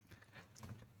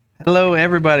Hello,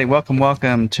 everybody. Welcome.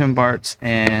 Tim Bartz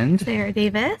and Sarah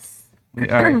Davis. we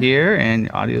are here,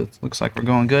 and audio looks like we're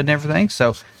going good and everything.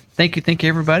 So, thank you,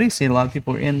 everybody. See, a lot of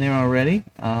people are in there already.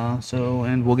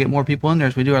 And we'll get more people in there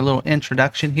as we do our little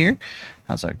introduction here.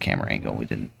 How's our camera angle? We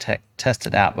didn't test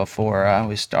it out before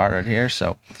we started here.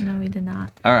 So, No, we did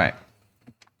not. all right.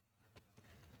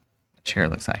 Chair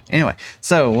looks like. Anyway,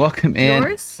 so welcome in.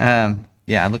 Yours?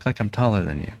 Yeah, I look like I'm taller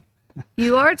than you.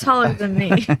 You are taller than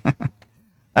me.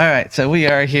 All right, so we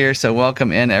are here. So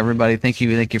welcome in, everybody. Thank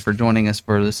you for joining us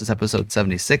for this is episode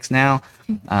 76 now.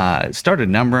 Started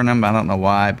numbering them. I don't know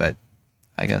why, but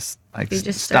I guess I You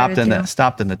just stopped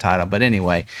started in the title. But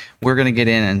anyway, we're gonna get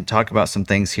in and talk about some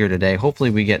things here today. Hopefully,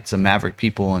 we get some Maverick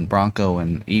people and Bronco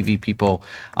and EV people.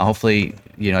 Hopefully,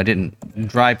 I didn't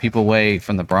drive people away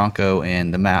from the Bronco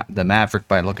and the Maverick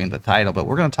by looking at the title. But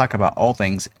we're gonna talk about all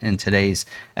things in today's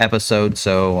episode.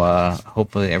 So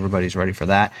hopefully, everybody's ready for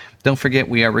that. Don't forget,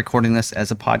 we are recording this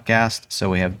as a podcast, so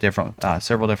we have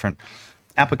several different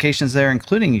applications there,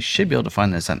 including you should be able to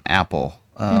find this on Apple.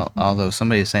 Although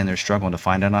somebody is saying they're struggling to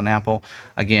find it on Apple.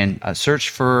 Again,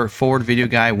 search for Forward Video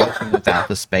Guy with or without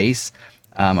the space.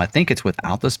 I think it's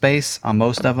without the space on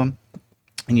most of them,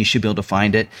 and you should be able to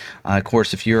find it. Of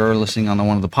course, if you're listening on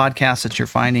one of the podcasts that you're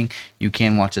finding, you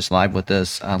can watch this live with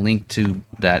us. Link to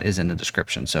that is in the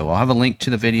description. So I'll have a link to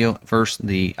the video first.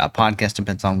 The podcast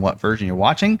depends on what version you're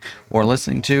watching or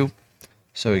listening to,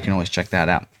 so you can always check that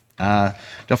out.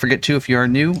 Don't forget too, if you are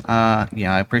new,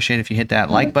 I appreciate if you hit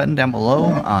that like button down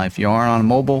below. If you are on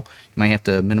mobile, you might have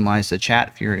to minimize the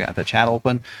chat if you've got the chat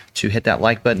open to hit that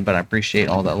like button, but I appreciate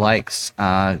all the likes.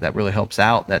 That really helps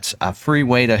out. That's a free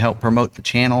way to help promote the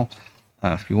channel.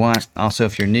 If you want. Also,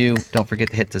 if you're new, don't forget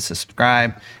to hit the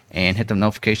subscribe and hit the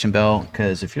notification bell,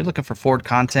 because if you're looking for Ford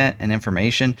content and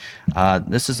information, I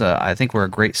think we're a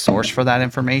great source for that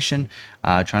information.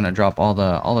 Trying to drop all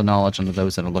the knowledge onto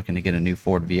those that are looking to get a new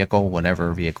Ford vehicle,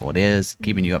 whatever vehicle it is,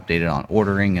 keeping you updated on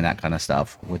ordering and that kind of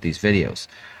stuff with these videos.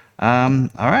 All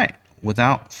right.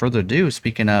 Without further ado,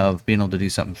 speaking of being able to do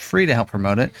something free to help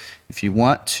promote it, if you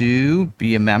want to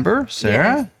be a member,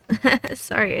 Sarah. Yes.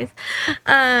 Sorry,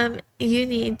 guys. You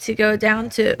need to go down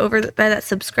to by that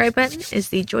subscribe button is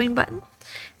the join button.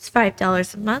 It's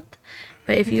 $5 a month.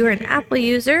 But if you are an Apple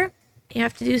user, you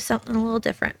have to do something a little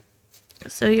different.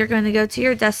 So you're going to go to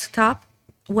your desktop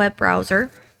web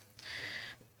browser,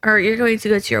 or you're going to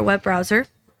go to your web browser,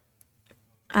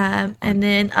 and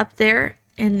then up there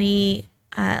in the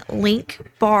link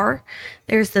bar,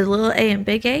 there's the little A and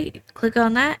big A. Click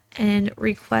on that and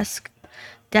request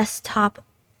desktop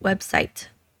website,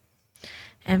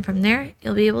 and from there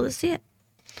you'll be able to see it.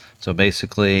 So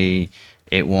basically,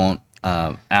 it won't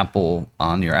Apple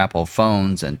on your Apple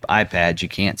phones and iPads. You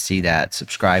can't see that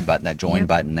subscribe button, that join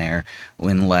button there,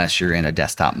 unless you're in a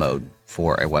desktop mode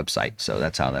for a website. So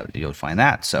that's how you'll find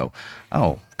that. So,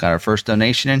 got our first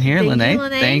donation in here, Lene.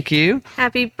 Thank you.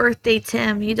 Happy birthday,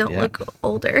 Tim. You don't look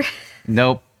older.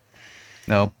 Nope.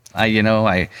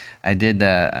 I did.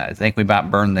 I think we about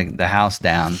burned the house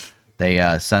down. They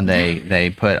Sunday they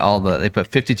put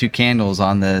 52 candles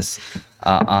on this.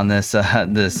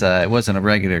 It wasn't a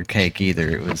regular cake either.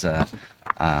 It was it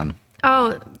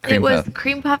was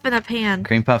cream puff in a pan.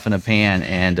 Cream puff in a pan,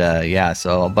 and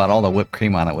so about all the whipped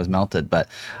cream on it was melted. But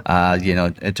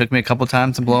it took me a couple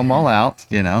times to blow them all out.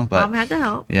 But Mom had to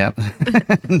help. Yep,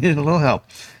 needed a little help.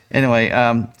 Anyway,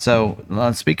 so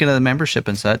speaking of the membership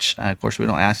and such, of course, we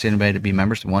don't ask anybody to be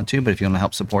members if you want to, but if you want to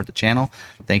help support the channel,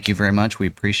 thank you very much. We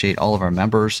appreciate all of our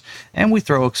members, and we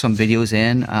throw some videos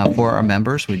in for our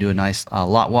members. We do a nice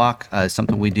lot walk,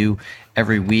 something we do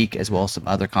every week, as well as some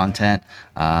other content.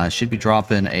 Should be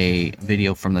dropping a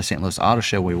video from the St. Louis Auto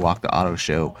Show. We walked the auto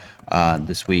show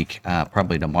this week,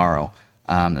 probably tomorrow.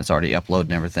 That's already uploaded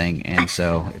and everything, and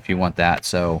so if you want that,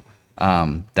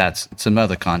 that's some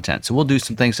other content. So we'll do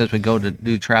some things as we go to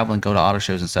do travel and go to auto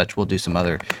shows and such. We'll do some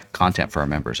other content for our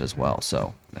members as well.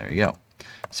 So there you go.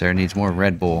 Sarah needs more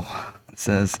Red Bull. It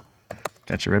says,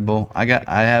 got your Red Bull. I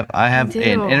have an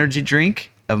energy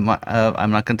drink of my. I'm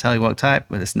not going to tell you what type,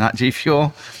 but it's not G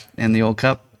Fuel in the old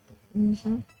cup.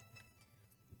 Mm-hmm.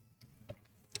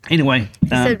 Anyway, he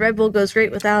said Red Bull goes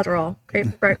great with Adderall.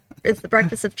 It's the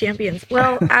breakfast of champions.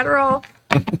 Well, Adderall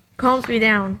calms me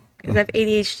down, because I have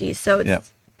ADHD, so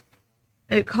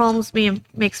it calms me and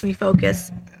makes me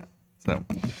focus. So,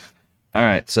 all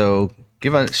right. So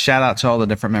give a shout out to all the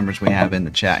different members we have in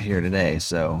the chat here today.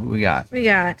 So we got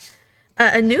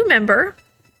a new member.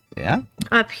 Yeah.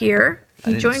 Up here.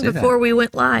 He joined before we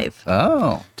went live.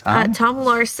 Oh, Tom. Tom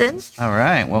Larson. All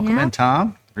right. Welcome in,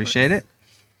 Tom. Appreciate it.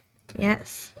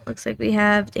 Yes. Looks like we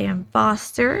have Dan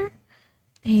Foster,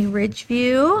 a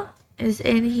Ridgeview, is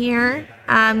in here.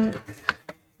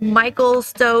 Michael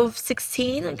Stove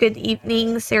 16. Good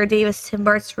evening, Sarah Davis, Tim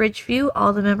Bart's Ridgeview,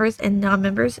 all the members and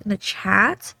non-members in the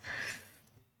chat.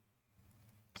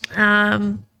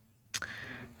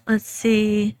 Let's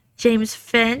see. James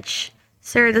Finch.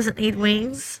 Sarah doesn't need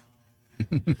wings.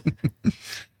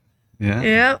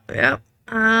 Yeah. Yep.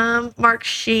 Mark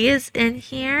Shee is in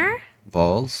here.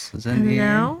 Vols is in here.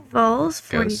 No, Vols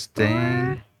 44.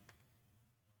 Ghosting.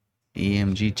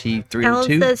 EMGT Alan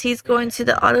 302. says he's going to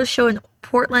the auto show in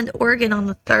Portland, Oregon on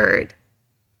the 3rd.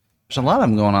 There's a lot of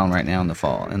them going on right now in the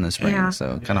fall, in the spring. Yeah.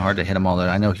 So kind of hard to hit them all there.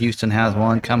 I know Houston has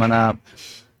one coming up.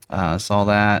 Saw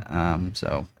that.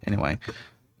 So anyway,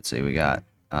 let's see. We got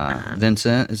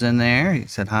Vincent is in there. He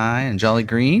said hi. And Jolly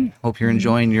Green. Hope you're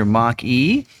enjoying your Mach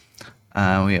E.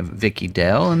 We have Vicky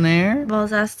Dell in there.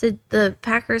 Vols asked, did the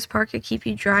Packers parka keep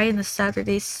you dry in the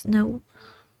Saturday snow?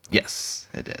 Yes,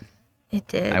 it did. It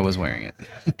did. I was wearing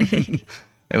it.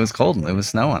 It was cold. It was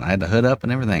snowing. I had the hood up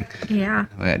and everything. Yeah.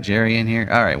 We got Jerry in here.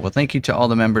 All right. Well, thank you to all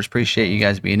the members. Appreciate you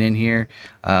guys being in here.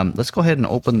 Let's go ahead and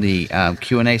open the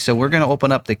Q&A. So we're going to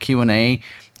open up the Q&A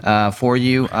for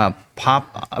you.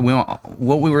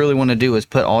 What we really want to do is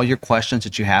put all your questions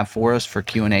that you have for us for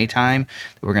Q&A time.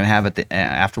 We're going to have it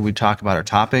after we talk about our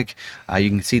topic. You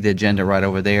can see the agenda right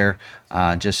over there,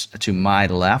 just to my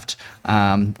left,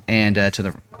 and to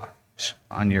the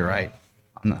on your right.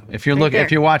 If you're looking, there.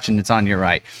 if you're watching, it's on your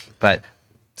right. But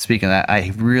speaking of that,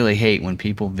 I really hate when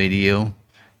people video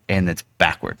and it's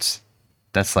backwards.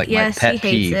 That's like Yes, my pet he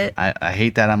hates peeve. it. I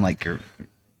hate that. I'm like,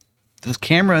 those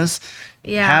cameras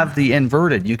Yeah. have the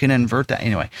inverted. You can invert that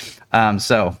anyway.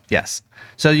 So yes.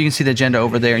 So you can see the agenda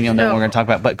over there, and you'll know what we're going to talk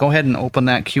about. But go ahead and open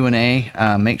that Q&A.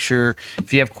 Make sure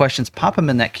if you have questions, pop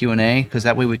them in that Q&A, because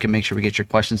that way we can make sure we get your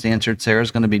questions answered. Sarah's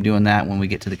going to be doing that when we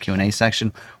get to the Q&A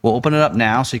section. We'll open it up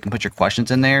now so you can put your questions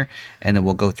in there, and then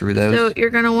we'll go through those. So you're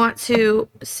going to want to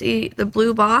see the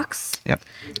blue box. Yep.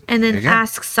 And then There you go.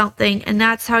 ask something. And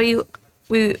that's how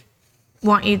we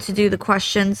want you to do the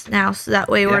questions now. So that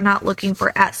way we're Yep. not looking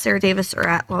for at Sarah Davis or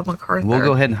at Law MacArthur. We'll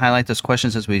go ahead and highlight those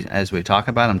questions as we talk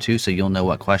about them too, so you'll know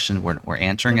what questions we're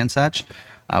answering and such,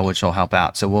 which will help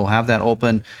out. So we'll have that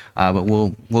open, but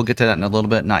we'll get to that in a little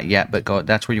bit. Not yet, but go.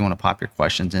 That's where you want to pop your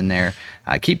questions in there.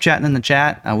 Keep chatting in the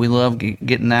chat. We love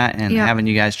getting that and Yeah. having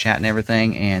you guys chat and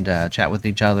everything, and chat with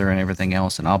each other and everything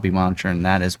else. And I'll be monitoring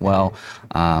that as well.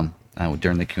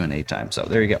 During the Q&A time. So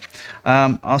there you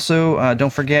go. Also, don't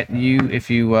forget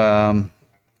if you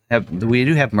we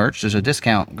do have merch. There's a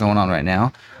discount going on right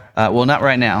now. Well, not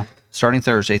right now. Starting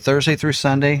Thursday through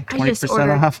Sunday, I just 20%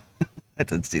 ordered. off. I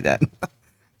didn't see that.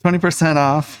 20%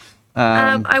 off.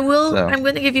 I'm so-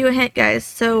 going to give you a hint, guys.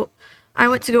 So I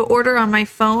went to go order on my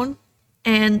phone,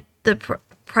 and the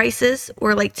prices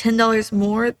were like $10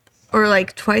 more, or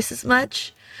like twice as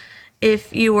much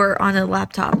if you were on a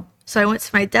laptop. So I went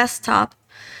to my desktop,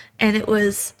 and it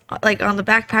was like on the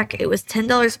backpack, it was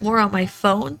 $10 more on my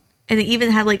phone, and it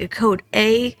even had like a code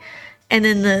A, and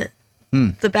then the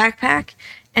backpack,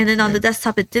 and then on the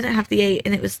desktop it didn't have the A,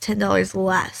 and it was $10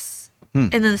 less,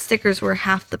 and then the stickers were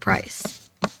half the price.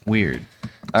 Weird.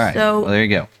 All right. So- well, there you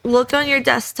go. Look on your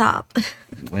desktop.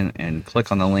 And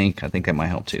click on the link. I think that might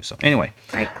help too. So anyway,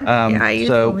 Right. Yeah, I use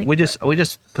so the link. we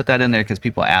just put that in there because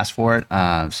people asked for it.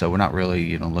 So we're not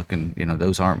really looking.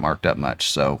 Those aren't marked up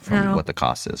much. So from No. what the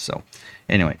cost is. So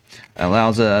anyway,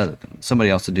 allows somebody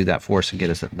else to do that for us and get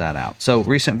us that out. So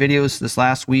recent videos this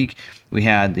last week, we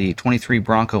had the 23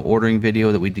 Bronco ordering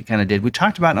video that we kind of did. We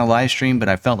talked about in a live stream, but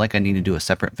I felt like I needed to do a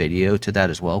separate video to that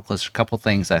as well. Plus a couple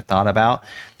things I thought about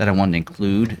that I wanted to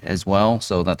include as well.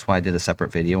 So that's why I did a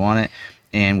separate video on it.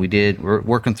 And we're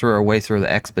working through our way through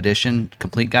the Expedition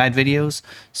Complete Guide videos.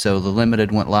 So the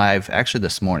Limited went live actually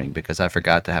this morning because I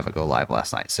forgot to have it go live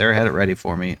last night. Sarah had it ready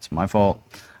for me. It's my fault.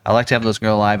 I like to have those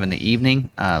go live in the evening.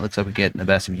 Looks like we get the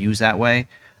best views that way.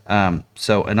 And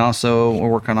also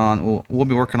we'll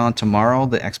be working on tomorrow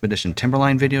the Expedition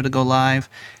Timberline video to go live,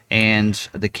 and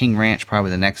the King Ranch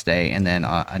probably the next day. And then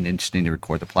I just need to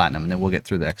record the Platinum, and then we'll get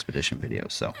through the Expedition video.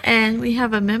 So And we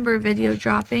have a member video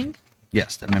dropping.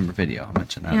 yes, the member video. I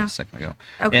mentioned that Yeah. a second ago.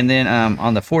 Okay. And then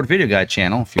on the Ford Video Guide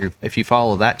channel, if you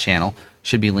follow that channel,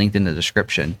 should be linked in the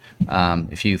description.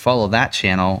 If you follow that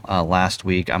channel last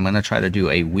week, I'm going to try to do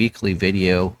a weekly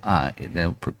video.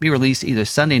 It'll be released either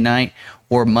Sunday night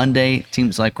or Monday. It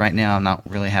seems like right now I'm not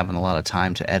really having a lot of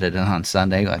time to edit it on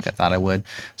Sunday like I thought I would.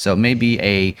 So maybe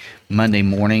a Monday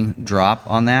morning drop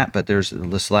on that. But there's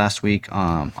this last week,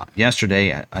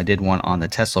 yesterday, I did one on the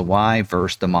Tesla Y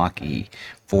versus the Mach E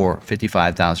for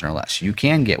 55,000 or less. You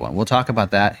can get one. We'll talk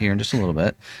about that here in just a little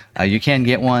bit. You can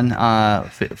get one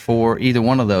for either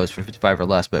one of those for 55 or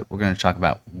less, but we're going to talk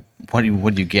about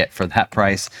what do you get for that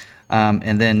price?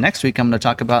 And then next week I'm going to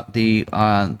talk about the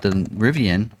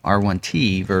Rivian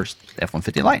R1T versus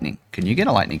F-150 Lightning. Can you get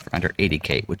a Lightning for under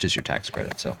 80K, which is your tax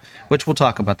credit? So, which we'll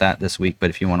talk about that this week. But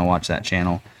if you want to watch that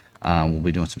channel, we'll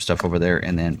be doing some stuff over there,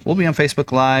 and then we'll be on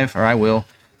Facebook Live, or I will,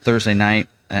 Thursday night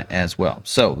as well.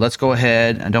 So let's go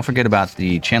ahead and don't forget about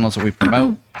the channels that we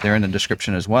promote. They're in the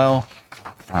description as well.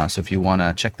 So if you want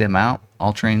to check them out,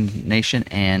 All Terrain Nation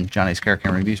and Johnny's Car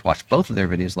Cam Reviews, watched both of their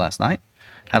videos last night.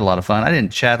 Had a lot of fun. I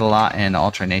didn't chat a lot in All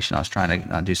Terrain Nation. I was trying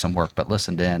to do some work, but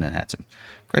listened in and had some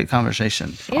great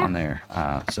conversation on there.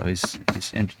 So he's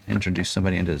introduced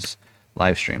somebody into his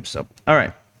live stream. So, all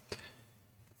right.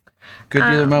 Good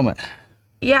dealer moment.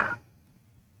 Yeah.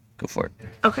 Go for it.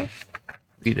 Okay.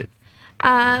 Read it.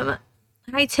 Hi,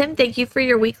 Tim. Thank you for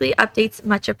your weekly updates.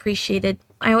 Much appreciated.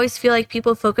 I always feel like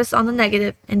people focus on the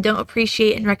negative and don't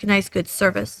appreciate and recognize good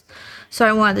service. So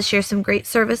I wanted to share some great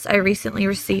service I recently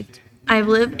received. I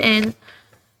live in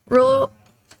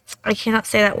I cannot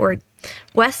say that word,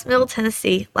 West Middle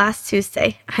Tennessee. Last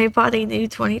Tuesday, I bought a new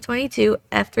 2022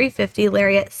 F350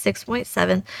 Lariat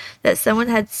 6.7 that someone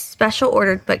had special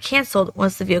ordered but canceled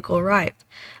once the vehicle arrived.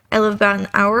 I live about an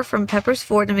hour from Peppers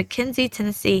Ford in McKinsey,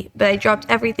 Tennessee, but I dropped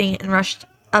everything and rushed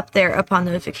up there upon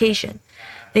notification.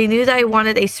 They knew that I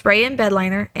wanted a spray-in bed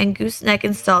liner and gooseneck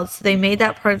installed, so they made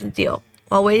that part of the deal.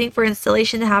 While waiting for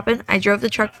installation to happen, I drove the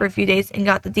truck for a few days and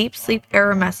got the deep sleep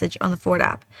error message on the Ford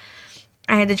app.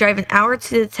 I had to drive an hour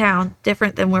to the town,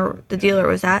 different than where the dealer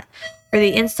was at, for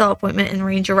the install appointment and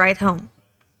arrange a ride home.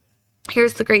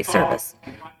 Here's the great service.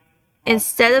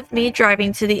 Instead of me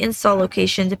driving to the install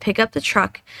location to pick up the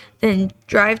truck, then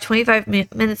drive 25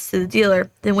 minutes to the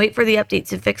dealer, then wait for the update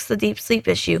to fix the deep sleep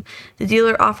issue, the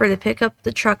dealer offered to pick up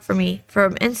the truck for me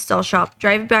from install shop,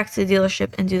 drive it back to the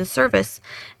dealership and do the service,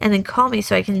 and then call me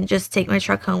so I can just take my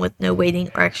truck home with no waiting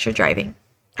or extra driving.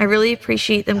 I really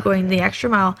appreciate them going the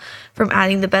extra mile from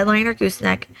adding the bedliner or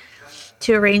gooseneck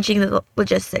to arranging the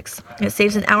logistics. It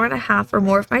saves an hour and a half or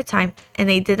more of my time, and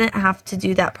they didn't have to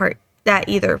do that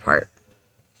either part.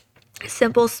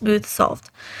 Simple, smooth, solved.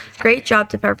 Great job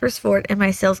to Peppers Ford and my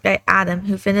sales guy Adam,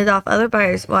 who fended off other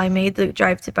buyers while I made the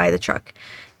drive to buy the truck.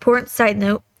 Important side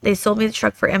note, they sold me the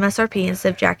truck for MSRP instead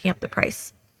of jacking up the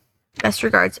price. Best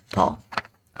regards, Paul.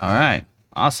 All right.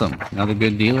 Awesome. Another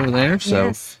good dealer there. So,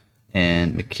 Yes.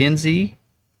 And McKinsey,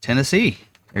 Tennessee.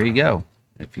 There you go.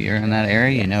 If you're in that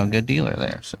area, you know a good dealer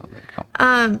there. So there you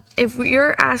go. If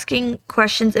you're asking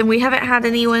questions, and we haven't had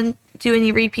anyone do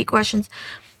any repeat questions,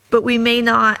 but we may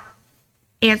not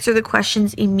answer the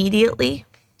questions immediately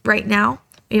right now.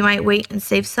 We might wait and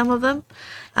save some of them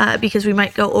because we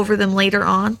might go over them later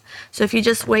on. So if you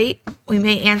just wait, we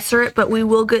may answer it, but we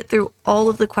will get through all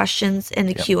of the questions in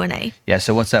the Q&A. Yeah,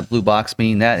 so what's that blue box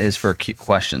mean? That is for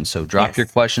questions. So drop your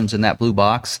questions in that blue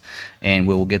box, and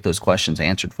we will get those questions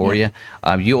answered for you.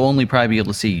 You'll only probably be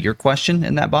able to see your question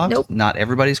in that box, not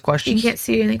everybody's questions. You can't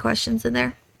see any questions in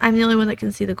there. I'm the only one that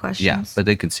can see the questions. Yeah, but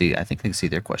they can see, I think they can see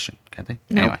their question, can't they?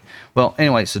 No.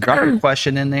 Anyway, so drop your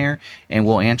question in there, and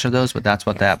we'll answer those, but that's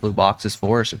what that blue box is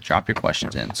for, so drop your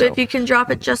questions in. So if you can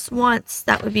drop it just once,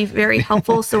 that would be very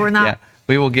helpful, so we're not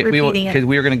because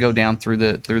we are going to go down through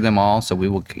them all, so we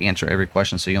will answer every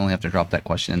question. So you only have to drop that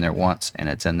question in there once, and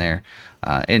it's in there.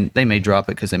 And they may drop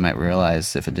it because they might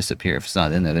realize if it's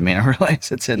not in there, they may not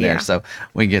realize it's in there. So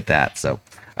we get that. So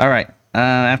all right.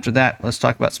 After that, let's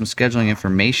talk about some scheduling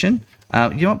information. You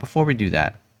know what? Before we do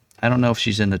that, I don't know if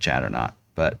she's in the chat or not,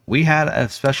 but we had a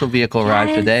special vehicle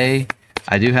arrive today.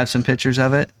 I do have some pictures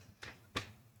of it.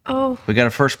 Oh, We got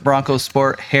a first Bronco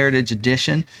Sport Heritage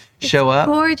Edition show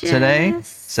up today.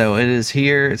 So it is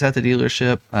here. It's at the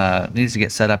dealership. Needs to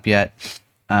get set up yet.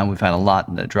 We've had a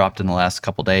lot that dropped in the last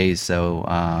couple days. So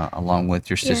along with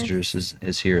your sisters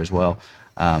is here as well.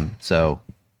 So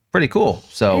pretty cool.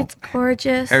 So it's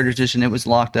gorgeous. Heritage Edition. It was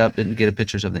locked up. Didn't get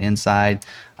pictures of the inside.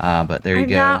 But there you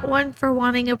go. I'm not one for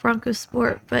wanting a Bronco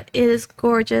Sport, but it is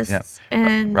gorgeous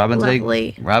and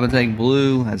lovely. Robin's Egg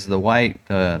Blue has the white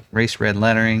race red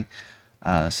lettering.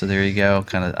 So there you go.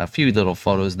 Kind of a few little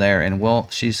photos there.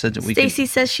 And she said that Stacy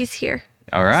says she's here.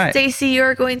 All right. Stacy,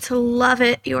 you're going to love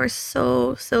it. You are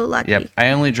so lucky. Yep. I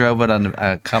only drove it on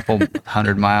a couple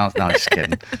 100 miles. No, just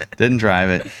kidding. Didn't drive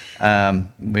it.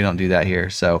 We don't do that here.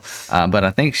 So, but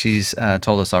I think she's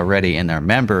told us already in our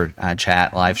member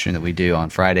chat live stream that we do on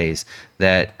Fridays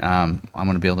that I'm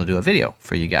going to be able to do a video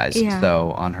for you guys.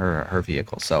 So on her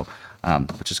vehicle. So,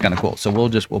 which is kind of cool. So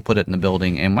we'll put it in the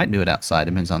building and might do it outside.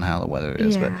 Depends on how the weather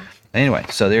is. But anyway,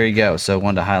 so there you go. So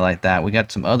wanted to highlight that. We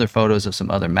got some other photos of some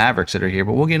other Mavericks that are here,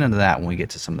 but we'll get into that when we get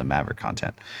to some of the Maverick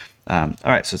content. All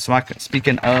right, so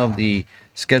speaking of the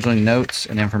scheduling notes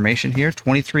and information here,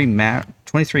 23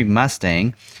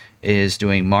 Mustang is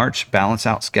doing March balance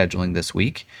out scheduling this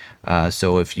week.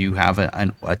 So if you have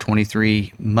a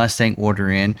 23 Mustang order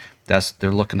in,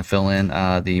 they're looking to fill in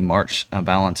the March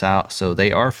balance out. So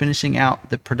they are finishing out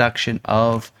the production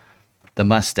of the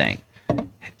Mustang.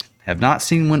 Have not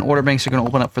seen when order banks are going to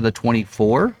open up for the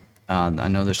 24. I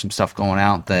know there's some stuff going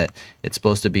out that it's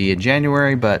supposed to be in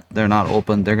January, but they're not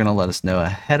open. They're going to let us know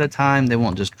ahead of time. They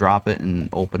won't just drop it and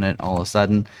open it all of a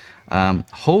sudden.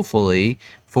 Hopefully,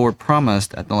 Ford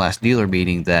promised at the last dealer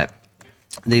meeting that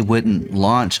they wouldn't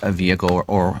launch a vehicle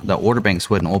or the order banks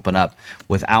wouldn't open up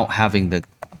without having the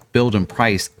build and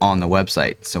price on the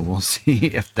website. So we'll see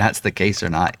if that's the case or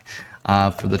not.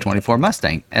 For the 24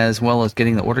 Mustang, as well as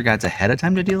getting the order guides ahead of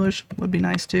time to dealers would be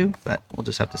nice too, but we'll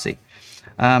just have to see.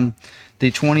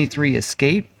 The 23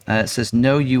 Escape, it says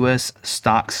no U.S.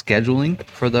 stock scheduling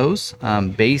for those.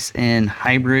 Base and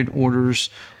hybrid orders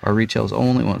are retails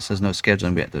only. Well, it says no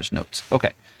scheduling, but there's notes.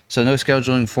 Okay, so no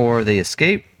scheduling for the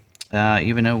Escape,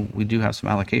 even though we do have some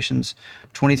allocations.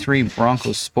 23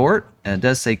 Bronco Sport, it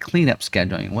does say cleanup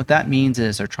scheduling. What that means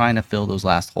is they're trying to fill those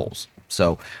last holes.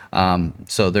 So,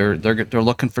 they're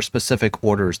looking for specific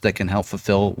orders that can help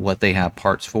fulfill what they have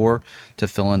parts for to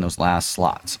fill in those last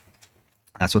slots.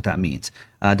 That's what that means.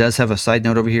 It does have a side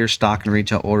note over here. Stock and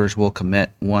retail orders will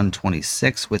commit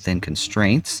 126 within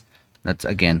constraints. That's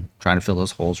again trying to fill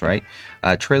those holes, right?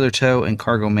 Trailer tow and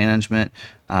cargo management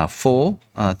full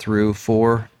through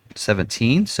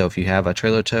 4/17. So if you have a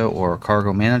trailer tow or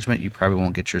cargo management, you probably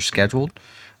won't get yours scheduled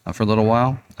for a little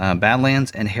while.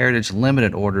 Badlands and Heritage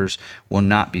Limited orders will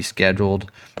not be scheduled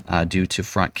due to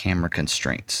front camera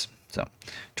constraints. So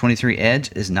 23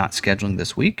 Edge is not scheduling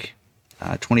this week.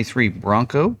 23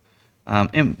 Bronco.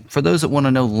 And for those that want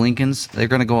to know the Lincolns, they're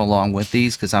going to go along with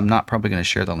these because I'm not probably going to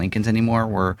share the Lincolns anymore.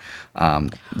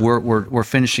 We're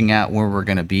finishing out where we're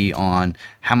going to be on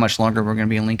how much longer we're going to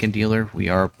be a Lincoln dealer. We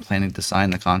are planning to sign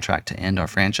the contract to end our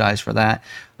franchise for that.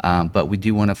 But we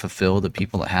do want to fulfill the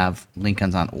people that have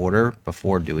Lincolns on order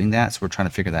before doing that. So we're trying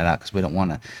to figure that out because we don't want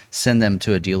to send them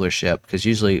to a dealership because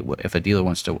usually if a dealer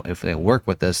wants to, if they work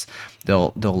with us,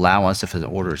 they'll allow us if the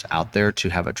order is out there to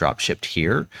have it drop shipped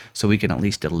here so we can at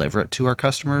least deliver it to our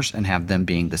customers and have them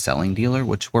being the selling dealer,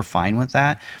 which we're fine with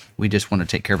that. We just want to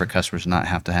take care of our customers and not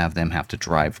have to have them have to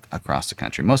drive across the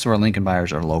country. Most of our Lincoln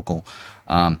buyers are local.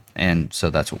 And so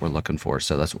that's what we're looking for.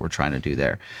 So that's what we're trying to do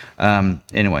there.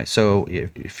 Anyway, so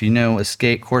if you know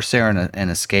Escape, Corsair and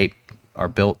Escape are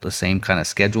built the same kind of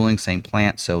scheduling, same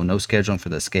plant. So no scheduling for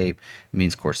the Escape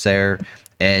means Corsair.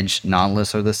 Edge,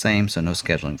 Nautilus are the same. So no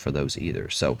scheduling for those either.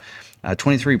 So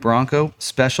 23 Bronco,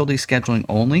 specialty scheduling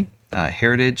only.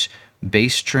 Heritage,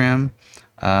 base trim,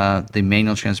 the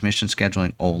manual transmission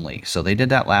scheduling only. So they did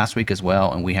that last week as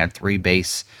well. And we had 3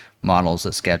 base models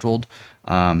that scheduled.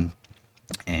 So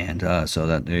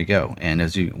that there you go. And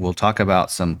we'll talk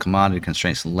about some commodity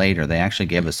constraints later. They actually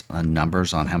gave us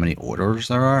numbers on how many orders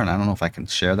there are, and I don't know if I can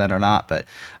share that or not. But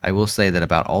I will say that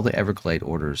about all the Everglade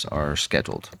orders are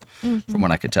scheduled, from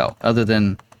what I could tell, other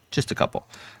than just a couple.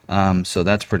 So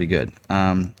that's pretty good.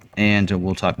 And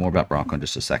we'll talk more about Bronco in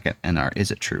just a second in our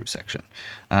Is It True section.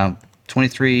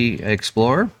 23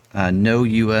 Explorer, no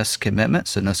U.S. commitment,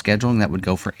 so no scheduling. That would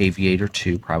go for Aviator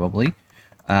 2 probably.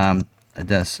 It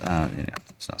does,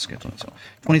 it's not scheduling. So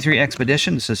 23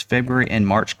 Expedition, this is February and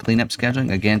March cleanup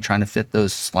scheduling. Again, trying to fit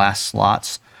those last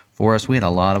slots for us. We had a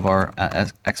lot of our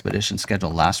Expedition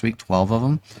scheduled last week, 12 of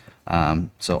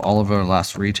them. So all of our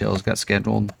last retails got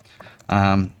scheduled.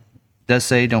 Does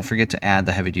say don't forget to add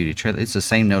the heavy duty trailer. It's the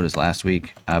same note as last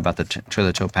week about the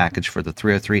trailer tow package for the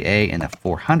 303A and the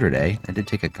 400A. I did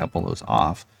take a couple of those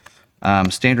off.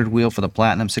 Standard wheel for the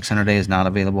Platinum 600A is not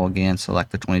available again.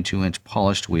 Select the 22-inch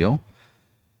polished wheel.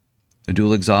 The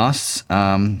dual exhausts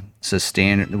says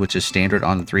standard, which is standard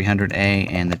on the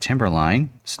 300A and the Timberline.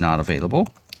 It's not available.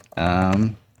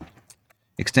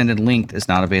 Extended length is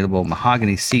not available.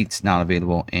 Mahogany seats not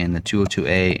available, and the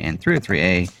 202A and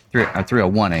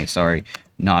 301A, sorry,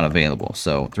 not available.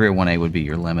 So 301A would be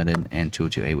your limited, and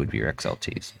 202A would be your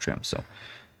XLTs trim. So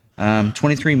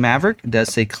 23 Maverick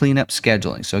does say cleanup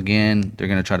scheduling. So again, they're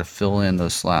going to try to fill in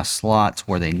those last slots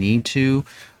where they need to.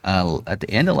 At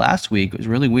the end of last week, it was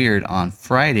really weird. On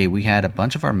Friday, we had a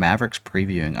bunch of our Mavericks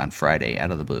previewing on Friday out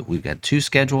of the blue. We've got 2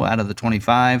 scheduled out of the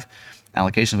 25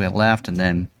 allocations we had left, and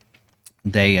then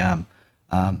they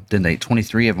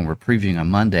 23 of them were previewing on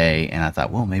Monday, and I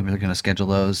thought, well, maybe they're going to schedule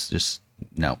those. Just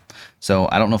no. So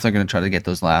I don't know if they're going to try to get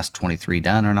those last 23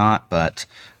 done or not, but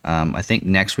I think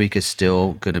next week is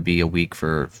still going to be a week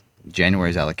for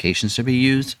January's allocations to be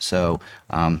used. So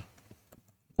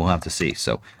we'll we'll have to see.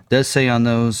 So it does say on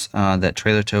those that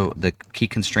trailer tow, the key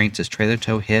constraints is trailer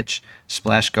tow hitch,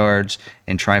 splash guards,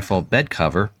 and trifold bed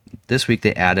cover. This week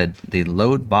they added the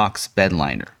load box bed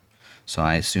liner. So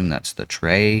I assume that's the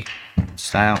tray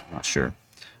style. Not sure.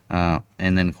 And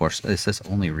then, of course, it says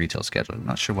only retail schedule. I'm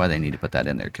not sure why they need to put that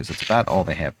in there because it's about all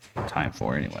they have time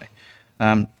for anyway.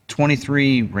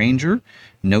 23 Ranger,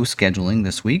 no scheduling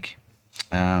this week.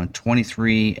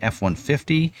 23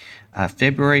 F-150,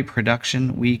 February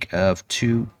production week of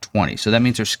 220. So that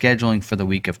means they're scheduling for the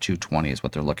week of 220 is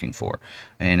what they're looking for.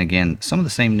 And again, some of the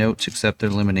same notes, except they're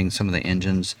limiting some of the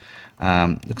engines.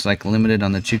 Looks like limited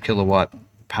on the 2 kilowatt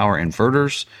power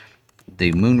inverters,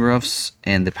 the moonroofs,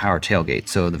 and the power tailgate.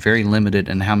 So they're very limited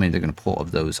in how many they're going to pull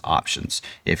of those options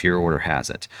if your order has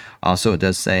it. Also, it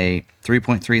does say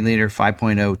 3.3 liter,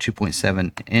 5.0,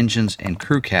 2.7 engines and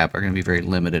crew cab are going to be very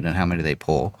limited in how many they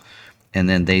pull. And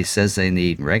then they says they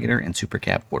need regular and super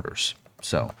cab orders.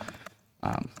 So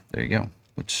there you go,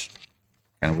 which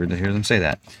kind of weird to hear them say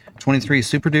that. 23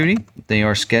 Super Duty, they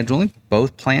are scheduling.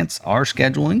 Both plants are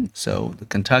scheduling. So the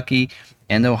Kentucky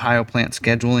and the Ohio plant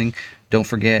scheduling. Don't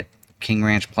forget, King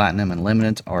Ranch Platinum and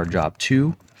Limited are job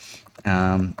 2.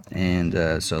 So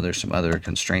there's some other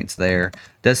constraints there.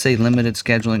 It does say limited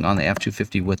scheduling on the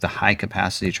F-250 with the high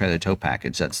capacity trailer tow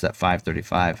package. That's that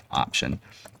 535 option.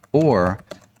 Or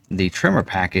the trimmer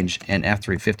package and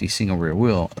F-350 single rear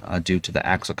wheel due to the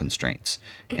axle constraints.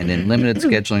 And then limited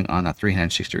scheduling on a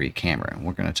 360-degree camera. And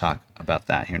we're going to talk about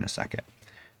that here in a second.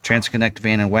 Transconnect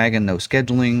van and wagon, no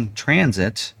scheduling.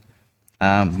 Transit,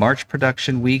 March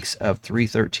production weeks of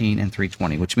 313 and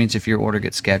 320, which means if your order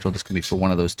gets scheduled, it's going to be for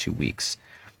one of those 2 weeks.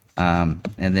 And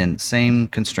then same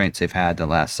constraints they've had the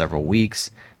last several weeks.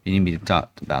 If you need me to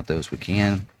talk about those, we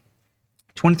can.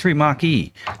 23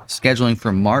 Mach-E, scheduling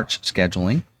for March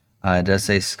scheduling. It does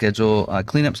say schedule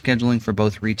cleanup scheduling for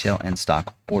both retail and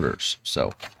stock orders.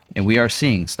 So, and we are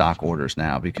seeing stock orders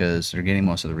now because they're getting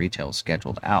most of the retail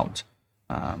scheduled out.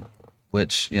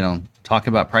 Which, talk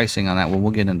about pricing on that. Well,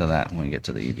 we'll get into that when we get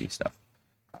to the EV stuff.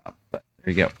 But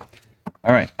there you go.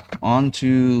 All right, on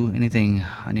to anything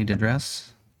I need to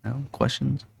address. No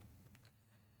questions?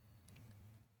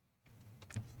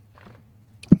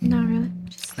 Not really.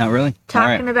 Just Not really.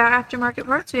 talking about aftermarket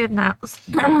parts. We have Niles.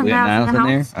 We have Niles in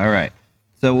there. All right.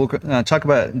 So we'll talk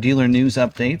about dealer news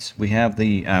updates. We have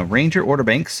the Ranger order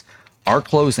banks are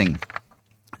closing.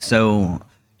 So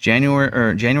January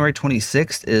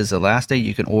 26th is the last day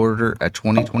you can order a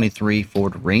 2023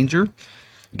 Ford Ranger.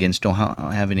 Again, still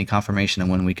have any confirmation on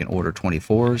when we can order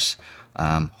 24s.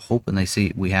 Hoping they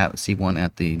see one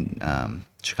at the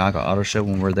Chicago Auto Show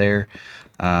when we're there.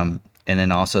 And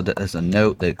then also as a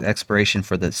note, the expiration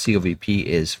for the COVP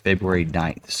is February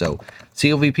 9th. So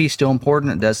COVP is still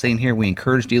important. It does say in here we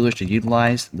encourage dealers to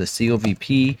utilize the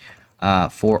COVP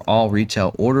for all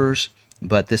retail orders,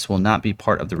 but this will not be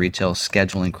part of the retail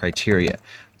scheduling criteria.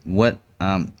 What's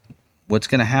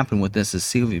going to happen with this is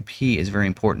COVP is very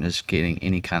important as getting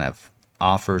any kind of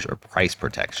offers or price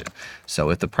protection. So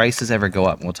if the prices ever go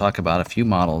up, and we'll talk about a few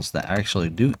models that actually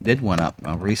did went up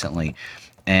recently,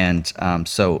 and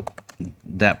so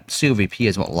that COVP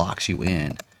is what locks you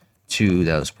in to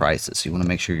those prices. So you want to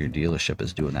make sure your dealership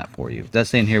is doing that for you. It does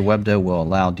say in here, Webdo will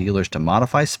allow dealers to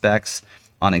modify specs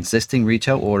on existing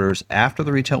retail orders after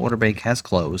the retail order bank has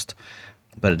closed,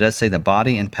 but it does say the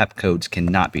body and PEP codes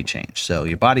cannot be changed. So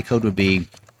your body code would be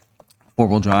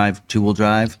 4-wheel drive, 2-wheel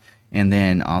drive, and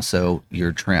then also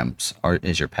your trims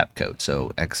is your PEP code.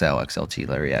 So XL, XLT,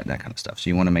 Lariat, that kind of stuff. So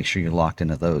you want to make sure you're locked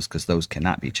into those because those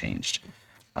cannot be changed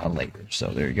later. So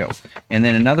there you go. And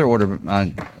then another order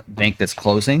bank that's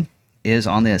closing is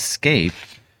on the Escape,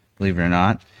 believe it or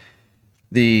not,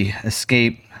 the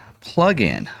Escape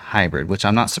plug-in hybrid, which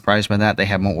I'm not surprised by that. They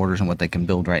have more orders than what they can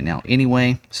build right now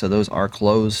anyway. So those are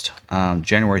closed.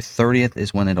 January 30th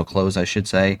is when it'll close, I should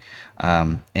say.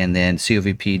 And then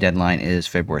COVP deadline is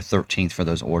February 13th for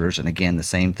those orders. And again, the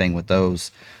same thing with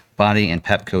those. Body and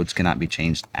PEP codes cannot be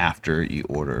changed after you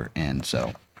order. And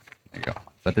so there you go.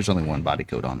 But there's only one body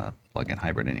code on the plug-in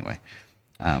hybrid anyway.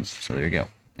 So there you go.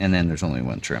 And then there's only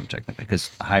one trim technically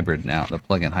because hybrid now, the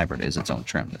plug-in hybrid is its own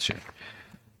trim this year.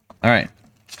 All right.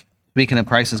 Speaking of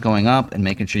prices going up and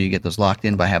making sure you get those locked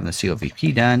in by having the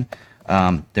COVP done,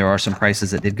 there are some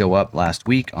prices that did go up last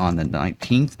week on the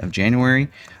 19th of January.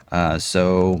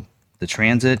 So the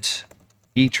Transit,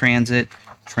 E-Transit,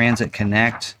 Transit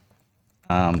Connect,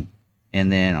 and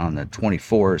then on the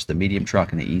 24th, the medium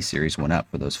truck and the E-Series went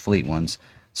up for those fleet ones.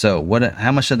 So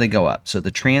how much did they go up? So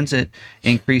the Transit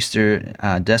increased their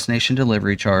destination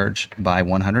delivery charge by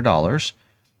 $100.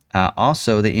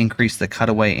 Also, they increased the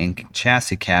cutaway and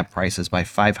chassis cab prices by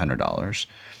 $500.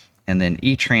 And then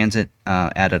eTransit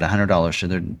added $100 to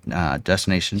their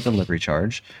destination delivery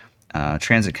charge.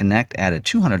 Transit Connect added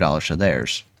 $200 to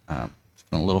theirs, a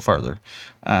little further.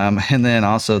 And then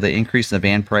also they increased the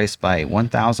van price by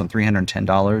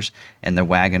 $1,310 and the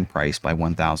wagon price by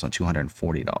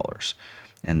 $1,240.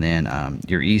 And then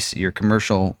your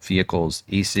commercial vehicles,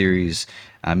 E-Series,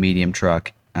 medium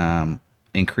truck,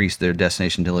 increased their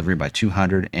destination delivery by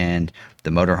 200 and the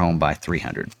motorhome by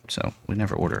 300. So we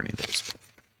never order any of those.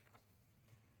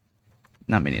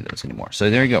 Not many of those anymore. So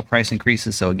there you go, price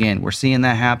increases. So again, we're seeing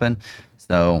that happen.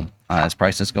 So as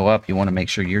prices go up, you want to make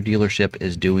sure your dealership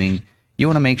is doing. You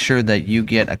want to make sure that you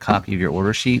get a copy of your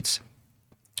order sheets,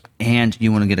 and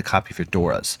you want to get a copy of your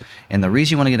DORAs. And the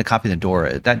reason you want to get a copy of the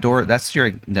DORA, that's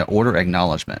the order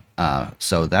acknowledgement.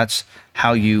 So that's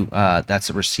how you that's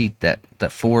a receipt that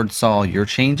Ford saw your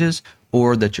changes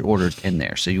or that you ordered in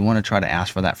there. So you want to try to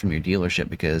ask for that from your dealership,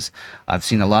 because I've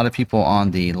seen a lot of people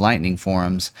on the Lightning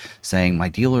forums saying my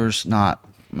dealer's not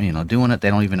doing it. They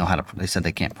don't even know how to. They said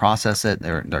they can't process it.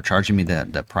 They're charging me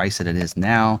the price that it is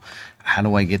now. How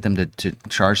do I get them to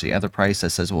charge the other price?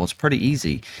 That says, well, it's pretty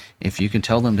easy if you can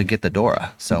tell them to get the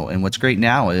DORA. So, and what's great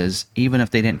now is even if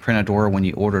they didn't print a DORA when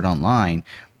you ordered online,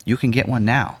 you can get one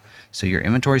now. So your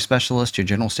inventory specialist, your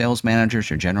general sales managers,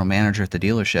 your general manager at the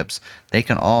dealerships, they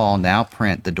can all now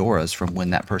print the DORAs from when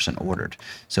that person ordered.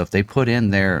 So if they put in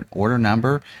their order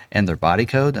number and their body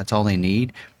code, that's all they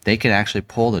need. They can actually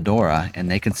pull the DORA and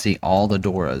they can see all the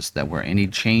DORAs that were any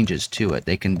changes to it.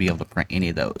 They can be able to print any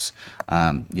of those.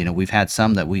 We've had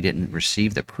some that we didn't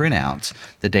receive the printouts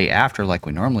the day after like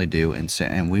we normally do,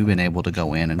 and we've been able to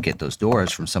go in and get those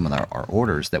DORAs from some of our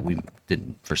orders that we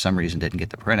didn't, for some reason, didn't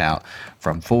get the printout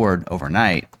from Ford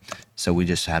overnight. So we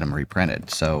just had them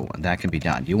reprinted. So that can be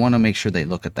done. You want to make sure they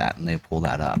look at that and they pull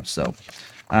that up. So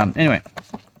anyway.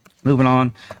 Moving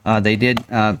on, they did,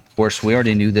 of course, we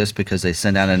already knew this because they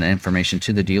sent out an information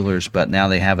to the dealers, but now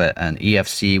they have an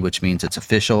EFC, which means it's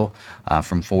official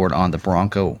from Ford on the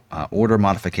Bronco order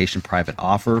modification private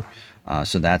offer.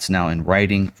 So that's now in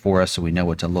writing for us, so we know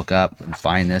what to look up and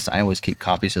find this. I always keep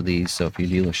copies of these, so if your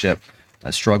dealership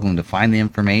is struggling to find the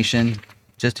information,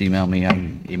 just email me. I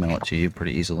can email it to you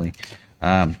pretty easily.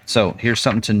 So here's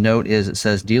something to note is it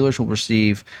says dealers will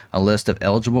receive a list of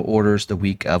eligible orders the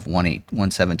week of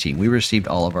 1/8/117. We received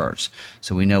all of ours.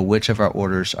 So we know which of our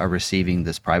orders are receiving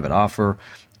this private offer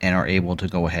and are able to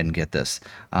go ahead and get this.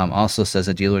 Also says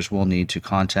that dealers will need to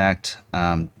contact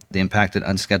the impacted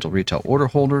unscheduled retail order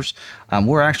holders.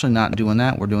 We're actually not doing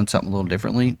that. We're doing something a little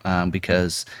differently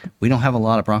because we don't have a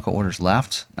lot of Bronco orders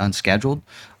left unscheduled.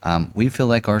 We feel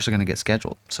like ours are going to get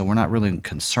scheduled. So we're not really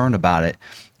concerned about it.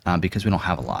 Because we don't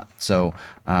have a lot. So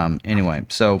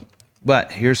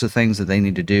but here's the things that they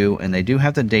need to do, and they do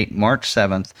have the date. March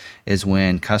 7th is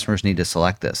when customers need to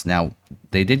select this. Now,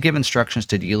 they did give instructions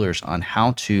to dealers on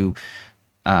how to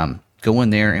go in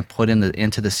there and put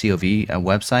into the COV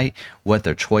website what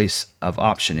their choice of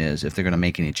option is if they're going to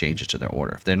make any changes to their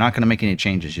order. If they're not going to make any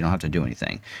changes, you don't have to do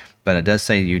anything. But it does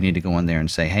say you need to go in there and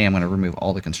say, hey, I'm going to remove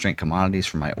all the constraint commodities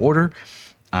from my order.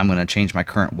 I'm going to change my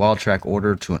current Wildtrak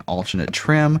order to an alternate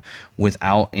trim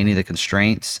without any of the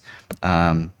constraints.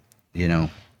 There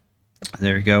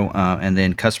you go. And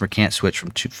then customer can't switch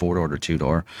from four-door to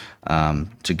two-door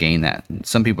to gain that.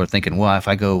 Some people are thinking, well, if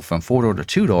I go from four-door to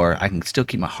two-door, I can still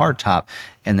keep my hardtop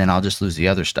and then I'll just lose the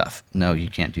other stuff. No, you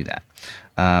can't do that.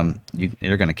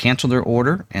 They're going to cancel their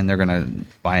order and they're going to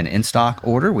buy an in-stock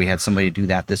order. We had somebody do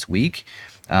that this week.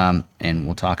 And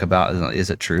we'll talk about, is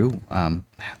it true?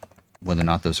 Whether or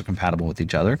not those are compatible with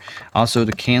each other. Also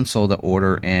to cancel the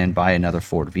order and buy another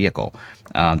Ford vehicle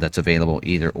that's available.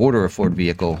 Either order a Ford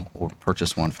vehicle or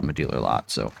purchase one from a dealer lot.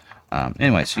 So so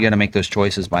you got to make those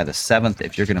choices by the 7th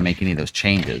if you're going to make any of those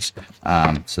changes.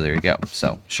 So there you go.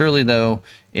 So surely though,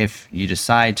 if you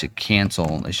decide to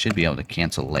cancel, they should be able to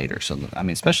cancel later. So,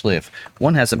 especially if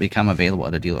one hasn't become available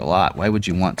at a dealer lot, why would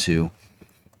you want to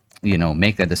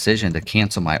make that decision to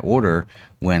cancel my order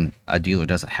when a dealer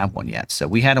doesn't have one yet? So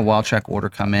we had a Wildtrak order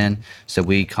come in. So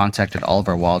we contacted all of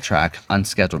our Wildtrak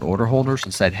unscheduled order holders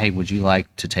and said, hey, would you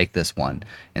like to take this one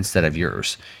instead of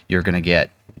yours? You're going to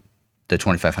get the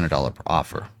 $2,500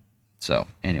 offer. So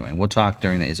anyway, we'll talk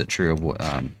during the, is it true of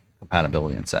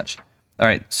compatibility and such. All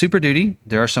right, Super Duty,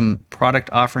 there are some product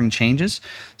offering changes.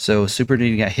 So Super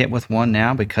Duty got hit with one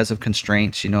now because of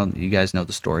constraints. You guys know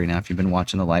the story now if you've been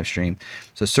watching the live stream.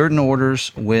 So certain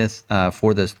orders with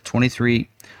for the 23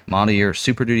 model year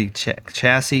Super Duty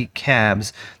chassis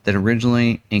cabs that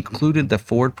originally included the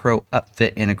Ford Pro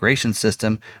Upfit integration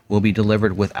system will be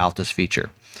delivered without this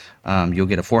feature. You'll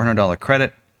get a $400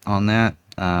 credit on that,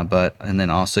 and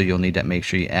then also you'll need to make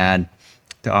sure you add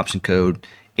the option code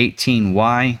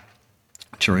 18Y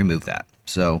to remove that.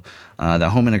 So the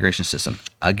home integration system,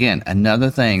 again, another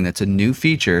thing that's a new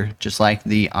feature, just like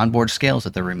the onboard scales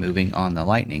that they're removing on the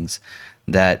Lightnings,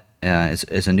 that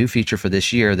is a new feature for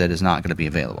this year that is not going to be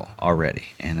available already,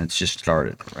 and it's just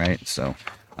started, right? So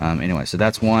anyway, so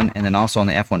that's one. And then also on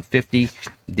the F-150,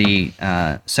 the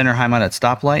center high mounted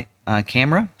stoplight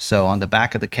camera. So on the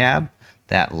back of the cab,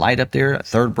 that light up there,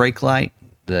 third brake light,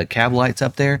 the cab lights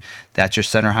up there, that's your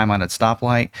center high mounted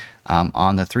stoplight.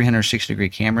 On the 360-degree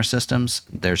camera systems,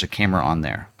 there's a camera on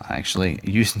there. I actually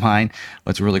used mine.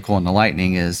 What's really cool in the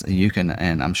Lightning is you can,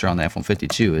 and I'm sure on the F-150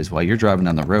 too, is while you're driving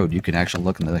down the road, you can actually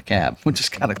look into the cab, which is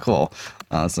kind of cool.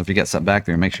 So if you got something back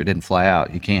there and make sure it didn't fly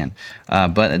out, you can.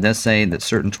 But it does say that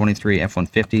certain 23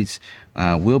 F-150s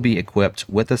will be equipped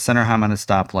with the center high mounted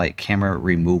stoplight camera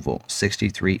removal,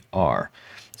 63R.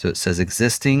 So it says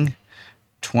existing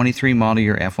 23 model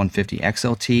year F-150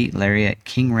 XLT, Lariat,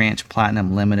 King Ranch,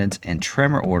 Platinum, Limiteds, and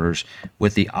Tremor orders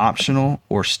with the optional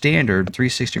or standard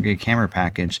 360-degree camera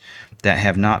package that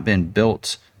have not been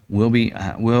built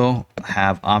will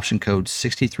have option code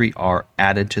 63R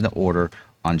added to the order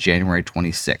on January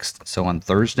 26th. So on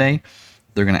Thursday,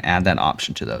 they're going to add that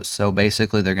option to those. So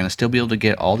basically, they're going to still be able to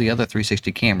get all the other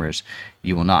 360 cameras.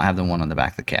 You will not have the one on the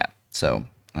back of the cab. So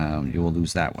you will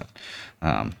lose that one.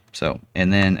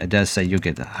 And then it does say you'll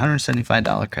get the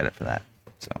 $175 credit for that.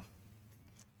 So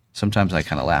sometimes I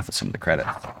kind of laugh at some of the credits.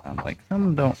 I'm like,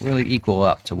 some don't really equal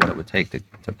up to what it would take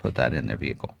to put that in their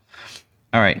vehicle.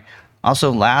 All right.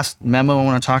 Also, last memo I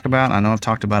want to talk about, I know I've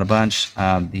talked about a bunch.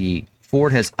 The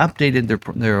Ford has updated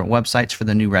their websites for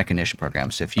the new recognition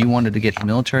program. So if you wanted to get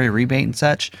military rebate and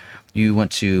such, you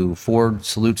went to Ford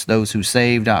salutes those who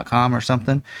save.com or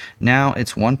something. Now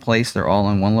it's one place. They're all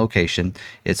in one location.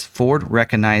 It's Ford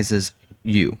recognizes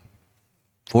you.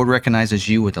 Ford recognizes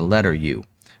you with the letter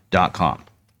U.com.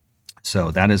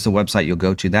 So that is the website you'll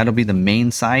go to. That'll be the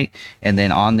main site. And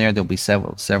then on there, there'll be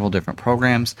several different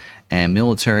programs. And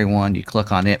military one, you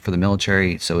click on it for the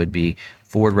military. So it'd be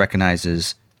Ford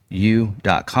recognizes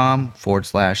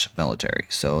you.com/military.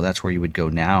 So that's where you would go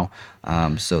now.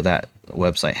 So that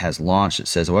website has launched. It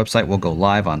says the website will go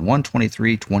live on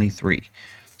 1/23/23.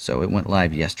 So it went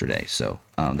live yesterday. So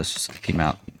this came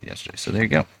out yesterday. So there you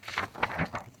go.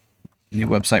 New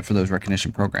website for those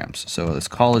recognition programs. So it's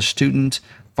college student,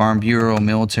 Farm Bureau,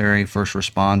 military, first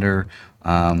responder.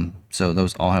 So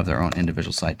those all have their own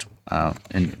individual sites,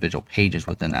 individual pages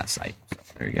within that site. So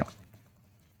there you go.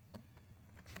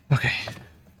 Okay.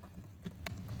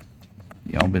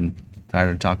 Y'all been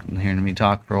tired of hearing me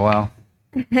talk for a while.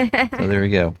 So there we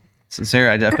go. So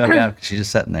Sarah, I felt bad. She's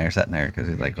just sitting there because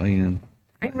he's like, well, I'm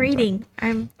reading.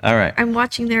 All right. I'm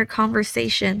watching their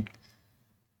conversation.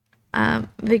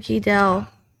 Vicky Dell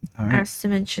asked to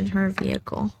mention her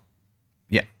vehicle.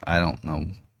 Yeah, I don't know.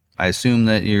 I assume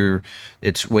that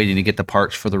it's waiting to get the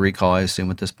parts for the recall, I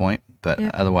assume at this point, but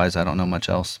otherwise I don't know much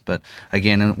else. But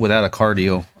again, without a car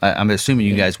deal, I'm assuming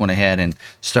you guys went ahead and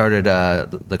started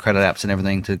the credit apps and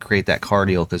everything to create that car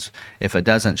deal, because if it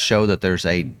doesn't show that there's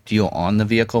a deal on the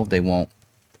vehicle, they won't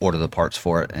order the parts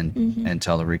for it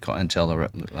until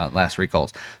the last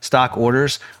recalls. Stock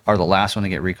orders are the last one to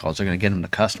get recalls. They're going to get them to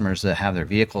customers that have their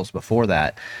vehicles before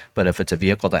that. But if it's a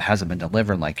vehicle that hasn't been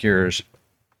delivered like yours,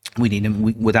 we need them.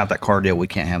 Without that car deal, we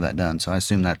can't have that done. So I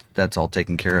assume that's all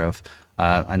taken care of.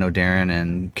 I know Darren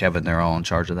and Kevin, they're all in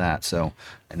charge of that. So,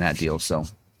 and that deal. So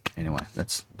anyway,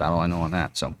 that's about all I know on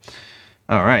that. So,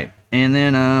 all right. And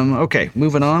then, okay,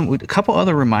 moving on. A couple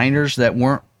other reminders that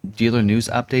weren't dealer news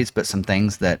updates, but some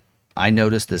things that I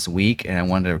noticed this week and I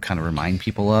wanted to kind of remind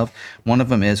people of. One of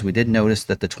them is we did notice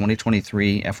that the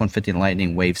 2023 F-150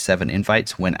 Lightning Wave 7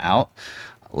 invites went out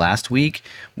last week.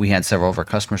 We had several of our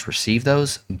customers receive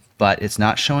those, but it's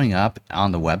not showing up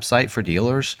on the website for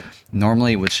dealers.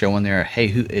 Normally it would show in there, hey,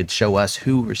 it'd show us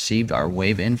who received our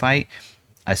Wave invite.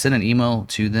 I sent an email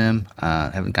to them.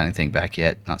 Haven't got anything back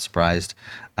yet. Not surprised.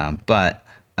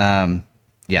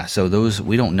 Yeah, so those,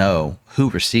 we don't know who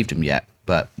received them yet,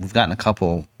 but we've gotten a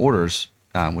couple orders,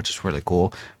 which is really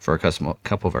cool for a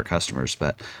couple of our customers.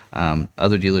 But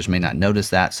other dealers may not notice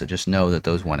that, so just know that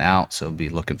those went out. So be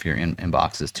looking for your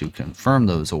inboxes to confirm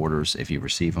those orders if you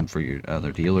receive them for your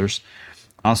other dealers.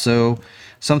 Also,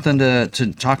 something to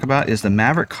talk about is the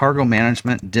Maverick Cargo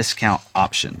Management discount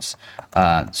options.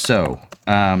 So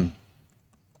I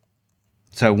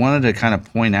wanted to kind of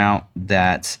point out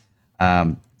that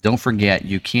don't forget,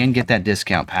 you can get that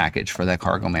discount package for that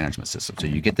cargo management system. So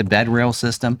you get the bed rail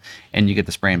system and you get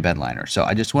the spray and bed liner. So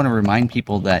I just want to remind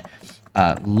people that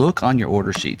look on your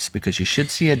order sheets, because you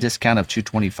should see a discount of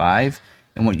 $225.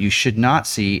 And what you should not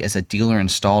see is a dealer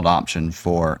installed option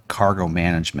for cargo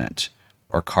management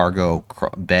or cargo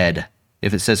bed.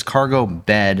 If it says cargo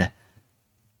bed,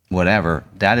 whatever,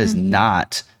 that is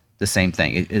not the same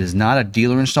thing. It is not a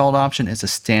dealer installed option. It's a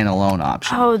standalone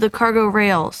option. Oh, the cargo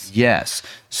rails. Yes.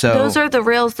 So Those are the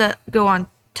rails that go on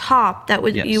top that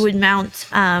would Yes. you would mount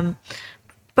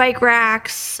bike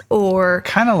racks or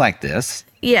kind of like this.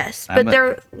 yes, but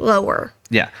they're lower.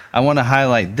 Yeah, I want to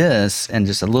highlight this and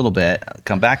just a little bit,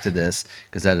 come back to this,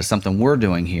 because that is something we're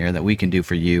doing here that we can do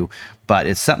for you, but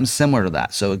it's something similar to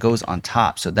that. So it goes on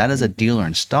top. So that is a dealer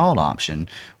installed option,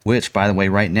 which, by the way,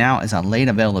 right now is on late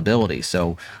availability.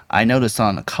 So I noticed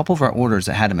on a couple of our orders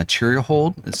that had a material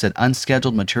hold, it said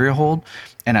unscheduled material hold,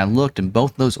 and I looked and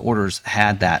both those orders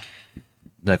had that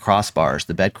the crossbars,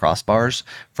 the bed crossbars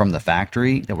from the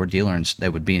factory that would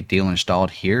be dealer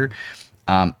installed here.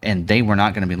 And they were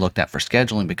not going to be looked at for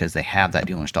scheduling because they have that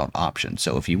dealer installed option.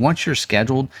 So if you want your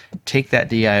scheduled, take that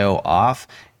DIO off.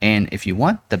 And if you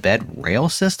want the bed rail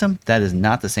system, that is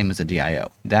not the same as a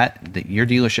DIO. Your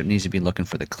dealership needs to be looking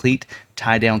for the cleat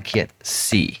tie down kit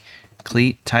C.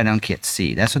 Cleat tie down kit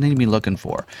C. That's what they need to be looking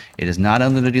for. It is not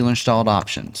under the dealer installed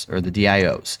options or the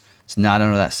DIOs. It's not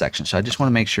under that section. So I just want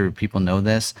to make sure people know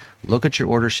this. Look at your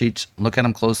order sheets. Look at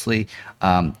them closely.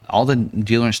 All the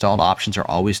dealer installed options are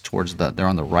always they're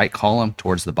on the right column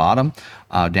towards the bottom.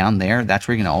 Down there, that's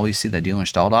where you're going to always see the dealer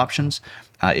installed options.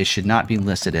 It should not be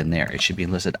listed in there. It should be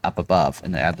listed up above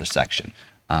in the other section.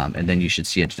 And then you should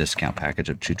see a discount package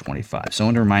of $225. So I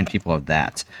want to remind people of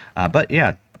that. But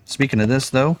yeah, speaking of this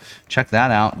though, check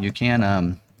that out. You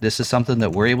can, this is something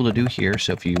that we're able to do here.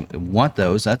 So if you want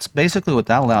those, that's basically what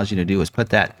that allows you to do is put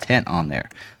that tent on there.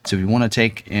 So if you want to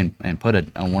take and put it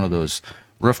on one of those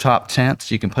rooftop tents,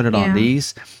 you can put it on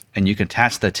these and you can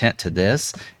attach the tent to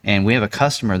this. And we have a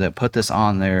customer that put this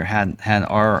on there,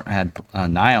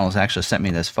 Niles actually sent me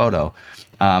this photo.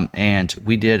 And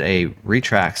we did a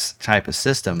retracts type of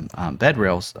system, bed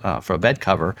rails for a bed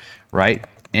cover, right?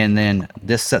 And then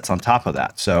this sits on top of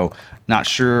that. So not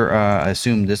sure, I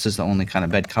assume this is the only kind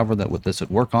of bed cover that this would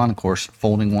work on. Of course,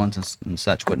 folding ones and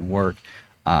such wouldn't work.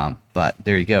 But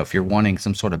there you go. If you're wanting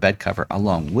some sort of bed cover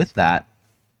along with that,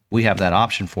 we have that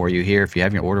option for you here. If you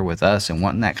have your order with us and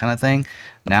wanting that kind of thing,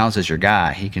 Niles is your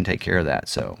guy. He can take care of that.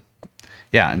 So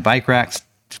yeah, and bike racks,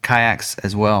 kayaks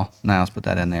as well. Niles put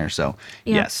that in there. So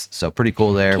yes, so pretty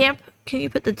cool there. Can you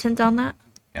put the tent on that?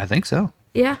 I think so.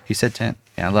 Yeah. He said tent.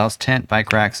 Yeah, it allows tent,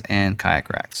 bike racks, and kayak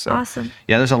racks. So, awesome.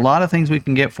 Yeah, there's a lot of things we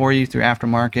can get for you through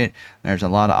aftermarket. There's a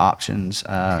lot of options.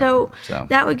 So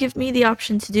that would give me the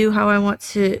option to do how I want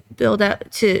to build out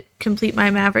to complete my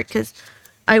Maverick, because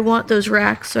I want those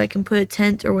racks so I can put a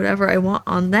tent or whatever I want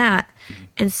on that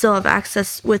and still have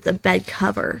access with a bed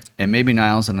cover. And maybe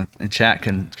Niles in the chat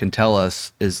can tell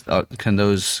us, can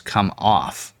those come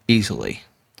off easily?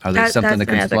 Are they something that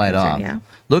can slide off? Yeah.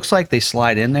 Looks like they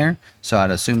slide in there, so I'd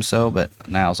assume so, but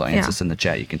Niles will answer us in the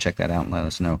chat. You can check that out and let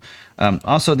us know.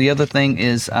 Also, the other thing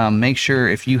is make sure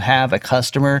if you have a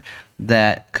customer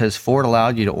because Ford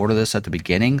allowed you to order this at the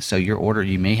beginning, so your order,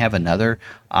 you may have another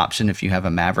option if you have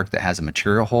a Maverick that has a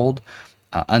material hold.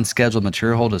 Unscheduled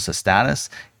material hold is a status.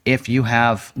 If you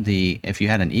had an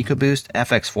EcoBoost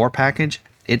FX4 package,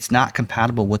 it's not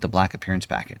compatible with the black appearance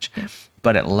package. Yeah.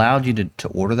 But it allowed you to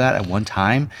order that at one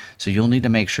time. So you'll need to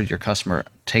make sure your customer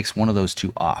takes one of those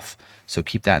two off. So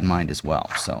keep that in mind as well.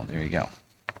 So there you go. All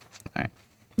right.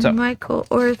 So Michael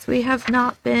Orth, we have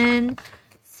not been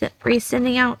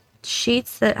resending out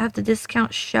sheets that have the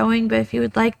discount showing, but if you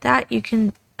would like that, you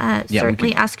can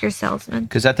certainly ask your salesman.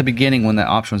 Because at the beginning, when that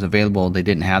option was available, they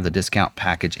didn't have the discount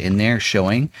package in there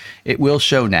showing. It will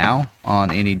show now on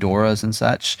any Doras and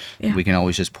such. Yeah. We can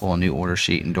always just pull a new order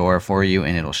sheet in Dora for you,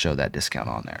 and it'll show that discount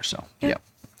on there. So, yep.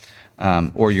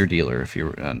 Or your dealer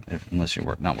unless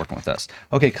you're not working with us.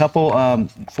 Okay, couple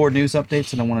Ford news updates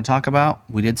that I want to talk about.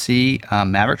 We did see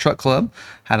Maverick Truck Club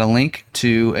had a link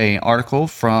to an article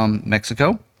from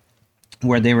Mexico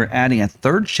where they were adding a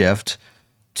third shift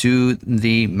to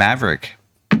the Maverick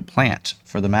plant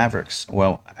for the Mavericks.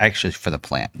 Well, actually for the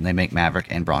plant. They make Maverick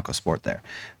and Bronco Sport there.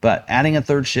 But adding a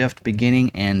third shift beginning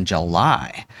in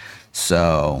July.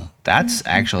 So that's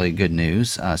actually good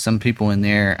news. Some people in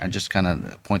there, I just kind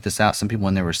of point this out, some people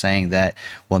in there were saying that,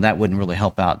 well, that wouldn't really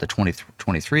help out the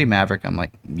 2023 Maverick. I'm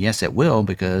like, yes, it will,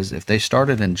 because if they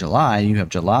started in July, you have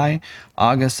July,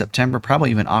 August, September,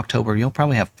 probably even October. You'll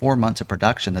probably have 4 months of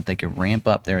production that they could ramp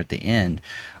up there at the end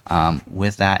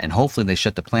with that. And hopefully they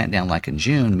shut the plant down like in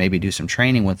June, maybe do some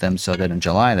training with them so that in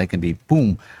July they can be,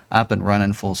 boom, up and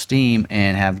running full steam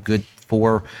and have good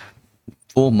 4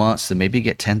 full months to maybe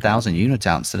get 10,000 units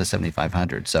out instead of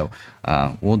 7,500. So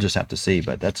we'll just have to see,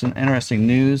 but that's an interesting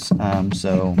news.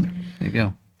 So there you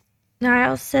go.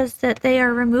 Niles says that they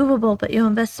are removable, but you'll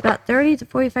invest about 30 to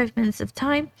 45 minutes of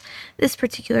time. This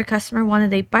particular customer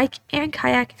wanted a bike and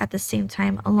kayak at the same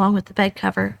time, along with the bed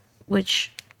cover,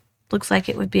 which looks like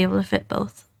it would be able to fit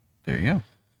both. There you go.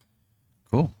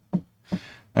 Cool.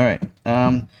 All right.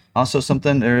 Also,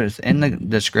 something there's in the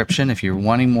description. If you're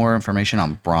wanting more information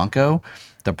on Bronco,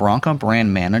 the Bronco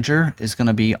brand manager is going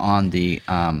to be on the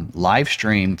live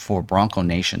stream for Bronco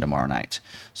Nation tomorrow night.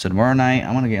 So tomorrow night,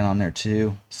 I'm going to get on there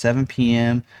too, 7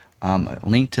 p.m. A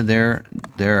link to their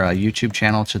YouTube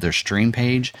channel, to their stream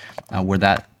page, where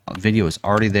that video is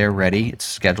already there, ready. It's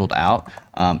scheduled out.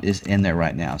 Is in there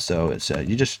right now. So it's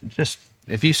you just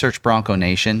if you search Bronco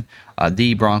Nation,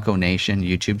 the Bronco Nation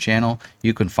YouTube channel,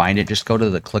 you can find it. Just go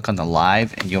to click on the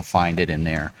live and you'll find it in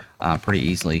there pretty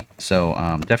easily. So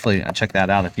definitely check that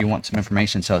out if you want some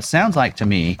information. So it sounds like to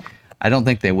me, I don't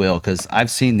think they will, because I've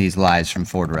seen these lives from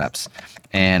Ford reps,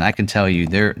 and I can tell you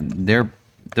they're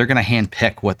going to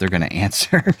handpick what they're going to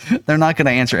answer. They're not going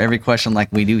to answer every question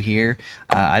like we do here.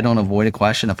 I don't avoid a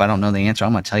question. If I don't know the answer,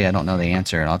 I'm going to tell you I don't know the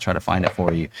answer, and I'll try to find it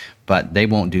for you. But they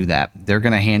won't do that. They're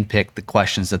going to handpick the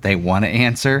questions that they want to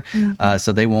answer,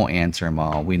 so they won't answer them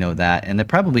all. We know that. And they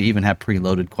probably even have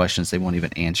preloaded questions. They won't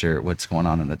even answer what's going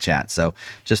on in the chat. So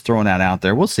just throwing that out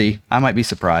there. We'll see. I might be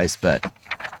surprised, but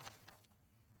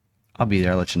I'll be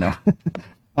there. I'll let you know.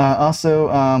 Also,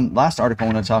 last article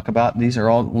I want to talk about, these are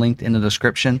all linked in the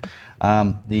description.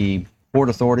 The Ford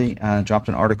Authority dropped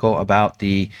an article about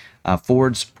the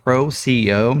Ford's Pro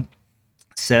CEO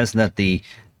says that the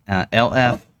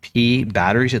LFP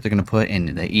batteries that they're going to put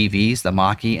in the EVs, the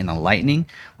Mach-E and the Lightning,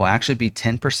 will actually be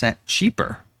 10%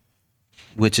 cheaper,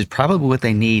 which is probably what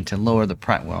they need to lower the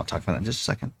price. Well, I'll talk about that in just a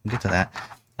second. We'll get to that.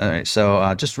 All right,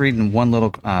 so just reading one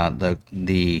little,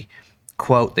 the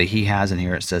quote that he has in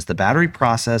here. It says, the battery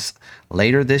process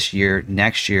later this year,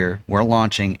 next year, we're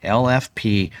launching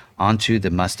LFP onto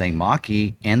the Mustang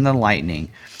Mach-E and the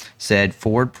Lightning, said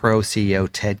Ford Pro CEO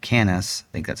Ted Cannis, I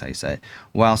think that's how you say it,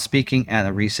 while speaking at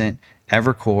a recent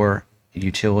Evercore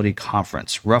utility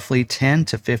conference. Roughly 10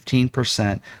 to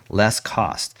 15% less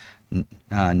cost,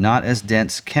 not as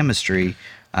dense chemistry,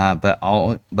 but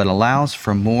allows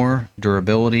for more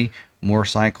durability, more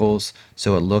cycles,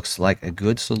 so it looks like a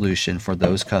good solution for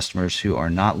those customers who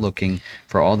are not looking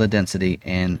for all the density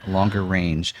and longer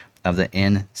range of the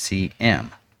NCM.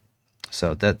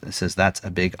 So that says that's a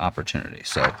big opportunity.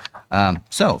 So,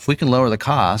 so if we can lower the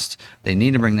cost, they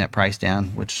need to bring that price down,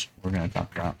 which we're going to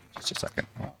talk about in just a second.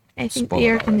 I think the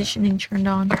air conditioning turned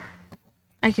on.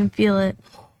 I can feel it.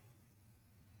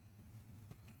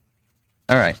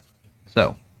 All right.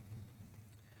 So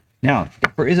now,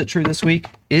 for Is It True this week,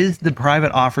 is the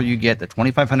private offer you get, the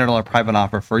 $2,500 private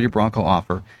offer for your Bronco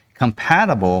offer,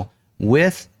 compatible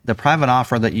with the private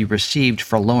offer that you received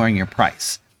for lowering your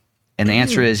price? And the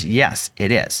answer is yes,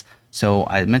 it is. So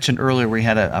I mentioned earlier we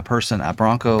had a person, a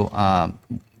Bronco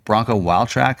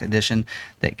Wildtrak edition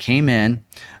that came in.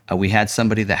 We had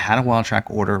somebody that had a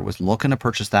Wildtrak order, was looking to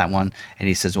purchase that one, and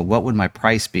he says, well, what would my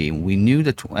price be? We knew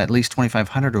that at least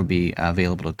 $2,500 would be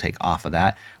available to take off of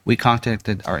that. We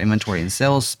contacted our inventory and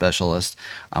sales specialist.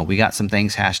 We got some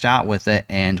things hashed out with it,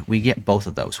 and we get both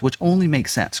of those, which only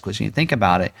makes sense, because when you think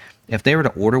about it, if they were to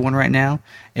order one right now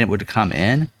and it would come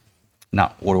in,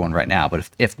 not order one right now, but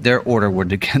if their order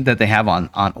would that they have on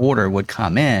order would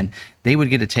come in, they would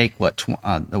get to take what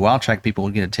the Wildtrak people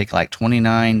would get to take like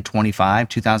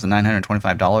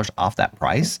 $2,925 off that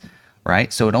price,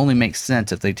 right? So it only makes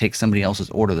sense if they take somebody else's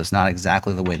order that's not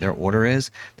exactly the way their order is,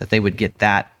 that they would get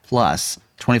that plus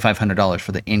 $2,500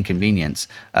 for the inconvenience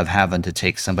of having to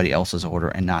take somebody else's order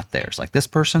and not theirs. Like this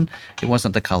person, it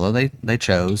wasn't the color they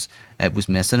chose. It was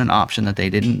missing an option that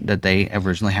they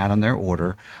originally had on their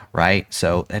order, right?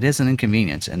 So it is an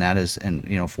inconvenience, and that is,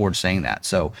 and Ford's saying that.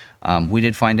 So we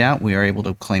did find out we are able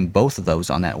to claim both of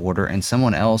those on that order, and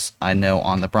someone else I know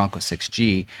on the Bronco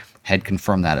 6G had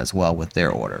confirmed that as well with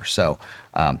their order. So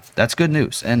that's good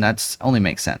news, and that's only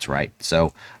makes sense, right?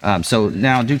 So so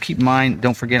now do keep in mind,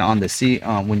 don't forget on the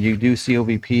when you do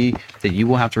COVP that you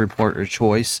will have to report your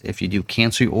choice. If you do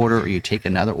cancel your order or you take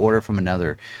another order from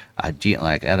another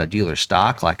like at a dealer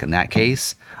stock, like in that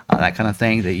case, that kind of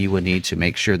thing, that you would need to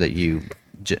make sure that you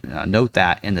note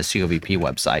that in the COVP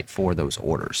website for those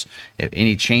orders. If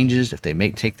any changes, if they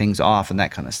take things off and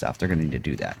that kind of stuff, they're going to need to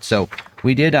do that. So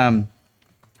we did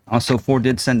also, Ford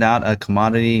did send out a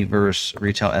commodity versus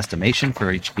retail estimation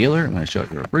for each dealer. I'm going to show it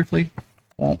here briefly.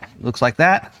 Well, looks like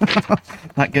that.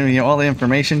 Not giving you all the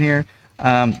information here.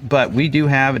 But we do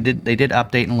have, they did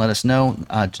update and let us know,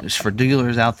 just for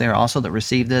dealers out there also that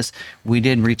received this, we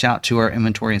did reach out to our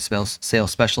inventory and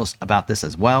sales specialist about this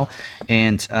as well.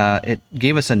 And it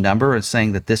gave us a number. It's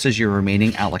saying that this is your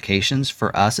remaining allocations.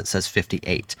 For us, it says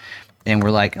 58. And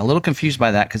we're like a little confused by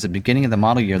that because at the beginning of the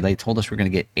model year, they told us we're going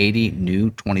to get 80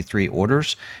 new 23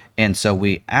 orders. And so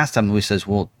we asked them, we says,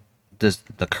 well, does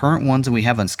the current ones that we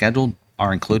have unscheduled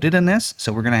are included in this?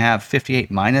 So we're going to have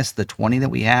 58 minus the 20 that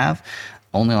we have,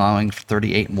 only allowing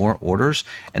 38 more orders.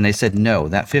 And they said, no,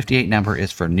 that 58 number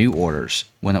is for new orders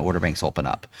when the order banks open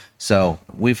up. So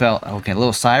we felt, okay, a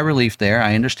little sigh of relief there.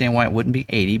 I understand why it wouldn't be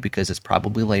 80 because it's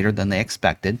probably later than they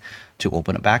expected to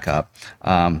open it back up.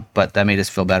 But that made us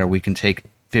feel better. We can take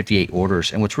 58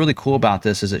 orders. And what's really cool about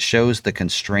this is it shows the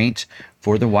constraint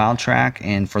for the Wild Track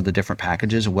and for the different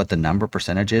packages, what the number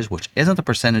percentage is, which isn't the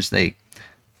percentage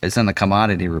it's in the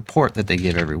commodity report that they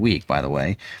give every week, by the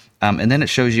way. And then it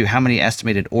shows you how many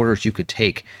estimated orders you could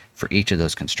take for each of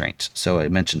those constraints. So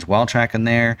it mentions Wild Track in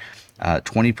there.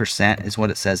 20% is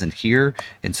what it says in here.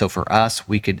 And so for us,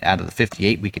 we could, out of the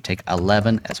 58, we could take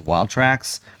 11 as Wild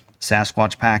Tracks.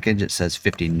 Sasquatch package, it says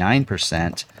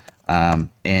 59%.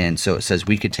 And so it says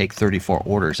we could take 34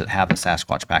 orders that have the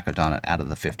Sasquatch package on it out of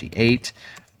the 58.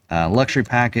 Luxury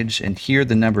package, and here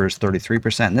the number is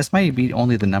 33%. And this might be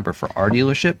only the number for our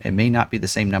dealership. It may not be the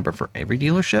same number for every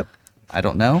dealership. I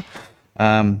don't know.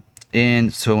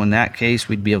 And so in that case,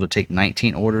 we'd be able to take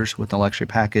 19 orders with the luxury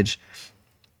package.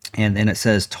 And then it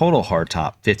says total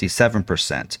hardtop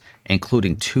 57%,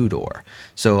 including two-door.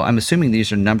 So I'm assuming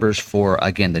these are numbers for,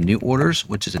 again, the new orders,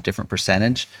 which is a different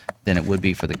percentage than it would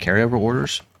be for the carryover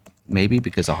orders, maybe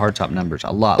because the hardtop number is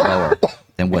a lot lower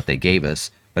than what they gave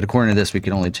us. But according to this, we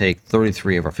can only take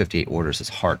 33 of our 58 orders as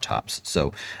hard tops.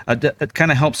 So it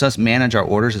kind of helps us manage our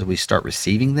orders as we start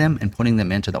receiving them and putting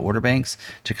them into the order banks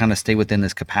to kind of stay within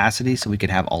this capacity so we can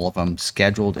have all of them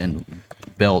scheduled and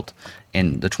built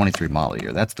in the 23 model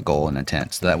year. That's the goal and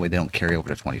intent. So that way they don't carry over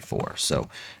to 24. So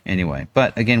anyway,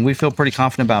 but again, we feel pretty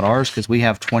confident about ours because we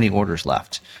have 20 orders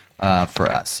left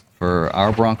for us. For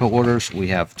our Bronco orders, we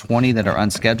have 20 that are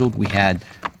unscheduled. We had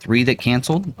 3 that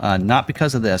canceled, not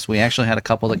because of this. We actually had a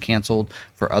couple that canceled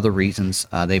for other reasons.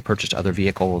 They purchased other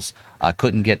vehicles,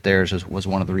 couldn't get theirs was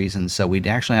one of the reasons. So we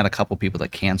actually had a couple people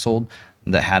that canceled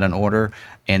that had an order,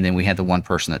 and then we had the one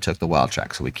person that took the Wild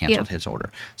Track, so we canceled his order.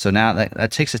 So now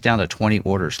that takes us down to 20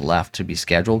 orders left to be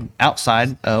scheduled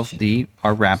outside of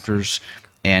our Raptors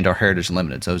and our Heritage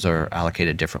Limited. Those are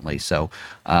allocated differently, so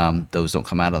those don't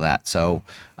come out of that. So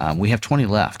we have 20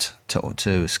 left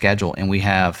to schedule, and we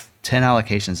have 10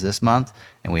 allocations this month,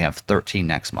 and we have 13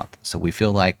 next month. So we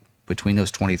feel like between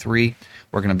those 23,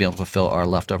 we're going to be able to fulfill our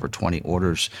leftover 20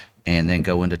 orders and then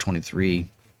go into 23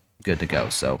 good to go.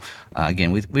 So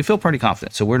again, we feel pretty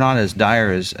confident. So we're not as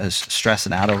dire as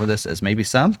stressing out over this as maybe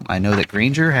some. I know that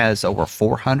Grainger has over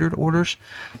 400 orders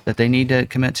that they need to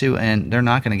commit to, and they're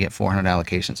not going to get 400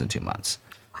 allocations in 2 months.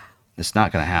 It's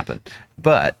not going to happen.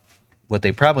 But what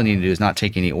they probably need to do is not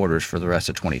take any orders for the rest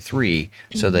of 23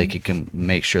 so they can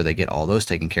make sure they get all those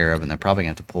taken care of, and they're probably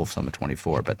going to have to pull some of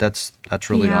 24. But that's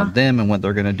really on them and what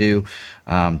they're going to do.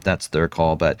 That's their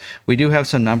call. But we do have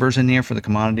some numbers in here for the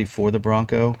commodity for the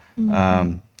Bronco.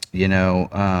 The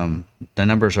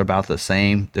numbers are about the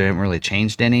same. They haven't really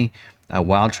changed any.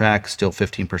 Wild Track still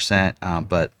 15%,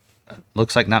 but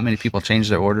looks like not many people changed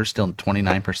their orders. Still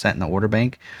 29% in the order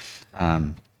bank.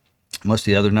 Most of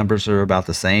the other numbers are about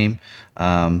the same.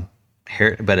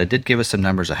 But it did give us some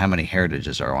numbers of how many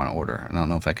Heritages are on order. I don't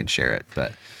know if I can share it,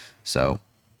 but so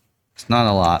it's not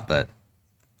a lot, but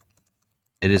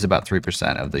it is about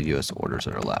 3% of the U.S. orders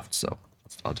that are left. So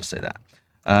I'll just say that.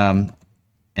 And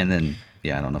then,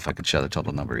 I don't know if I could share the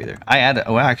total number either.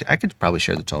 I could probably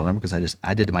share the total number because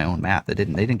I did my own math. They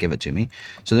didn't give it to me.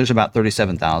 So there's about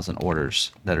 37,000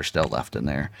 orders that are still left in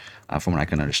there, from what I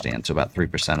can understand. So about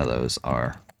 3% of those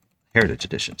are Heritage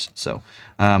editions. So,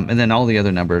 and then all the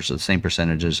other numbers are the same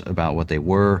percentages about what they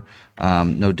were.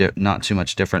 Not too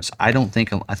much difference. I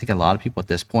think a lot of people at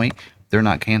this point, they're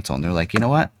not canceling. They're like, you know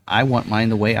what? I want mine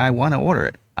the way I want to order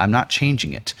it. I'm not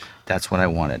changing it. That's what I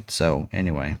wanted. So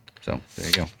anyway, there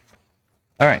you go.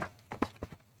 All right.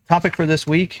 Topic for this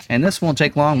week, and this won't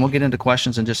take long. We'll get into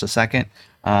questions in just a second.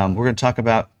 We're going to talk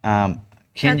about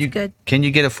can you get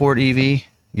a Ford EV?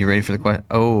 You ready for the question?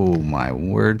 Oh my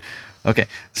word. Okay,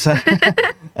 so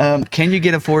can you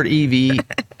get a Ford EV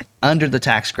under the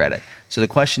tax credit? So the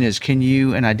question is, can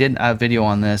you, and I did a video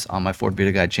on this on my Ford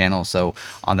Build Guide channel, so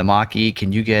on the Mach-E,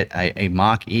 can you get a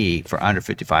Mach-E for under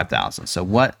 $55,000? So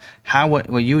what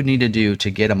you would need to do to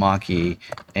get a Mach-E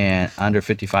and under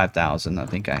 $55,000, I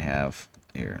think I have,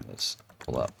 here, let's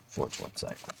pull up Ford's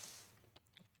website.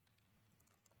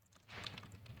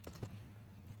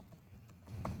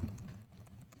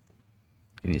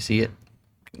 Can you see it?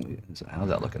 How's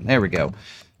that looking? There we go.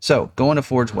 So go into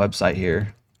Ford's website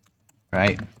here,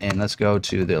 right? And let's go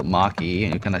to the Mach-E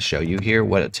and kind of show you here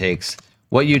what it takes,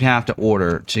 what you'd have to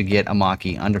order to get a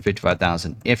Mach-E under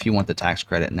 55,000 if you want the tax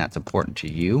credit, and that's important to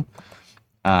you.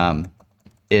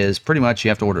 Is pretty much you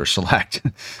have to order Select.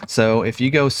 So if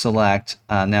you go Select,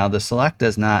 now the Select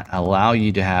does not allow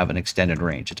you to have an extended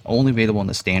range. It's only available in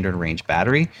the standard range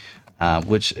battery,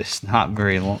 which is not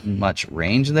very much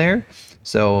range there.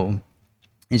 So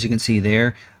as you can see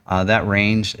there, that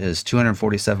range is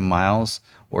 247 miles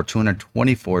or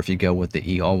 224 if you go with the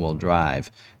E all-wheel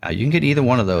drive. You can get either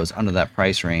one of those under that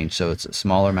price range, so it's a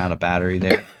smaller amount of battery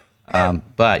there.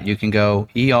 But you can go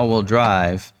E all-wheel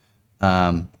drive,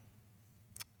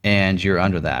 and you're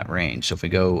under that range. So if we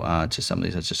go to some of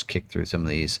these, let's just kick through some of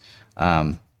these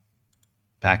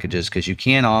packages, because you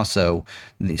can also,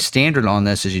 the standard on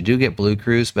this is you do get Blue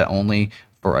Cruise, but only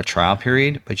for a trial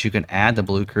period, but you can add the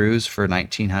Blue Cruise for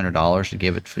 $1,900 to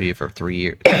give it to you for 3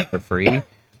 years for free.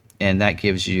 And that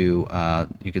gives you,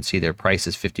 you can see their price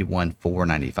is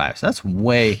 $51,495. So that's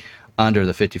way under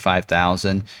the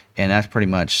 55,000, and that's pretty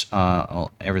much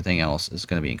everything else is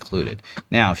going to be included.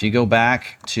 Now, if you go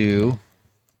back to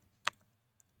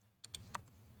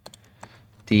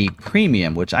the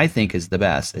premium, which I think is the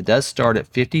best, it does start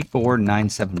at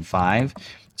 $54,975.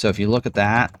 So if you look at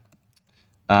that,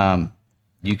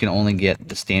 you can only get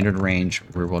the standard range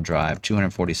rear-wheel drive,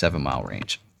 247 mile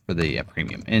range for the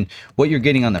premium. And what you're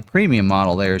getting on the premium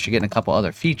model there is you're getting a couple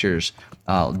other features.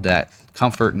 That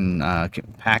comfort and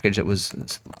package that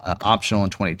was optional in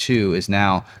 22 is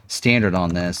now standard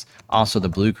on this. Also, the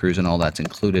Blue Cruise and all that's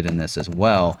included in this as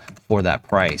well for that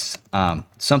price.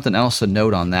 Something else to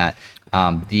note on that,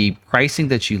 the pricing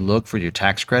that you look for your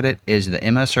tax credit is the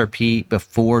MSRP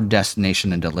before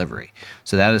destination and delivery.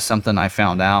 So that is something I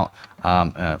found out.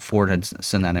 Ford had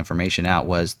sent that information out,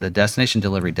 was the destination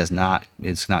delivery it's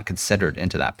not considered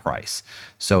into that price.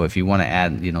 So if you want to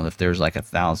add, if there's like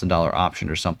 $1,000 option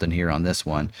or something here on this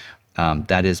one,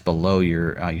 that is below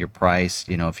your price.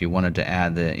 If you wanted to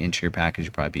add the interior package,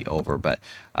 you'd probably be over, but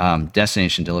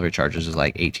destination delivery charges is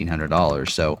like $1,800.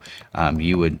 So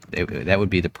that would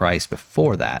be the price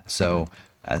before that. So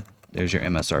there's your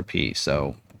MSRP.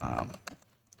 So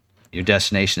your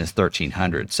destination is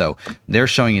 $1,300. So they're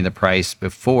showing you the price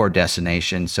before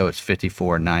destination, so it's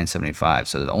 $54,975.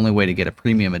 So the only way to get a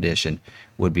premium edition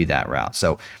would be that route.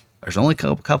 So there's only a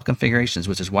couple configurations,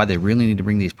 which is why they really need to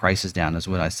bring these prices down, is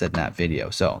what I said in that video.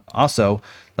 So also,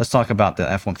 let's talk about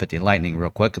the F-150 Lightning real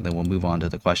quick, and then we'll move on to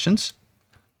the questions.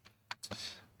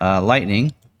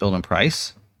 Lightning, build and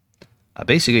price.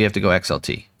 Basically, you have to go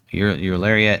XLT. Your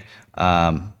Lariat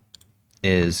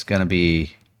is going to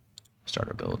be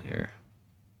starter build here.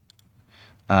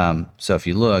 So if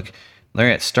you look,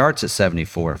 Lariat starts at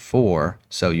 74.4,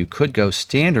 so you could go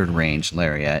standard range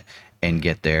Lariat and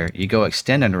get there. You go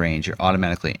extended range, you're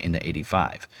automatically in the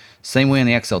 85. Same way in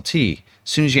the XLT. As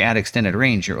soon as you add extended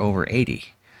range, you're over 80.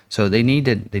 So they need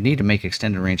to make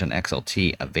extended range on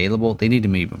XLT available. They need to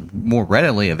be more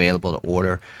readily available to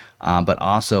order, but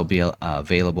also be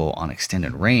available on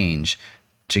extended range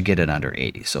to get it under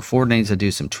 80. So Ford needs to do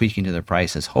some tweaking to their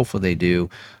prices. Hopefully they do,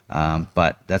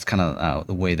 but that's kind of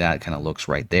the way that kind of looks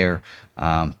right there.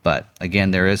 But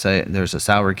again, there's a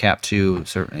salary cap too.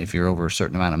 Certainly, if you're over a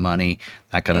certain amount of money,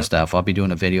 that kind of stuff. I'll be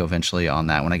doing a video eventually on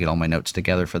that when I get all my notes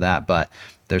together for that. But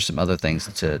there's some other things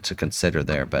to consider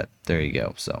there. But there you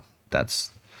go. So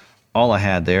that's all I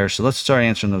had there. So let's start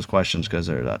answering those questions because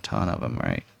there's a ton of them,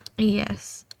 right?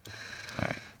 Yes. All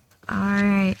right. All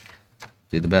right.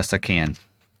 Do the best I can.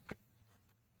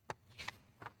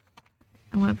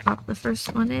 I'm going to pop the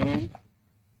first one in.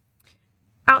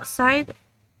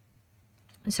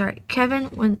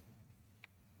 Kevin,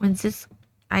 when's this?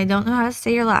 I don't know how to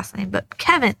say your last name, but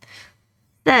Kevin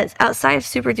says, outside of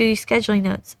Super Duty scheduling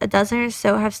notes, a dozen or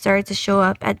so have started to show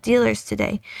up at dealers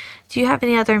today. Do you have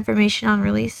any other information on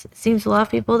release? It seems a lot of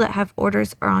people that have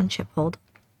orders are on chip hold.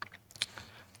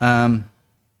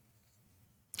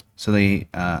 So the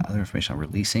other information on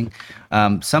releasing,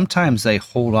 sometimes they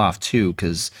hold off too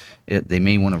because they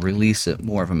may want to release it,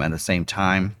 more of them at the same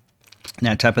time,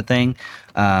 that type of thing.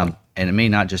 And it may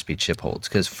not just be chip holds,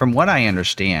 because from what I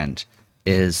understand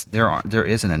is there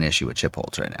isn't an issue with chip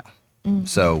holds right now. Mm-hmm.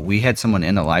 So we had someone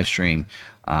in the live stream,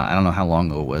 I don't know how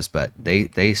long ago it was, but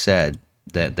they said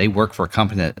that they work for a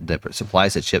company that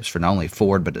supplies the chips for not only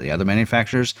Ford but the other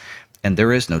manufacturers, and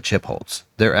there is no chip holds.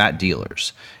 They're at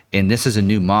dealers. And this is a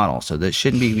new model, so that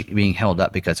shouldn't be being held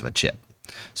up because of a chip.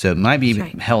 So it might be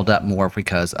held up more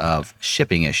because of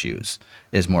shipping issues,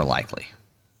 is more likely.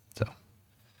 So,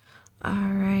 all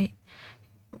right,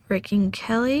 Rick and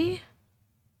Kelly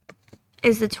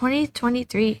Is the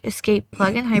 2023 Escape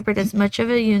plug-in hybrid as much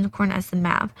of a unicorn as the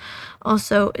MAV?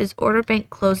 Also, is order bank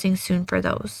closing soon for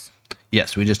those?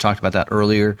 Yes, we just talked about that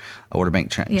earlier. Order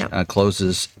bank Yep.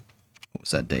 closes. What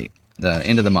was that date? The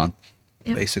end of the month,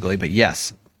 Yep. basically. But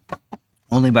yes,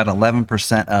 only about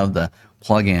 11% of the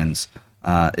plugins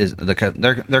is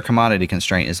their commodity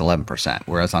constraint is 11%,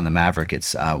 whereas on the Maverick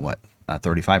it's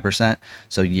 35%.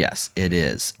 So yes, it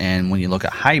is. And when you look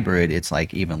at hybrid, it's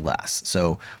like even less.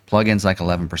 So plugins like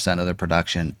 11% of the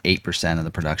production, 8% of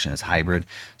the production is hybrid.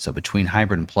 So between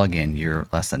hybrid and plug-in, you're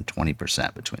less than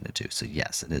 20% between the two. So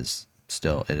yes, it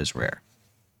is rare.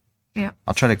 Yeah.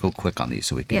 I'll try to go quick on these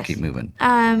so we can Yes. keep moving.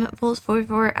 Bulls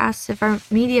 44 asks if our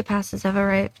media passes have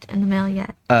arrived in the mail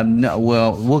yet. No,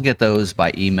 well, we'll get those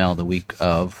by email the week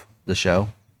of the show.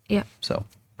 Yep. So,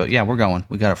 but yeah, we're going.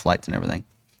 We got our flights and everything.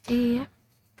 Yeah.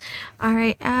 All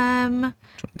right.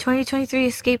 2023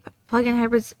 Escape plug-in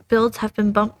hybrids builds have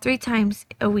been bumped 3 times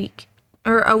a week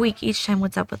each time.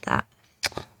 What's up with that?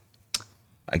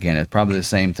 Again, it's probably the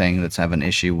same thing that's having an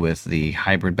issue with the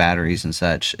hybrid batteries and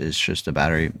such. It's just the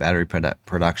battery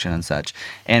production and such.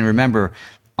 And remember,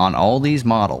 on all these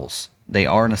models, they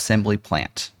are an assembly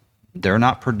plant. They're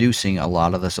not producing a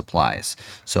lot of the supplies.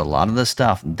 So a lot of the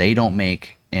stuff they don't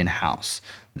make in-house.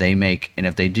 They make, and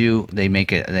if they do, they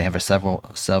make it. They have a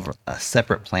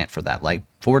separate plant for that. Like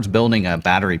Ford's building a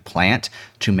battery plant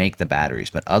to make the batteries,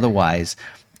 but otherwise,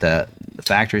 the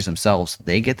factories themselves,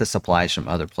 they get the supplies from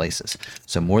other places.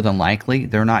 So more than likely,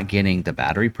 they're not getting the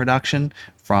battery production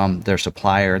from their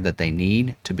supplier that they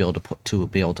need to be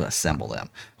able to assemble them.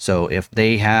 So if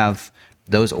they have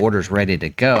those orders ready to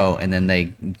go and then they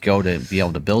go to be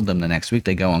able to build them the next week,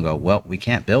 they go and go, well, we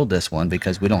can't build this one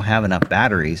because we don't have enough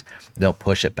batteries. They'll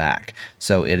push it back.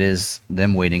 So it is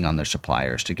them waiting on their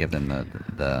suppliers to give them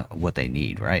the what they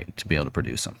need, right, to be able to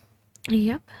produce them.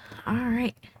 Yep. All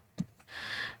right.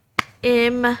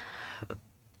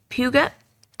 Puga,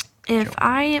 if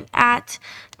I am at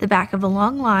the back of a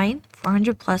long line,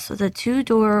 400 plus, with a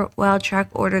 2-door Wildtrak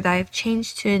order that I've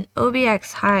changed to an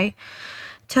OBX high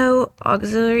tow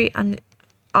auxiliary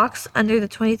aux under the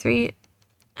 23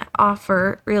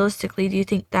 offer, realistically, do you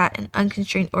think that an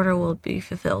unconstrained order will be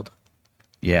fulfilled?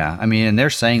 Yeah, I mean, and they're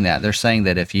saying that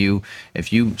if you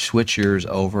switch yours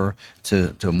over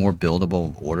to a more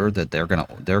buildable order, that they're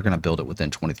gonna build it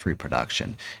within 23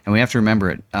 production. And we have to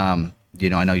remember it. I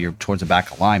know you're towards the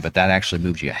back of the line, but that actually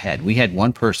moves you ahead. We had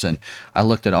one person. I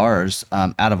looked at ours.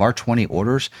 Out of our 20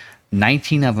 orders,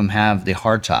 19 of them have the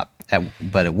hardtop.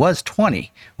 But it was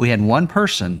 20. We had one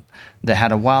person that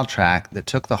had a Wildtrak that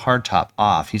took the hardtop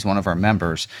off. He's one of our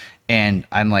members. And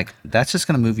I'm like, that's just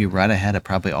going to move you right ahead of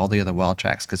probably all the other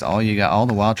Wildtraks, because all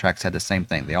the Wildtraks had the same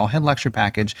thing. They all had luxury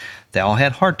package. They all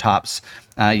had hardtops.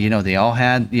 They all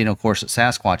had, of course,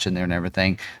 Sasquatch in there and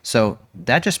everything. So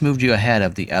that just moved you ahead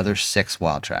of the other 6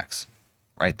 Wildtraks.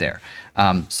 Right there.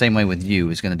 Same way with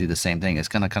you is going to do the same thing. It's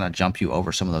going to kind of jump you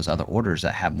over some of those other orders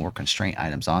that have more constraint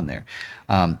items on there.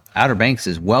 Outer Banks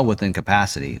is well within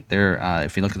capacity. They're,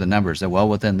 if you look at the numbers, they're well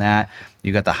within that.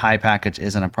 You got the high package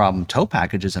isn't a problem. Tow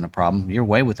package isn't a problem. You're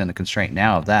way within the constraint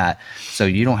now of that. So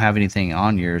you don't have anything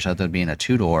on yours other than being a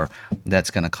 2-door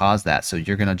that's going to cause that. So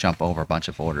you're going to jump over a bunch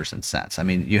of orders and sets. I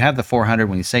mean, you have the 400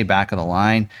 when you say back of the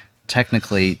line.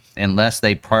 Technically, unless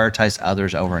they prioritize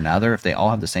others over another, if they all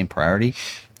have the same priority,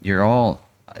 all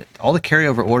the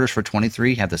carryover orders for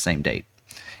 23 have the same date.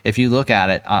 If you look at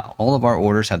it, all of our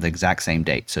orders have the exact same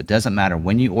date. So it doesn't matter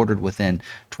when you ordered within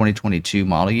 2022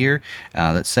 model year.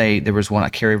 Let's say there was a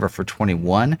carryover for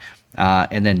 21,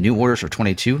 and then new orders for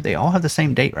 22. They all have the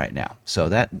same date right now. So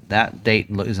that date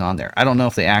is on there. I don't know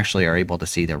if they actually are able to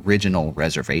see the original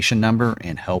reservation number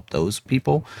and help those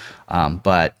people,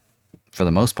 but for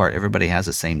the most part, everybody has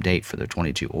the same date for their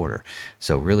 22 order.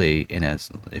 So really,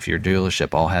 if your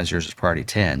dealership all has yours as priority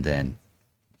 10, then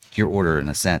your order, in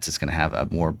a sense, is going to have a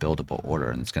more buildable order,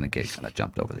 and it's going to get kind of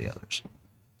jumped over the others.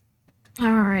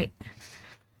 All right.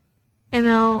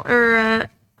 ML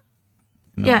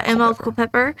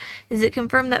Culpepper. Is it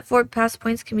confirmed that Ford Pass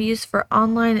points can be used for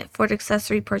online Ford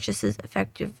accessory purchases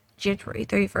effective January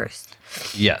 31st?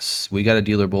 Yes, we got a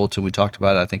dealer bulletin. We talked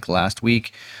about it, I think, last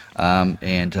week,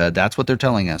 and that's what they're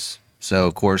telling us. So,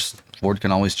 of course, Ford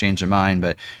can always change their mind,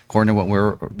 but according to what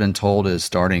we've been told is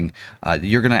starting,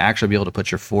 you're going to actually be able to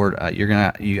put your Ford. I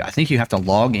think you have to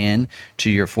log in to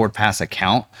your Ford Pass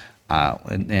account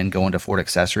and then go into Ford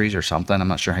accessories or something. I'm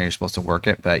not sure how you're supposed to work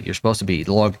it, but you're supposed to be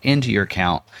logged into your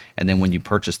account, and then when you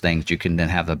purchase things, you can then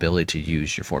have the ability to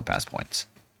use your Ford Pass points,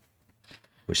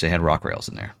 which they had rock rails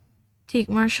in there. Teague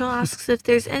Marshall asks if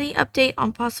there's any update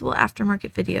on possible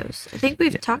aftermarket videos. I think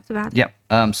we've talked about it.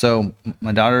 Yep. So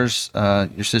my daughter's,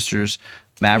 your sister's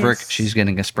Maverick, Yes. she's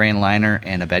getting a spray and liner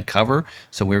and a bed cover.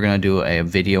 So we're going to do a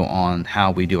video on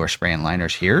how we do our spray and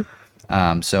liners here.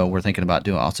 So we're thinking about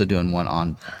doing one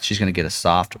on, she's going to get a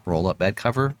soft roll up bed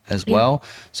cover as well.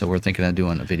 So we're thinking of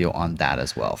doing a video on that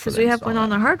as well. Because we have one on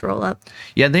the hard roll up.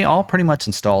 Yeah, they all pretty much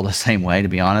install the same way, to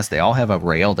be honest. They all have a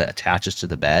rail that attaches to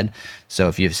the bed. So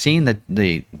if you've seen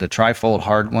the trifold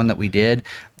hard one that we did,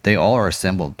 they all are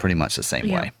assembled pretty much the same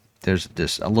way. There's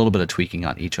just a little bit of tweaking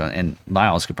on each one, and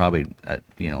Miles could probably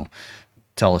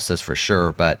tell us this for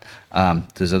sure. But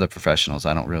there's other professionals.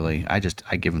 I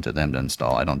give them to them to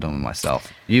install. I don't do them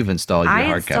myself. You've installed your I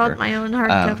hardcover. installed my own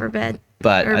hardcover bed.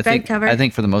 But or I bed cover.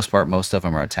 think for the most part, most of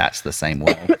them are attached the same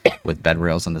way with bed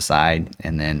rails on the side,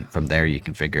 and then from there you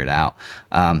can figure it out.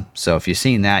 So if you've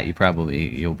seen that,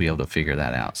 you'll be able to figure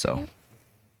that out. So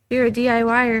You're a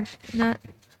DIYer.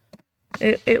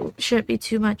 It shouldn't be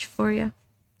too much for you.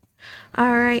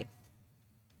 All right.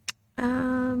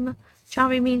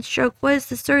 Zombie Mean Stroke, what is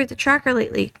the story of the tracker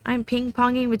lately? I'm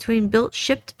ping-ponging between built,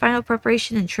 shipped, final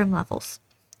preparation, and trim levels.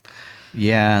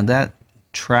 yeah, that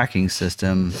tracking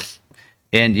system.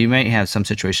 And you may have some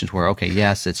situations where, okay,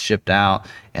 yes, it's shipped out,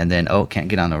 and then, it can't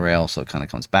get on the rail, so it kind of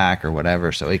comes back or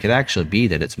whatever. So it could actually be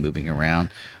that it's moving around,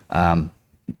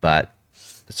 but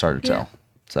it's hard to tell.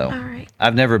 So All right.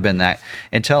 I've never been that,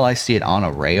 until I see it on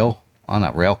a rail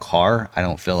car, I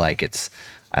don't feel like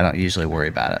I don't usually worry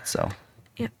about it, so.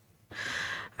 Yep.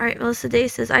 All right, Melissa Day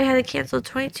says, I had a canceled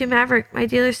 22 Maverick. My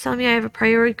dealers tell me I have a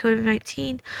priority code of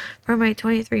 19 for my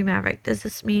 23 Maverick. Does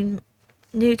this mean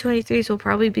new 23s will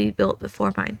probably be built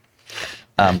before mine?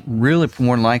 Really,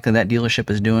 more than likely that dealership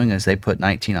is doing is they put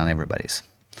 19 on everybody's.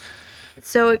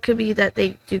 So it could be that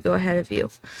they do go ahead of you.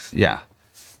 Yeah.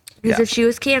 Because Yeah. if she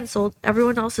was canceled,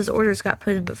 everyone else's orders got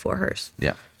put in before hers.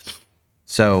 Yeah.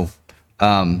 So,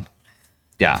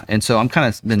 yeah. And so I'm kind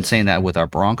of been saying that with our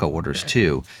Bronco orders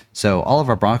too. So all of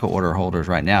our Bronco order holders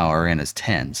right now are in as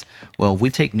 10s. Well, we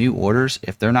take new orders.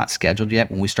 If they're not scheduled yet,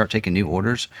 when we start taking new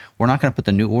orders, we're not going to put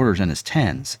the new orders in as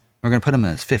 10s. We're going to put them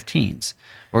in as 15s.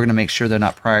 We're going to make sure they're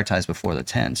not prioritized before the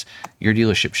 10s. Your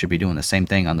dealership should be doing the same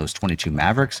thing on those 22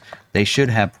 Mavericks. They should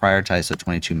have prioritized the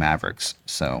 22 Mavericks.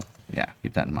 So yeah,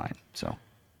 keep that in mind. So.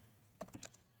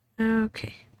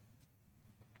 Okay.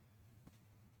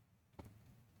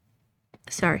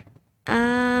 Sorry.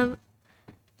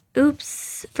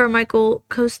 Oops, for Michael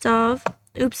Kostov.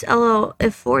 Oops, LO.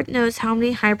 If Ford knows how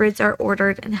many hybrids are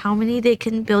ordered and how many they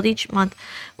can build each month,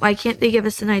 why can't they give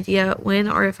us an idea when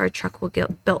or if our truck will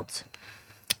get built?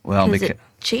 Well, Because it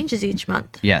changes each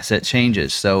month. yes, it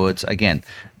changes. So it's, again,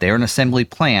 they're an assembly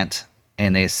plant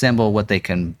and they assemble what they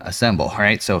can assemble,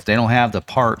 right? So if they don't have the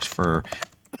parts for,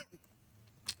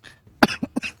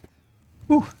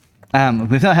 if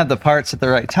they don't have the parts at the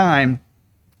right time,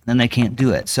 then they can't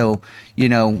do it. So,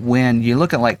 when you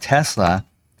look at like Tesla,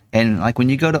 and like when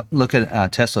you go to look at a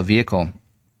Tesla vehicle,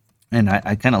 and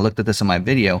I kind of looked at this in my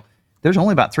video, there's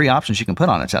only about 3 options you can put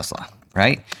on a Tesla,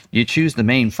 right? You choose the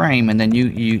main frame, and then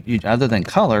you other than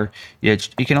color, you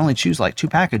can only choose like 2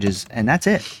 packages, and that's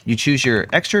it. You choose your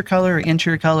exterior color,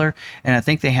 interior color, and I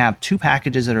think they have 2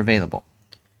 packages that are available.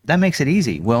 That makes it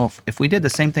easy. Well, if we did the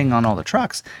same thing on all the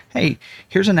trucks, hey,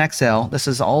 here's an XL. This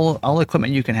is all the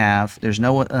equipment you can have. There's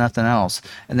nothing else.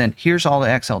 And then here's all the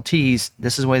XLTs.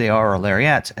 This is the way they are, or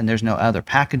Lariats, and there's no other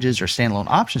packages or standalone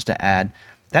options to add.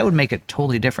 That would make it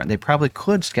totally different. They probably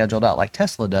could schedule it out like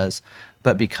Tesla does,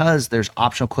 but because there's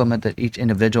optional equipment that each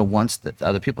individual wants that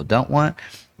other people don't want,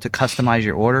 to customize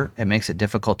your order, it makes it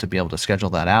difficult to be able to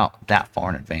schedule that out that far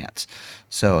in advance.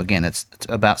 So again, it's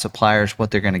about suppliers,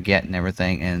 what they're going to get and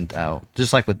everything. And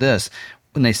just like with this,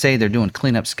 when they say they're doing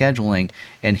cleanup scheduling,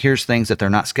 and here's things that they're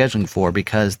not scheduling for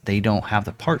because they don't have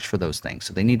the parts for those things.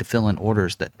 So they need to fill in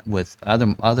orders that with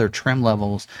other trim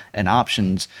levels and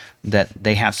options that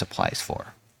they have supplies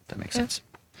for. If that makes sense.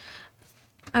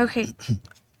 Okay.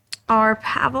 Our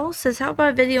Pavel says, how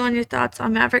about a video on your thoughts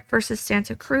on Maverick versus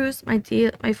Santa Cruz? My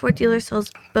Ford dealer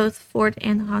sells both Ford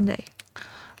and Hyundai.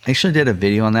 I actually did a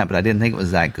video on that, but I didn't think it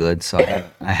was that good, so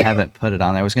I haven't put it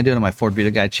on there. I was going to do it on my Ford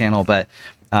Beauty Guide channel, but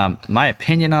my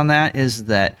opinion on that is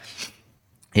that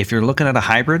if you're looking at a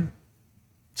hybrid,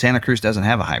 Santa Cruz doesn't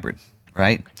have a hybrid,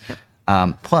 right?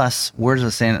 Plus, where does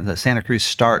the Santa Cruz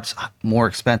starts more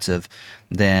expensive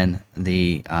than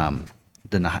the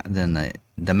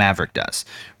Maverick does,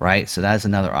 right? So that's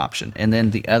another option. And then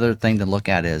the other thing to look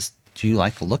at is do you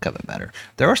like the look of it better?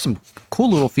 There are some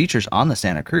cool little features on the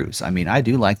Santa Cruz. I mean, I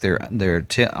do like in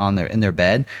their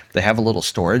bed. They have a little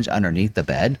storage underneath the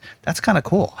bed. That's kind of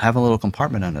cool. Have a little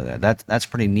compartment under there. That's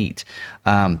pretty neat.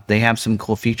 They have some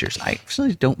cool features. I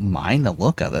actually don't mind the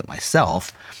look of it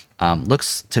myself.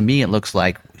 Looks to me, it looks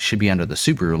like should be under the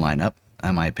Subaru lineup,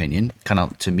 in my opinion. Kind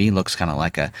of to me looks kind of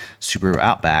like a Subaru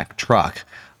Outback truck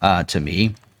to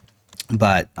me.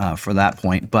 But for that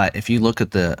point, but if you look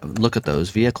at those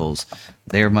vehicles,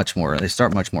 they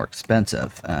start much more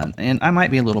expensive. And I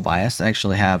might be a little biased. I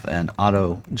actually have an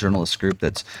auto journalist group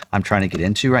I'm trying to get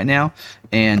into right now,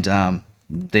 and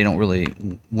they don't really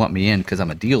want me in because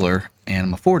I'm a dealer and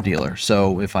I'm a Ford dealer.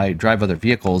 So if I drive other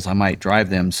vehicles, I might drive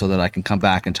them so that I can come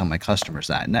back and tell my customers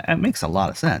that. And that makes a lot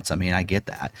of sense. I mean, I get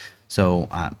that. So,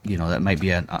 that might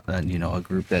be a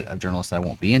group of journalists I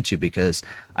won't be into because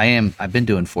I've been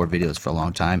doing Ford videos for a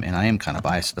long time, and I am kind of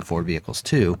biased to the Ford vehicles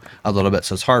too, a little bit.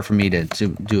 So it's hard for me to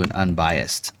do an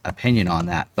unbiased opinion on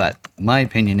that. But my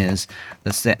opinion is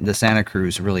the Santa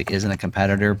Cruz really isn't a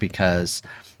competitor because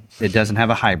it doesn't have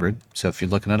a hybrid. So if you're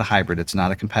looking at a hybrid, it's not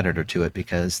a competitor to it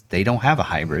because they don't have a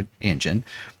hybrid engine.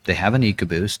 They have an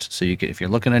EcoBoost. So if you're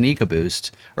looking at an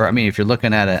EcoBoost, if you're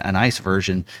looking at an ICE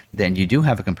version, then you do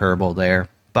have a comparable there.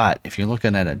 But if you're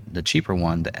looking at the cheaper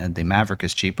one, the Maverick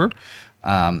is cheaper.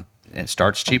 It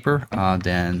starts cheaper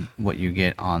than what you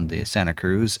get on the Santa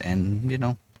Cruz,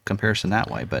 and comparison that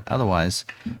way. But otherwise,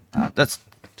 that's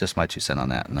just my 2 cents on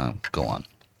that. And I'll go on.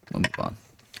 We'll move on.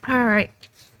 All right.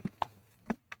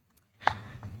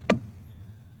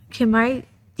 Can my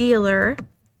dealer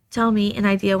tell me an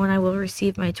idea when I will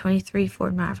receive my 23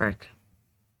 Ford Maverick?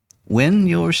 When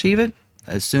you'll receive it?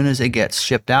 As soon as it gets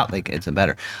shipped out, it's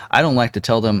better. I don't like to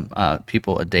tell them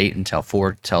people a date until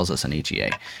Ford tells us an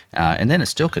ETA, and then it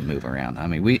still could move around. I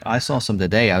mean, I saw some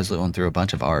today. I was going through a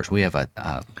bunch of ours. We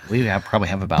probably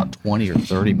have about 20 or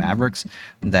 30 Mavericks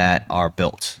that are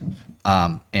built,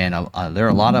 and there are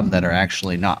a lot of them that are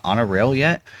actually not on a rail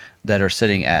yet, that are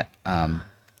sitting at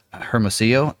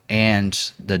Hermosillo,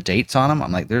 and the dates on them,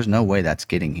 I'm like, there's no way that's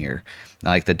getting here.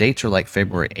 Like the dates are like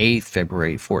February 8th,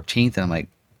 February 14th, and I'm like,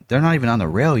 they're not even on the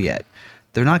rail yet.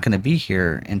 They're not going to be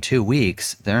here in 2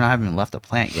 weeks. They're not even left the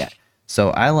plant yet. So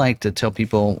I like to tell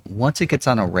people once it gets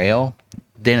on a rail,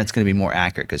 then it's going to be more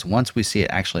accurate, because once we see it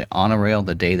actually on a rail,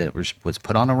 the day that it was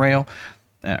put on a rail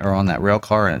or on that rail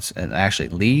car, and it actually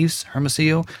leaves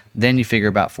Hermosillo, then you figure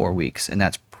about 4 weeks, and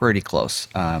that's pretty close.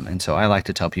 And so I like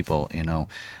to tell people,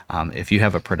 if you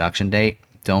have a production date,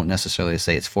 don't necessarily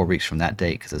say it's 4 weeks from that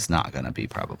date, because it's not going to be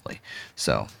probably.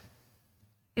 So.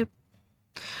 Yep.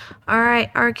 All right.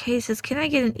 RK says, can I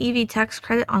get an EV tax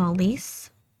credit on a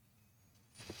lease?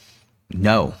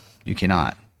 No, you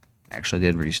cannot. Actually,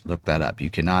 I did look that up. You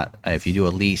cannot, if you do a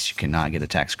lease, you cannot get a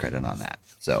tax credit on that.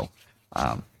 So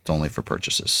it's only for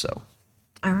purchases. So.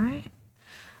 All right.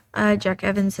 Jack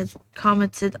Evans had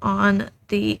commented on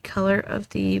the color of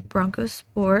the Bronco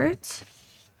Sport.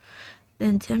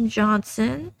 Then Tim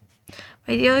Johnson.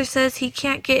 My dealer says he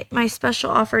can't get my special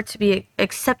offer to be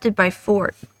accepted by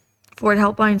Ford. Ford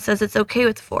Helpline says it's okay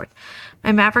with Ford.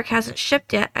 My Maverick hasn't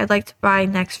shipped yet. I'd like to buy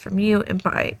next from you and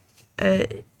buy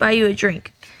you a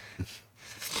drink.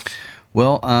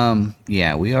 Well,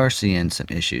 yeah, we are seeing some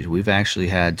issues. We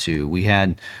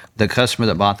had the customer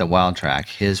that bought the Wild Track,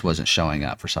 his wasn't showing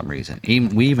up for some reason.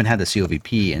 We even had the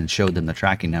COVP and showed them the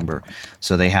tracking number.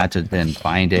 So they had to then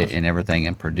find it and everything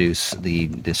and produce the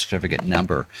certificate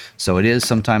number. So it is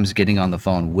sometimes getting on the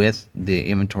phone with the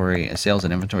sales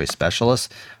and inventory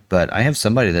specialist. But I have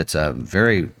somebody that's a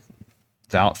very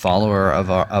follower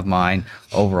of mine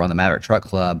over on the Maverick Truck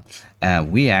Club. I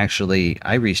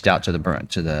reached out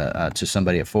to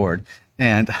somebody at Ford,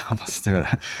 and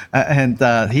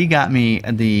he got me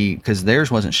because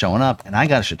theirs wasn't showing up, and I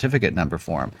got a certificate number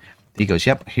for him. He goes,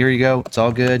 "Yep, here you go. It's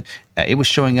all good." It was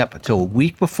showing up until a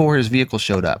week before his vehicle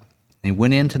showed up. He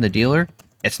went into the dealer.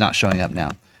 It's not showing up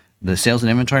now. The sales and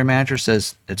inventory manager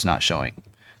says it's not showing.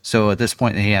 So at this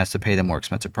point, he has to pay the more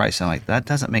expensive price. I'm like, that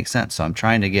doesn't make sense. So I'm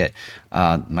trying to get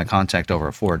my contact over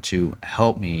at Ford to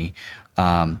help me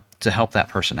to help that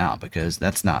person out, because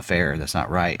that's not fair. That's not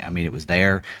right. I mean, it was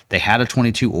there. They had a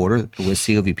 22 order with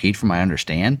COVP from I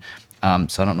understand.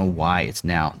 So I don't know why it's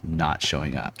now not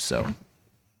showing up. So.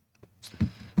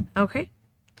 Okay.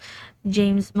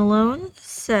 James Malone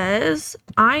says,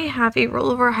 I have a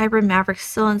rollover hybrid Maverick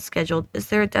still unscheduled. Is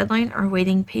there a deadline, or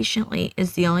waiting patiently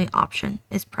is the only option?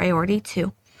 Is priority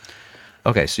 2?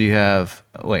 Okay, so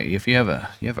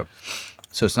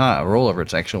so it's not a rollover,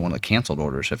 it's actually one of the canceled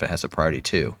orders if it has a priority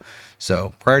 2.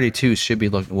 So priority 2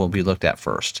 will be looked at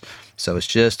first. So it's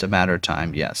just a matter of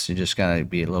time. Yes, you just gotta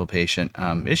be a little patient.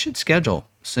 It should schedule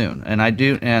soon. And I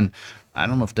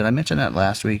don't know if did I mention that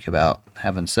last week about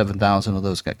having 7,000 of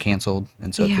those got canceled,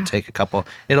 and so it Yeah. could take a couple.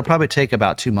 It'll probably take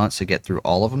about 2 months to get through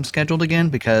all of them scheduled again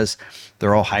because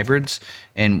they're all hybrids.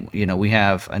 And I know we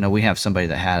have somebody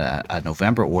that had a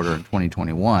November order in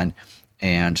 2021,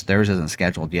 and theirs isn't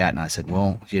scheduled yet. And I said,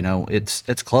 well,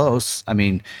 it's close. I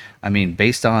mean,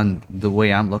 based on the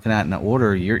way I'm looking at in the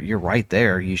order, you're right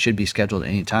there. You should be scheduled at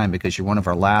any time because you're one of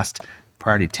our last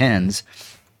priority 10s.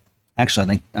 Actually,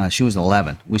 I think she was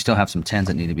 11. We still have some 10s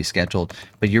that need to be scheduled,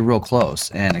 but you're real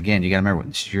close. And again, you got to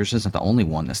remember, yours isn't the only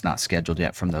one that's not scheduled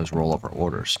yet from those rollover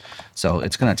orders. So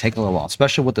it's going to take a little while,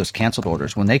 especially with those canceled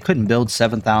orders. When they couldn't build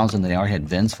 7,000 they already had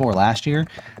VINs for last year,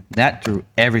 that threw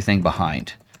everything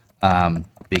behind,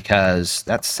 because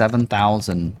that's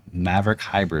 7,000 Maverick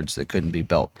hybrids that couldn't be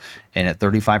built. And at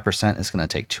 35%, it's going to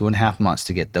take 2.5 months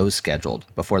to get those scheduled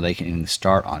before they can even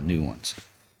start on new ones.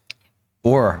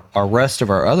 Or our rest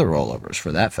of our other rollovers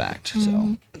for that fact.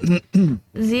 So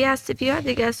Z asked if you had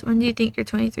to guess, when do you think your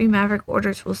 23 Maverick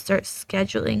orders will start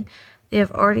scheduling? They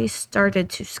have already started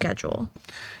to schedule.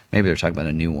 maybe they're talking about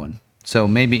a new one. So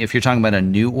maybe if you're talking about a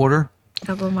new order,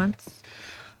 Couple of months.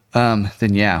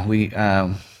 then yeah,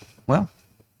 well,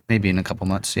 maybe in a couple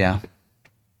months, yeah.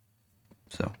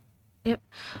 So Yep.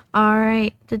 All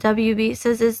right. The WB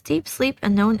says, is deep sleep a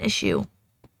known issue?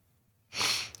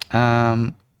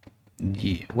 yeah,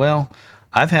 well,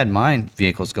 I've had mine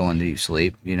vehicles go into deep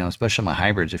sleep, especially my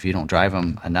hybrids. If you don't drive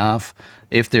them enough,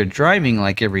 if they're driving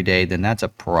like every day, then that's a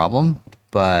problem.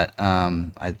 But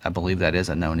I believe that is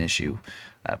a known issue.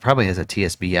 Probably has a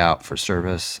TSB out for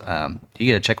service.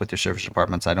 You got to check with your service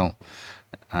departments. I don't.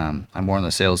 I'm more on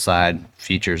the sales side,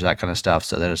 features, that kind of stuff.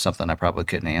 So that is something I probably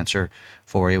couldn't answer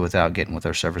for you without getting with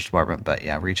our service department. But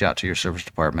yeah, reach out to your service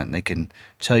department and they can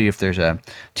tell you if there's a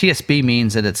TSB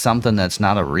means that it's something that's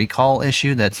not a recall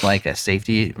issue. That's like a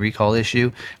safety recall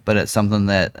issue, but it's something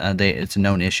that it's a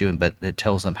known issue, but it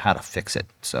tells them how to fix it.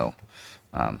 So,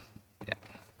 yeah,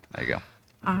 there you go.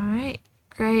 All right.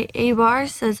 Great. A-Bar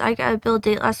says, I got a build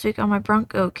date last week on my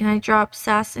Bronco. Can I drop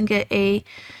SAS and get a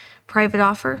private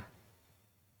offer?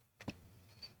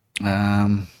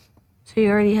 So he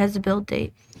already has a build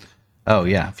date. Oh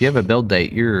yeah, if you have a build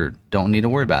date, you don't need to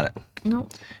worry about it.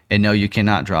 Nope. And no, you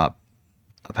cannot drop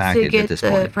a package get at this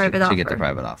the point private to get the offer.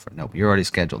 private offer. Nope, you're already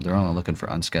scheduled. They're only looking for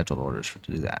unscheduled orders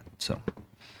to do that. So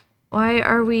Why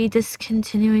are we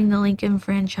discontinuing the Lincoln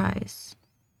franchise?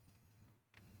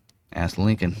 ask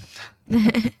Lincoln.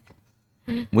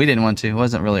 We didn't want to. It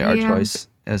wasn't really our Yeah. choice.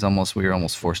 It was we were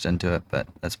almost forced into it, but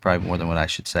that's probably more than what I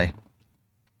should say.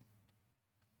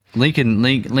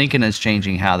 Lincoln is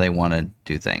changing how they want to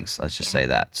do things. Let's just say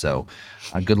that. So,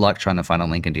 good luck trying to find a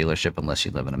Lincoln dealership unless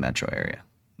you live in a metro area.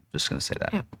 Just gonna say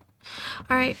that. Yep.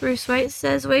 All right. Bruce White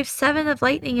says, Wave 7 of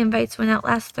Lightning invites went out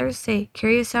last Thursday.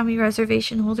 Curious how many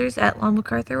reservation holders at Long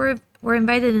MacArthur were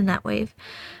invited in that wave.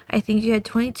 I think you had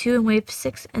 22 in Wave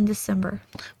 6 in December.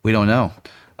 We don't know.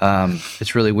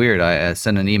 It's really weird. I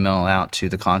sent an email out to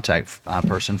the contact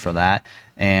person for that,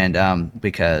 and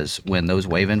because when those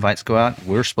wave invites go out,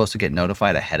 we're supposed to get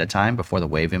notified ahead of time before the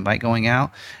wave invite going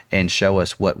out and show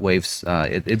us what waves.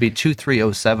 It'd be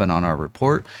 2307 on our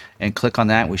report, and click on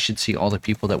that. We should see all the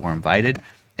people that were invited,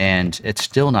 and it's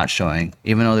still not showing,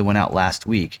 even though they went out last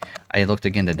week. I looked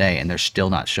again today, and they're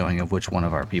still not showing of which one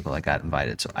of our people that got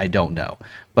invited. So I don't know,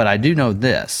 but I do know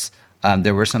this.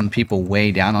 There were some people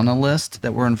way down on the list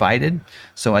that were invited.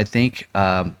 So I think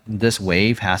this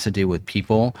wave has to do with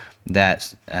people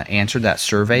that answered that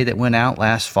survey that went out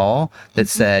last fall that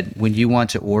said, when you want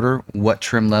to order, what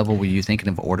trim level were you thinking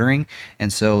of ordering?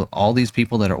 And so all these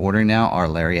people that are ordering now are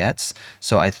Lariats.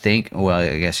 So I think, well,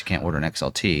 I guess you can't order an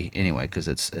XLT anyway because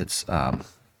it's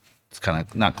kind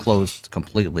of not closed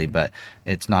completely, but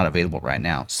it's not available right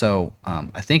now. So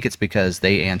I think it's because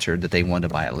they answered that they wanted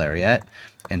to buy a Lariat,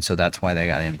 and so that's why they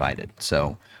got invited.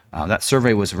 So that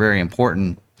survey was very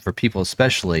important for people,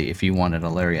 especially if you wanted a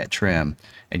Lariat trim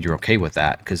and you're okay with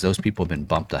that, because those people have been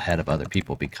bumped ahead of other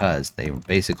people because they were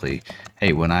basically,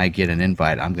 hey, when I get an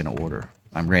invite, I'm going to order.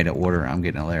 I'm ready to order. I'm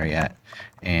getting a Lariat.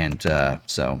 And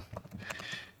so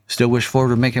still wish forward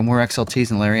to making more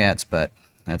XLTs and Lariats, but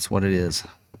that's what it is.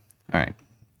 All right.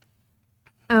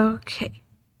 Okay.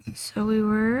 So we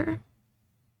were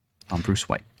I'm Bruce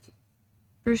White.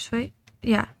 Bruce White.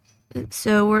 Yeah.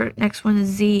 So we're next one is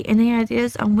Z. Any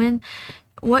ideas on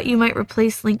what you might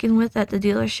replace Lincoln with at the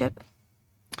dealership?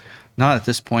 Not at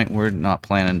this point. We're not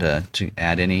planning to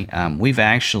add any. We've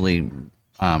actually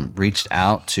reached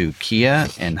out to Kia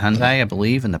and Hyundai, I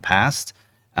believe, in the past.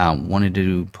 Wanted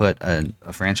to put a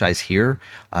franchise here.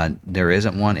 There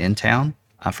isn't one in town.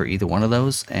 for either one of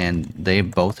those, and they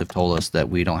both have told us that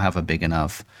we don't have a big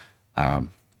enough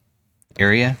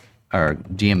area or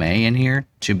DMA in here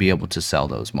to be able to sell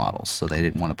those models. So they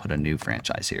didn't want to put a new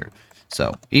franchise here.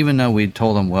 So even though we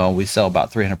told them, well, we sell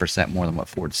about 300% more than what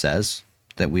Ford says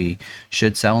that we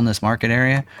should sell in this market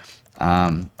area.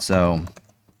 They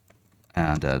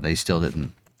still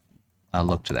didn't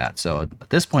look to that. So at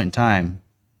this point in time,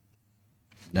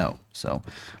 no. So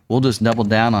we'll just double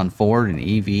down on Ford and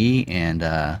EV and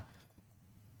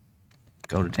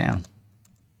go to town.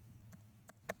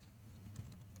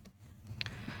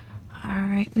 All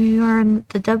right, we are in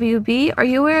the WB. Are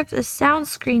you aware of the sound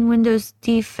screen windows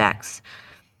defects?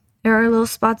 There are little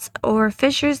spots or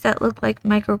fissures that look like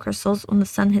microcrystals when the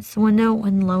sun hits the window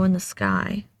when low in the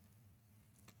sky.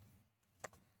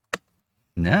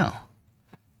 No,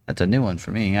 that's a new one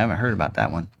for me. I haven't heard about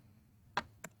that one.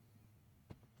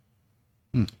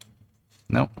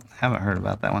 Nope, haven't heard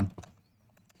about that one.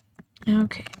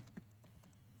 Okay.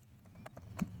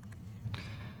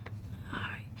 All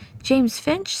right. James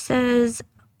Finch says,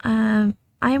 I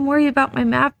am worried about my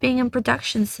map being in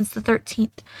production since the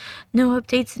 13th. No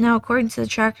updates now, according to the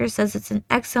tracker, says it's an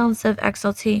XL instead of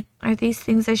XLT. Are these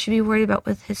things I should be worried about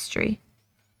with history?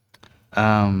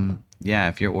 Yeah,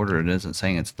 if your order isn't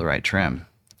saying it's the right trim,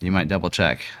 you might double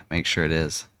check, make sure it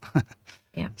is.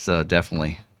 Yeah. So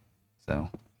definitely. So.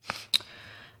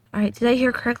 All right. Did I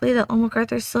hear correctly that Old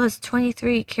MacArthur still has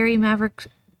 23 carry Mavericks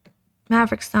not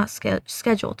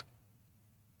scheduled?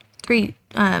 3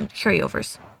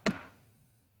 carryovers.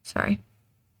 Sorry.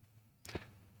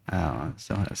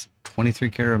 So has 23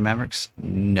 carrier Mavericks?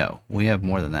 No, we have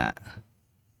more than that.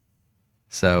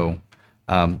 So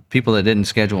people that didn't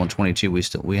schedule in 22,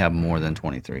 we have more than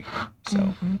 23.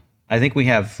 So I think we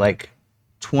have like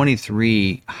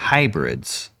 23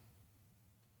 hybrids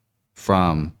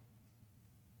from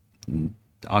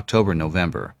October,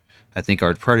 November. I think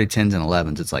our priority 10s and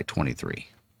 11s, it's like 23.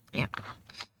 Yeah.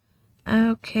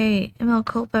 Okay. ML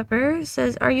Culpepper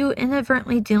says, are you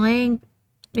inadvertently delaying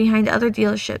behind other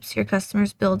dealerships your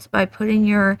customers' builds by putting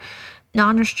your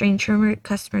non-restrained trimmer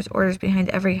customers' orders behind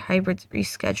every hybrid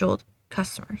rescheduled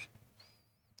customers?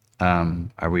 No,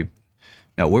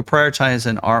 we're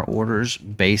prioritizing our orders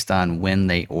based on when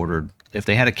they ordered. If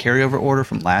they had a carryover order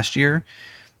from last year,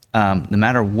 no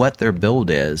matter what their build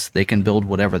is, they can build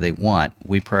whatever they want.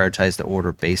 We prioritize the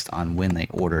order based on when they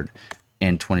ordered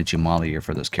in 22 model year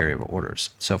for those carryover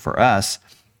orders. So for us,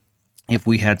 if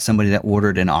we had somebody that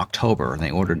ordered in October, and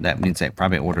that means they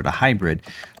probably ordered a hybrid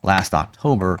last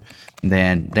October,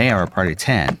 then they are a priority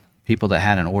 10. People that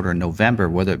had an order in November,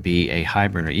 whether it be a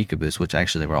hybrid or EcoBoost, which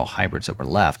actually they were all hybrids that were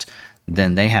left,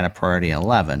 then they had a priority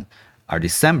 11. Our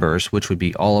Decembers, which would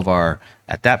be all of our,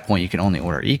 at that point you can only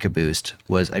order EcoBoost,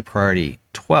 was a priority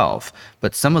 12.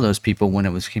 But some of those people, when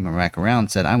it came back around,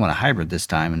 said, I want a hybrid this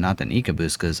time and not an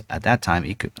EcoBoost, because at that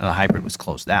time a hybrid was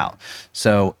closed out.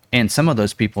 So, and some of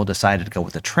those people decided to go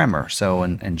with a trimmer. So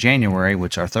in January,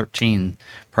 which our 13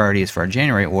 priorities for our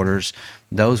January orders,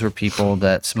 those were people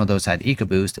that some of those had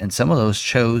EcoBoost, and some of those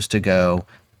chose to go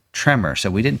trimmer. So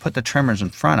we didn't put the trimmers in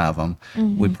front of them.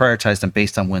 We prioritized them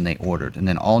based on when they ordered, and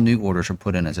then all new orders were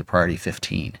put in as a priority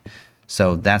 15.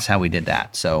 So that's how we did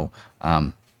that. So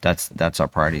that's our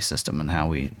priority system and how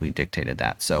we dictated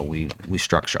that. So we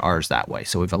structure ours that way.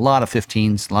 So we have a lot of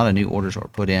 15s, a lot of new orders were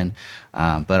put in,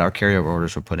 but our carryover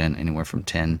orders were put in anywhere from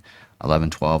 10,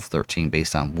 11, 12, 13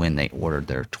 based on when they ordered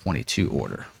their 22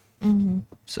 order.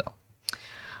 So.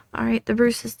 All right, the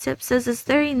Bruce's tip says, is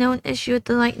there a known issue with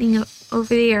the Lightning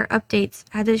over-the-air updates?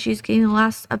 Had issues getting the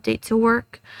last update to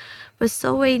work, but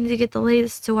still waiting to get the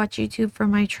latest to watch YouTube for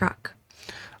my truck.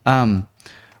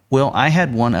 Well, I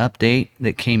had one update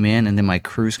that came in, and then my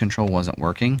cruise control wasn't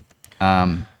working.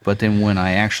 But then when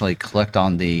I actually clicked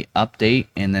on the update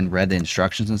and then read the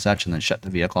instructions and such, and then shut the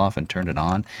vehicle off and turned it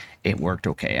on, it worked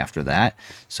okay after that.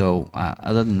 So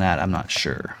other than that, I'm not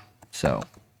sure. So.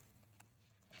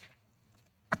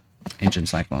 Engine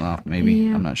cycling off, maybe.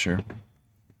 Yeah. I'm not sure.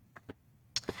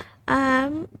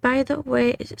 By the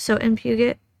way, so in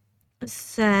Puget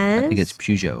says, I think it's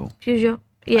Peugeot. Peugeot.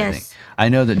 Yes. I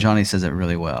know that Johnny says it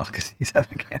really well because he's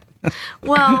having a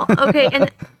Well, okay,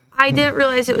 and I didn't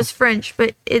realize it was French,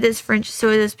 but it is French, so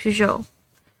it is Peugeot.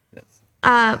 Yes.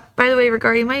 By the way,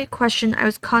 regarding my question, I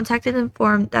was contacted and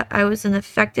informed that I was an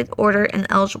affected order and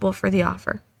eligible for the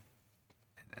offer.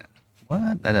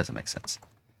 What? That doesn't make sense.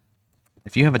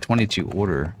 If you have a 22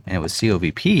 order and it was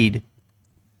COVP'd,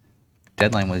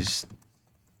 deadline was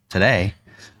today,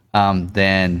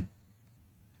 then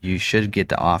you should get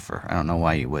the offer. I don't know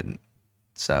why you wouldn't.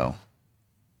 So.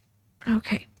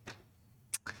 Okay.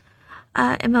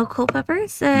 ML Culpepper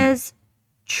says,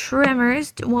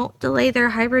 trimmers won't delay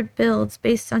their hybrid builds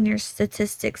based on your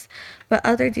statistics, but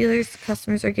other dealers'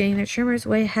 customers are getting their trimmers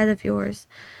way ahead of yours.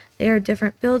 They are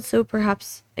different builds, so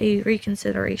perhaps a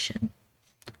reconsideration.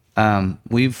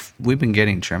 We've been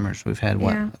getting trimmers. We've had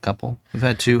Yeah. a couple. We've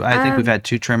had two. I think we've had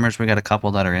two trimmers. We got a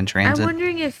couple that are in I'm transit.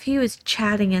 wondering if he was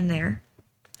chatting in there.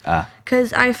 Ah,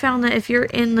 Because I found that if you're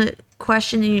in the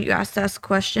question and you ask a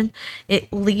question,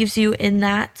 it leaves you in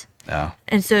that. oh,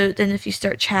 And so then if you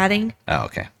start chatting,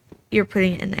 okay. you're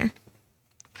putting it in there.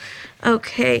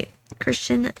 Okay.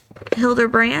 Christian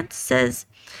Hildebrand says,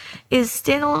 is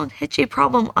standalone hitch a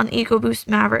problem on EcoBoost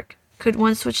Maverick? Could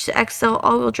one switch to XL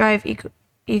all-wheel drive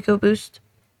EcoBoost?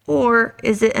 Or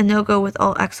is it a no-go with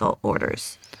all XL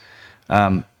orders?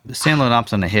 The standalone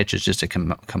ops on the hitch is just a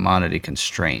commodity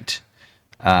constraint.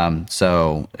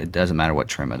 So it doesn't matter what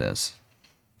trim it is.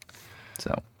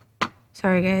 So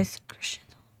Sorry, guys. Christian.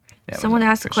 yeah, was Someone that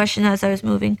asked a Christian? question as I was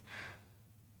moving.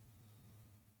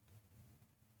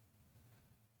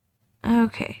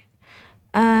 Okay.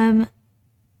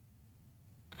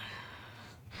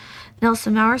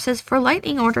 Nelson Maurer says, for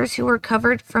Lightning orders who were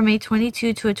covered from a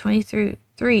 22 to a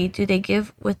 23, do they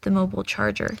give with the mobile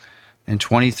charger? In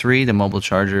 23, the mobile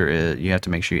charger is, you have to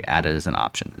make sure you add it as an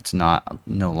option. It's not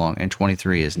no longer. And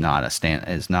 23 is not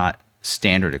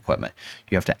standard equipment.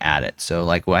 You have to add it. So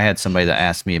like, I had somebody that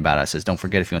asked me about it. I says, don't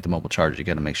forget, if you want the mobile charger, you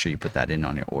got to make sure you put that in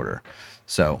on your order.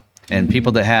 So, and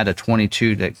people that had a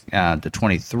 22 to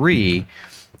 23.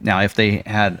 Now,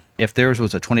 if theirs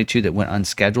was a 22 that went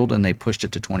unscheduled and they pushed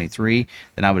it to 23,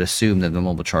 then I would assume that the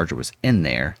mobile charger was in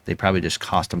there. They probably just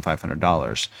cost them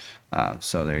 $500.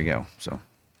 So there you go. So.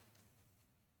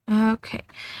 Okay.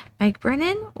 Mike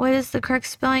Brennan, what is the correct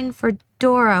spelling for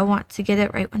Dora? I want to get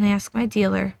it right when I ask my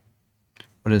dealer.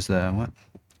 What is the what?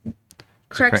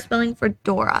 Correct spelling for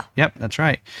Dora. Yep, that's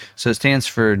right. So it stands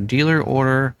for Dealer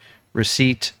Order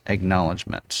Receipt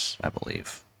Acknowledgement, I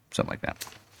believe. Something like that.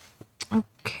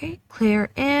 Okay. Claire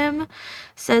M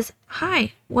says,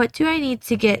 hi, what do I need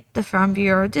to get the Farm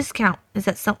Bureau discount? Is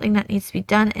that something that needs to be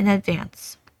done in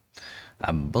advance?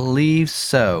 I believe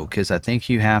so, because I think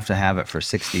you have to have it for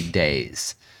 60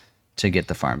 days to get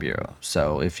the Farm Bureau.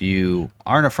 So if you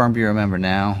aren't a Farm Bureau member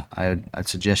now, I'd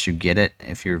suggest you get it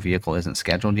if your vehicle isn't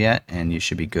scheduled yet, and you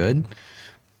should be good.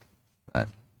 But,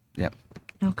 yep.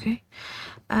 Okay.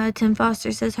 Tim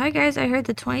Foster says, hi guys, I heard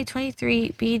the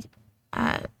 2023 BD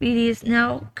is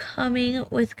now coming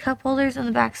with cup holders on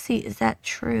the back seat. Is that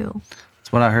true?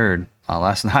 That's what I heard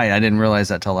last night. I didn't realize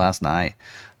that till last night.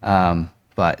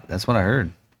 But that's what I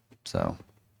heard. So,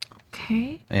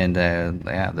 Okay. and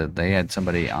yeah, they had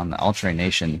somebody on the All-Terrain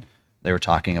Nation. They were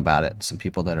talking about it. Some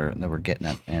people that were getting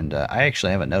it, and I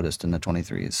actually haven't noticed in the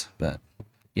 23s, but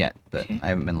Okay. I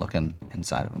haven't been looking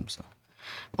inside of them. So,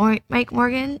 Mike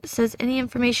Morgan says, any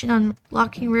information on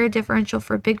locking rear differential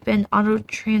for Big Bend auto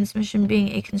transmission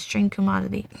being a constrained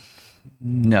commodity?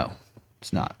 no,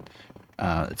 it's not.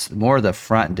 It's more the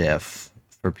front diff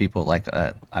for people like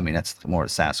I mean, that's more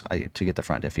Sasquatch. To get the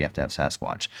front diff, you have to have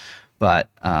Sasquatch. But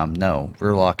no,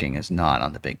 rear locking is not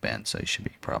on the Big Bend, so it should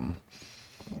be a problem.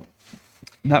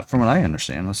 Not from what I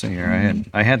understand. Let's see here.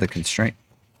 I had the constraint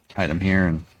item here,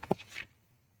 and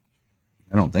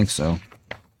I don't think so.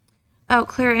 Oh,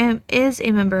 Claire M is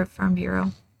a member of Farm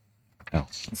Bureau. Oh,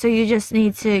 So you just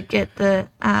need to get the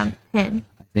PIN.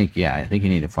 I think you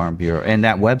need a Farm Bureau, and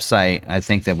that website I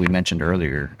think that we mentioned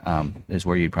earlier is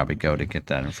where you'd probably go to get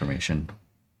that information.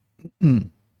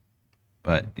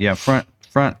 But yeah, front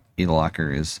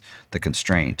e-locker is the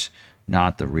constraint,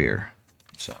 not the rear.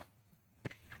 So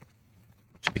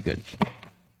should be good.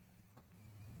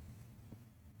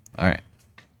 All right.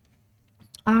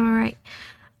 All right.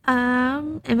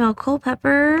 ML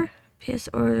Culpepper. PS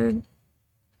ordered.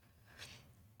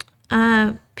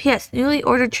 P.S. Newly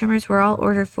ordered trimmers were all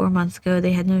ordered 4 months ago.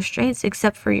 They had no restraints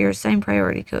except for your assigned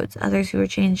priority codes. Others who were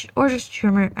changed orders to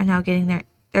trimmer are now getting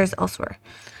theirs elsewhere.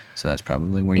 So that's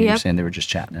probably where you were Yep. saying they were just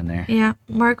chatting in there. Yeah.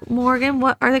 Mark Morgan,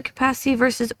 what are the capacity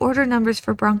versus order numbers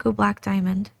for Bronco Black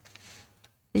Diamond?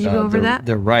 Did you go over that?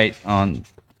 They're right on.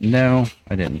 No,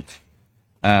 I didn't.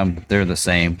 They're the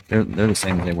same. They're the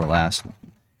same as they were last.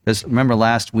 Because remember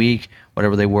last week,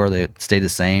 whatever they were, they stayed the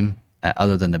same.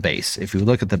 Other than the base. If you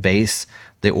look at the base,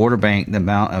 the order bank, the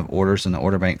amount of orders in the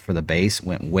order bank for the base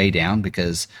went way down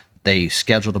because they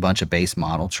scheduled a bunch of base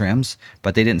model trims,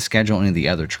 but they didn't schedule any of the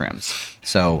other trims.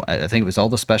 So I think it was all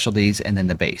the specialties and then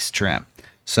the base trim.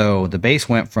 So the base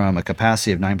went from a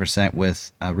capacity of 9%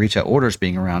 with retail orders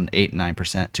being around 8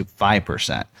 9% to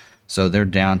 5%. So they're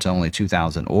down to only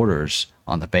 2,000 orders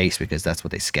on the base because that's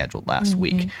what they scheduled last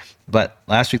week. But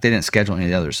last week they didn't schedule any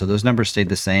of the others. So those numbers stayed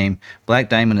the same. Black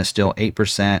Diamond is still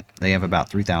 8%. They have about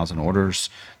 3,000 orders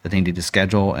that they need to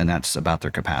schedule, and that's about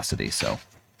their capacity. So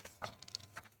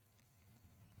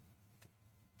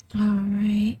All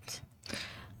right.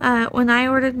 When I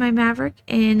ordered my Maverick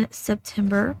in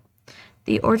September,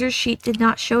 the order sheet did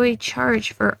not show a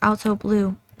charge for Alto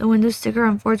Blue. The window sticker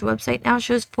on Ford's website now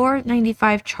shows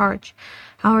 $495 charge.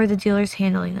 How are the dealers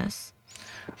handling this?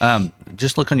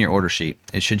 just look on your order sheet.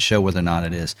 It should show whether or not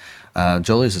it is.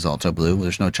 Jolie's is Alto Blue.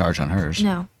 There's no charge on hers.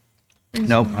 No.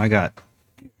 Nope, I got.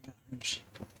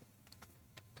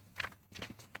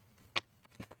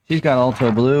 She's got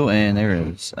Alto Blue, and there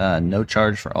is no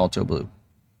charge for Alto Blue.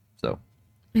 So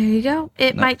There you go.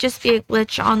 It might just be a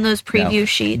glitch on those preview now,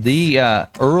 sheets. the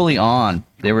early on,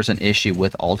 there was an issue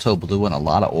with Alto Blue in a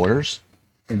lot of orders,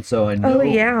 and so I know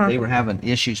yeah. they were having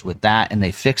issues with that, and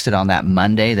they fixed it on that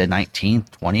Monday, the 19th,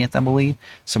 20th, I believe,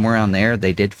 somewhere around there.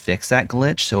 They did fix that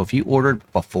glitch. So if you ordered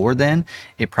before then,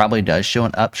 it probably does show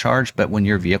an upcharge. But when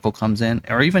your vehicle comes in,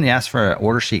 or even you ask for an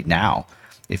order sheet now,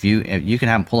 if you can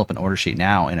have them pull up an order sheet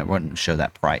now and it wouldn't show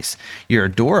that price. Your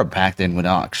Dora back then would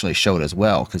actually show it as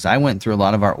well, because I went through a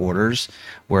lot of our orders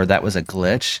where that was a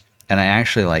glitch, and I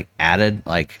actually added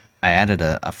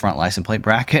a front license plate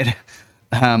bracket,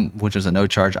 which was a no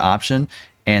charge option,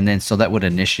 and then so that would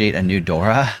initiate a new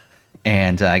Dora,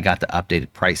 and I got the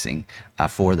updated pricing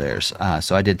for theirs.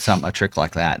 So I did a trick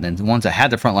like that, and then the ones that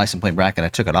had the front license plate bracket, I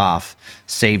took it off,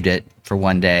 saved it for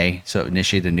one day, so it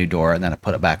initiated a new Dora, and then I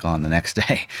put it back on the next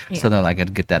day, so that I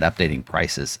could get that updating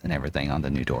prices and everything on the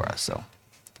new Dora. So,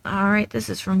 All right, this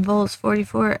is from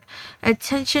Vols44.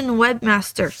 Attention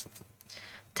webmaster.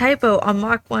 Typo on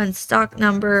Mach 1 stock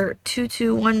number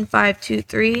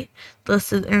 221523.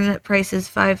 Listed internet price is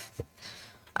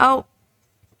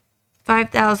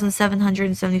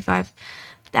 5,775.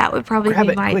 That would probably grab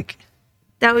be it my quick.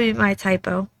 that would be my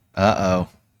typo. You're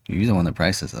the one that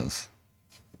prices those.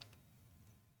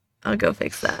 I'll go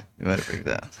fix that. You better fix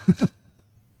that.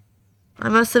 I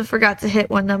must have forgot to hit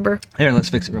one number. Here, let's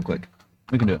fix it real quick.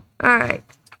 We can do it. All right.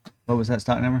 What was that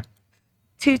stock number?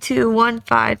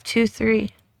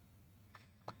 221523.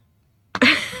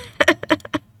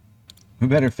 We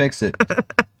better fix it.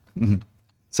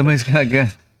 Somebody's got to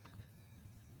get.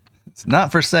 It's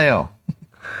not for sale.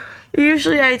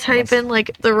 Usually I type in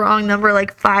the wrong number,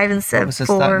 5 instead of What's the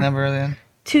 4. stock number then?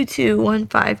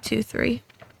 221523.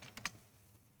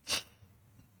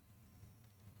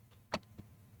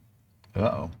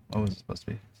 Uh-oh. What was it supposed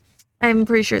to be? I'm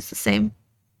pretty sure it's the same.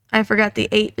 I forgot the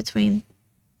 8 between.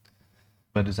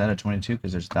 But is that a 22?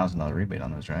 Because there's a $1,000 rebate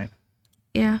on those, right?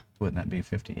 Yeah. Wouldn't that be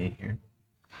 58 here?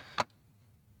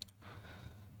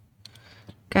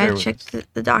 Gotta Bear with check us.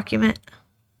 the document.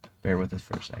 Bear with us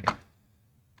for a second.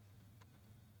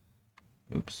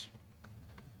 Oops.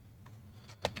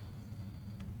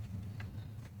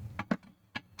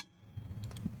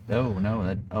 No,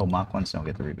 Mach 1s don't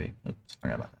get the rebate. Oops,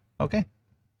 forgot about that. Okay.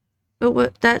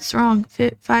 But that's wrong.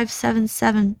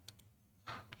 577.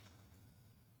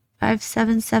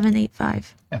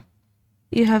 57785. Yeah.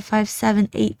 You have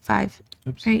 5785.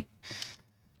 Oops. Right.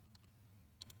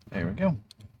 There we go.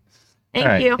 Thank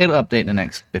All right. you. It'll update in the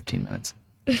next 15 minutes.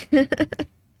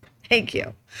 Thank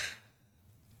you.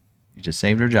 You just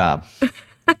saved her job.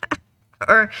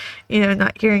 Or,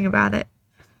 not hearing about it.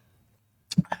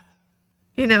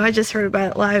 I just heard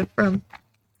about it live from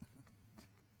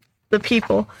the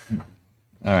people.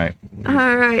 All right.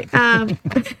 All right.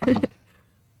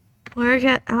 We're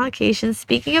at allocations.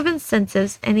 Speaking of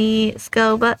incentives, any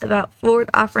scuttlebutt about Ford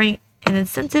offering an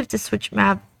incentive to switch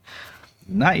MAV?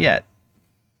 Not yet.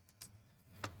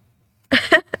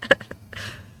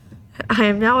 I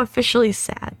am now officially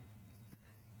sad.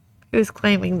 Who's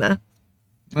claiming the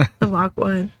Mach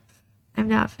 1? I'm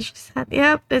now officially sad.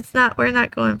 Yep, we're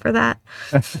not going for that.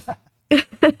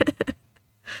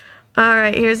 All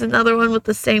right, here's another one with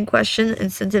the same question.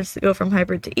 Incentives to go from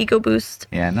hybrid to EcoBoost.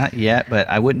 Yeah, not yet, but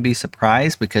I wouldn't be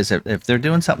surprised, because if they're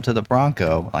doing something to the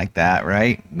Bronco like that,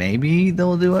 right? Maybe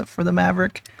they'll do it for the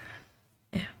Maverick.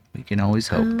 Yeah. We can always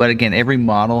hope. But again, every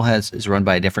model is run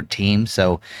by a different team,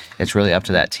 so it's really up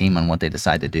to that team on what they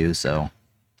decide to do. So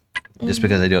just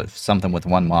because they do something with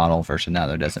one model versus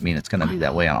another doesn't mean it's going to be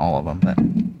that way on all of them.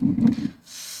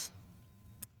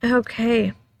 But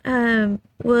Okay.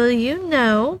 Will you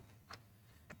know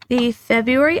the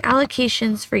February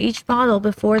allocations for each model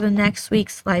before the next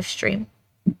week's live stream?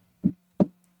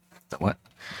 what?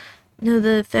 No,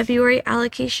 the February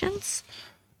allocations?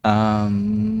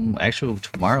 Actually,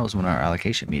 tomorrow is when our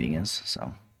allocation meeting is.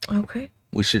 So Okay.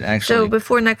 We should So actually.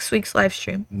 before next week's live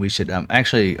stream. We should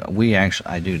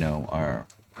I do know our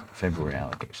February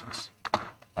allocations.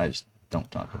 I just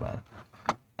don't talk about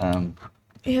it.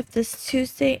 We have this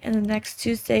Tuesday and the next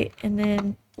Tuesday, and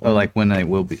then Like when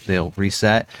they'll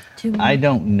reset. 2 I more.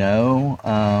 don't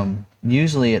know.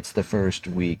 Usually it's the first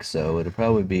week, so it'll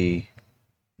probably be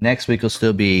next week will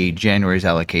still be January's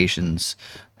allocations,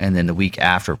 and then the week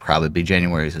after probably be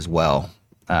January's as well.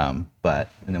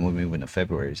 But and then we'll move into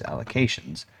February's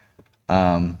allocations.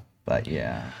 But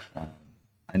yeah,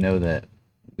 I know that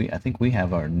I think we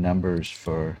have our numbers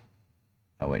for.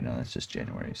 Oh wait, no, that's just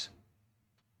January's.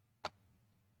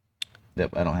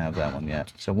 Yep, I don't have that one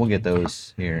yet. So we'll get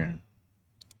those here in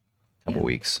a couple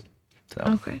weeks. So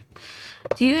Okay.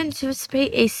 Do you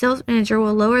anticipate a sales manager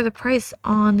will lower the price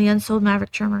on the unsold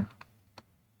Maverick trimmer?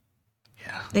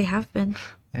 yeah, They have been.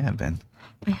 yeah, Ben.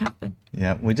 They have been.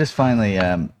 Yeah, we just finally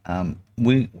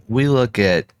we look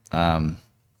at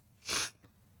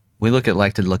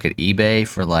like to look at eBay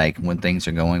for like when things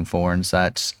are going for and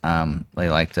such. They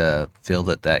like to feel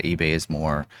that eBay is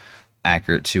more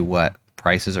accurate to what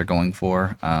prices are going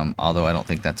for. Although I don't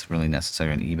think that's really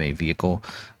necessarily an eBay vehicle.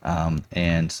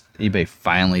 And eBay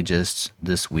finally just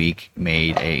this week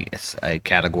made a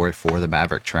category for the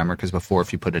Maverick Tremor, because before,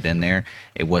 if you put it in there,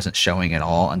 it wasn't showing at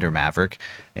all under Maverick.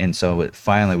 And so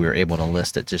finally we were able to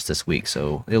list it just this week.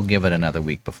 So it'll give it another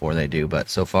week before they do. But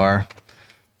so far,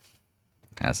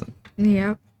 hasn't.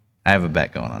 Yep. I have a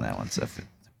bet going on that one. So if you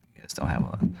guys don't have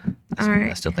one, All right.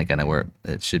 I still think I know where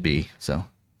it should be. So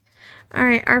All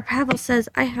right. Our Pavel says,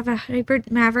 I have a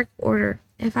hybrid Maverick order.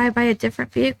 If I buy a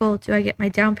different vehicle, do I get my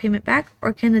down payment back,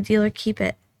 or can the dealer keep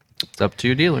it? it's up to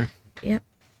your dealer. Yep.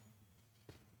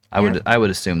 I would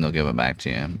assume they'll give it back to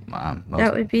you.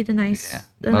 That would be the nice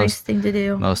thing to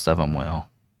do. Most of them will.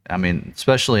 I mean,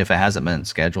 especially if it hasn't been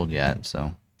scheduled yet.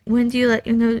 So When do you let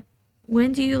your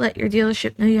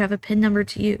dealership know you have a PIN number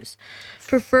to use?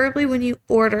 Preferably when you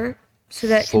order, so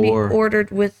that it can be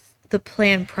ordered with the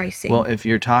plan pricing. well, if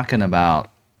you're talking about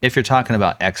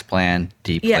X plan,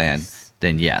 D plan, Yes.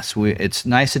 then yes, it's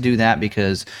nice to do that,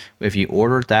 because if you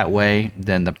order it that way,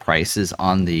 then the price is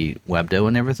on the webdo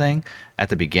and everything at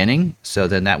the beginning. So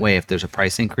then that way, if there's a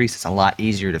price increase, it's a lot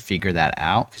easier to figure that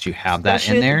out because you have that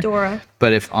Especially in there. with the Dora.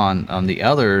 But if on the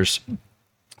others,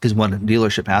 because what a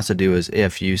dealership has to do is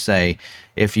if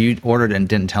you ordered and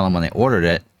didn't tell them when they ordered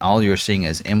it, all you're seeing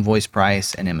is invoice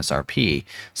price and MSRP.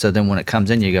 So then when it comes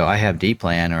in, you go, I have D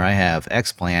plan or I have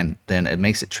X plan, then it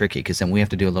makes it tricky, because then we have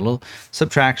to do a little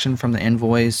subtraction from the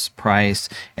invoice price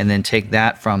and then take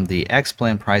that from the X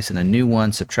plan price and the new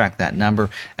one, subtract that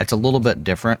number. It's a little bit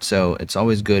different. So it's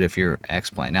always good if you're X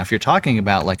plan. Now, if you're talking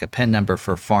about like a PIN number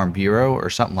for Farm Bureau or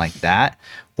something like that,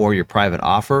 or your private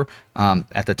offer,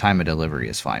 at the time of delivery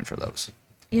is fine for those.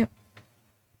 Yep.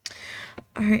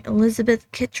 All right. Elizabeth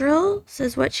Kittrell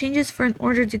says, what changes for an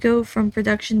order to go from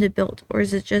production to build, or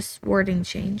is it just wording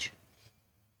change?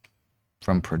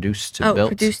 From produced to built?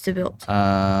 Produced to built.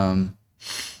 Don't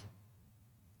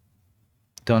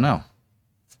know.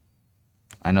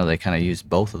 I know they kind of use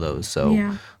both of those, so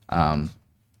Yeah.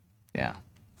 yeah,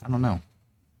 I don't know.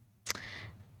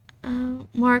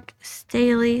 Mark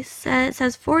Staley says,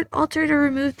 has Ford altered or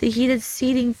removed the heated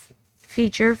seating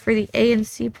feature for the A and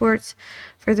C ports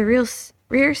for the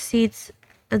rear seats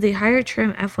of the higher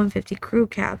trim F-150 crew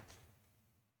cab?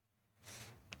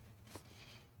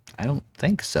 I don't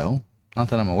think so. Not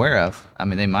that I'm aware of. I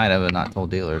mean, they might have and not told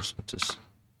dealers, which is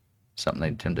something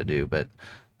they tend to do. But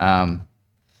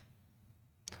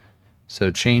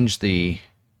so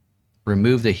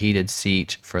remove the heated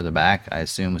seat for the back, I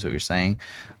assume is what you're saying,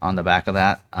 on the back of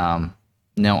that.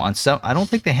 No, I don't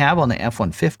think they have on the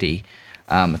F-150.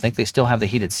 I think they still have the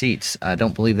heated seats. I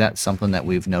don't believe that's something that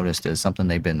we've noticed as something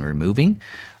they've been removing.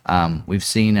 We've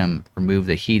seen them remove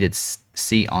the heated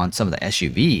seat on some of the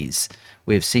SUVs.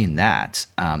 We've seen that.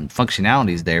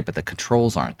 Functionality is there, but the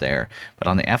controls aren't there. But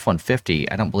on the F-150,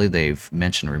 I don't believe they've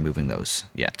mentioned removing those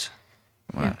yet,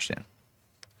 from what I understand.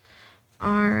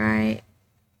 All right.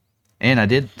 And I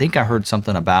did think I heard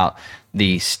something about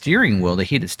the steering wheel, the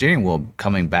heated steering wheel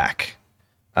coming back.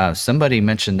 Somebody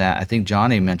mentioned that. I think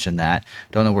Johnny mentioned that.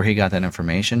 Don't know where he got that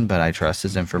information, but I trust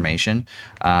his information.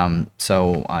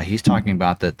 So he's talking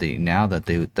about that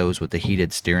those with the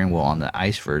heated steering wheel on the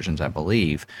ICE versions, I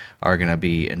believe, are going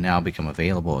to now become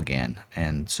available again.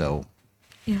 And so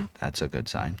that's a good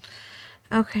sign.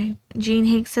 Okay. Gene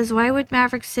Hanks says, why would my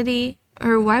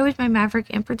Maverick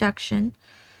in production?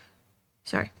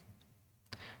 Sorry.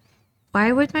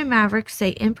 Why would my Maverick say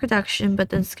in production,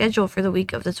 but then scheduled for the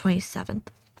week of the 27th?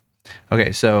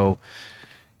 Okay, so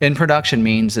In production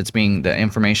means the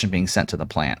information being sent to the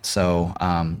plant. So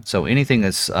so anything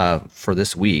that's for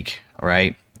this week,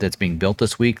 right? That's being built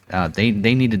this week, they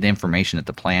needed the information at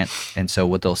the plant, and so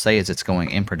what they'll say is it's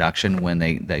going in production when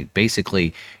they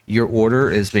basically your order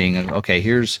is being okay.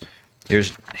 Here's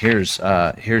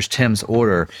Tim's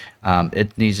order.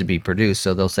 It needs to be produced,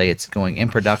 so they'll say it's going in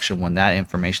production when that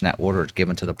information, that order, is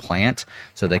given to the plant,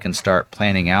 so they can start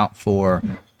planning out for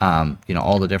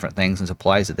all the different things and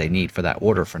supplies that they need for that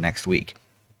order for next week.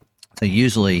 So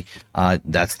usually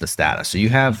that's the status. So you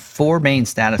have four main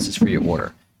statuses for your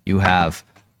order. You have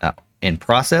in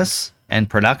process and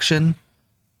production,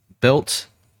 built,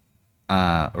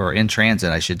 or in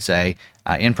transit, I should say,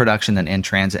 in production, then in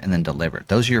transit, and then delivered.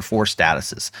 Those are your four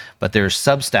statuses, but there's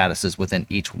sub statuses within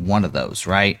each one of those,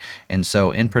 right? And so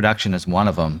in production is one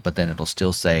of them, but then it'll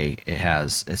still say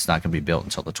it's not going to be built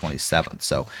until the 27th.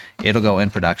 So it'll go in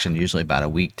production usually about a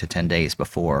week to 10 days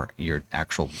before your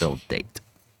actual build date.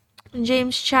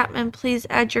 James Chapman, please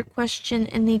add your question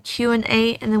in the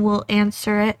Q&A and then we'll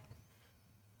answer it.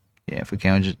 Yeah, if we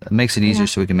can, it makes it easier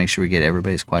so we can make sure we get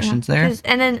everybody's questions there.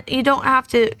 And then you don't have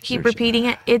to keep repeating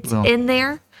it. It's in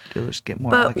there. Dealers get more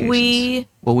But allocations.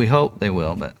 We hope they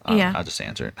will, but I'll just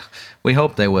answer it. We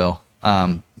hope they will.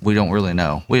 We don't really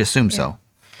know. We assume so.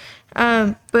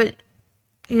 But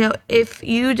if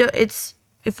you do,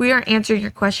 if we aren't answering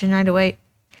your question right away,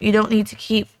 you don't need to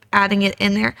keep adding it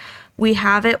in there. We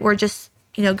have it. We're just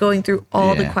going through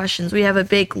all the questions. We have a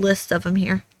big list of them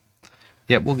here.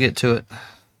 Yep, we'll get to it.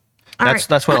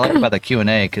 That's what I like about the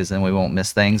Q&A, because then we won't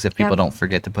miss things if people don't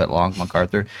forget to put Long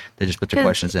MacArthur. They just put their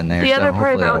questions in there. The other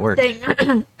part hopefully about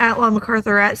saying at Long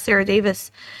MacArthur at Sarah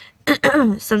Davis,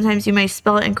 sometimes you may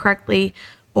spell it incorrectly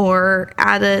or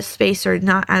add a space or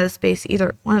not add a space.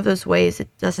 Either one of those ways,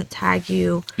 it doesn't tag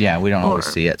you. Yeah, we don't always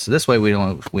see it. So this way we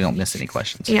don't miss any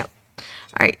questions. Yep. All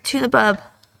right, To the Bub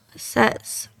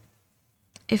says,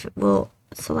 if it will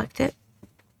select it.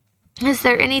 Is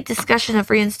there any discussion of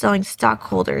reinstalling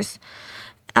stockholders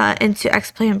into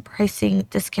X-Plan pricing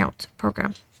discount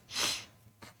program?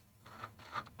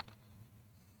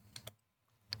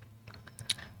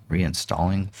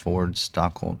 Reinstalling Ford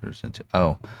stockholders into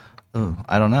I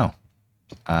don't know.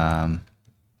 I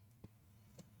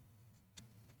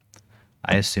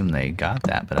assume they got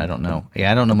that, but I don't know.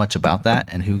 Yeah, I don't know much about that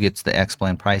and who gets the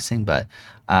X-Plan pricing, but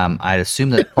I'd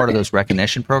assume that part of those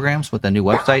recognition programs with the new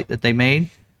website that they made.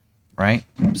 Right,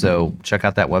 so check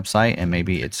out that website, and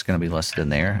maybe it's going to be listed in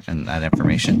there, and that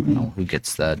information, who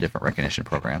gets the different recognition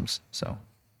programs. So,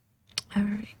 all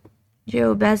right,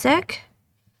 Joe Bezek,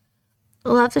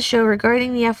 love the show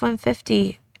regarding the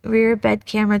F-150 rear bed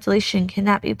camera deletion. Can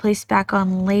that be placed back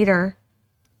on later?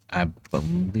 I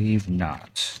believe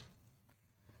not.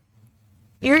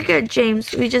 You're good,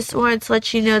 James. We just wanted to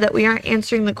let you know that we aren't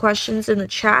answering the questions in the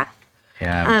chat.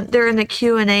 Yeah, they're in the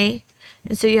Q&A.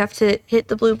 And so you have to hit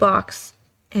the blue box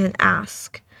and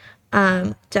ask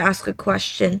to ask a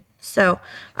question. So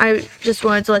I just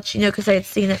wanted to let you know because I had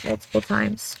seen it multiple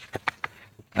times.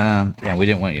 Yeah, we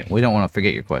don't want to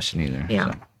forget your question either.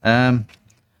 Yeah. So.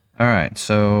 All right.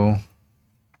 So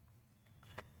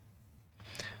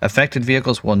affected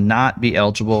vehicles will not be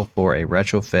eligible for a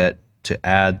retrofit to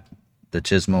add the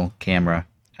Chismo camera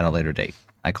at a later date.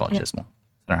 I call it Chismo.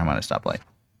 I don't have a stoplight.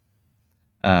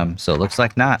 So it looks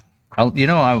like not.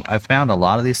 I found a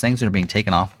lot of these things that are being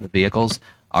taken off the vehicles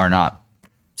are not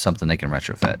something they can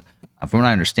retrofit. From what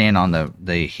I understand on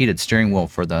the heated steering wheel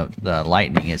for the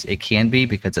Lightning is it can be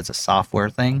because it's a software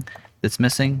thing that's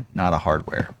missing, not a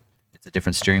hardware. It's a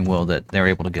different steering wheel that they're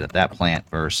able to get at that plant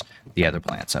versus the other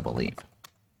plants, I believe.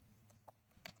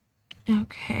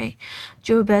 Okay.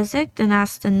 Joe Bezic then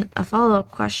asked a follow-up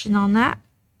question on that.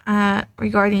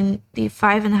 Regarding the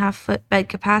 5.5 foot bed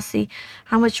capacity,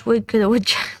 how much wood could a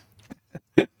woodchuck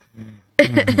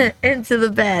into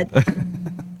the bed?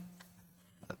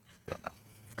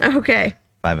 Okay.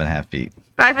 5.5 feet.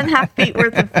 5.5 feet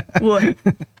worth of wood.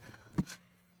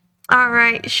 All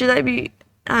right. Should I be?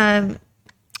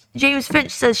 James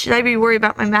Finch says, should I be worried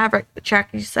about my Maverick? The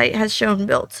tracking site has shown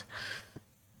built.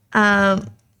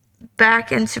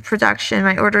 Back into production.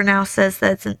 My order now says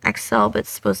that it's an XL, but it's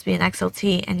supposed to be an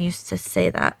XLT, and used to say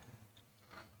that.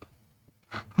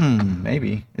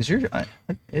 Maybe. Isn't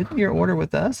your order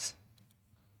with us?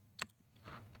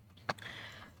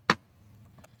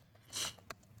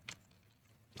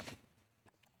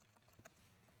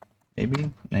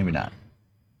 Maybe not.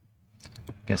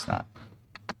 Guess not.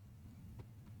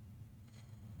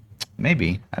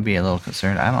 Maybe. I'd be a little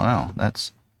concerned. I don't know.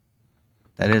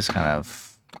 That is kind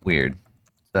of weird.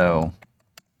 So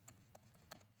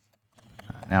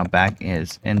now back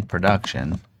is in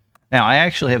production. Now, I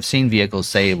actually have seen vehicles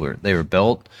say they were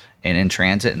built and in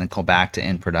transit and then go back to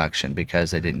in production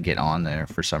because they didn't get on there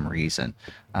for some reason.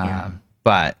 Yeah.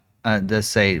 But does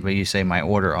say, but you say my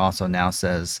order also now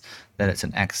says that it's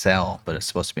an XL, but it's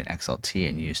supposed to be an XLT,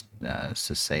 and you used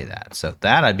to say that. So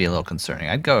that I'd be a little concerning.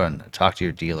 I'd go and talk to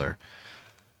your dealer.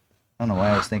 I don't know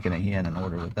why I was thinking that he had an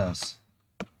order with us.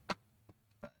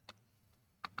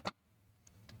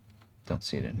 Don't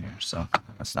see it in here, so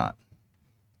that's not.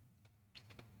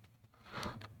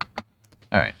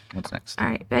 All right, what's next? All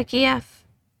right, Becky F.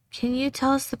 Can you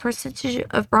tell us the percentage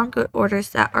of Bronco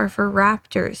orders that are for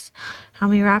Raptors? How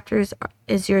many Raptors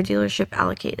is your dealership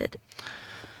allocated?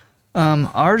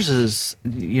 Ours is,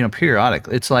 periodic.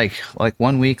 It's like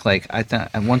 1 week, like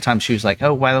at one time she was like,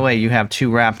 oh, by the way, you have 2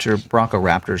 Bronco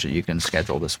Raptors that you can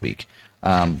schedule this week.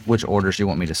 Which orders do you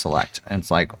want me to select? And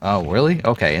it's like, oh, really?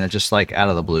 Okay. And it's just like out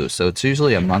of the blue. So it's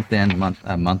usually a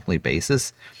monthly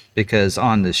basis, because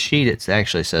on the sheet, it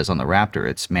actually says on the Raptor,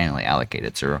 it's manually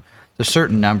allocated. So there's a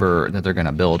certain number that they're going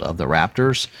to build of the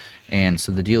Raptors. And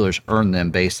so the dealers earn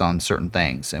them based on certain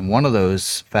things. And one of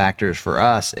those factors for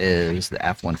us is the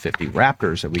F-150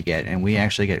 Raptors that we get. And we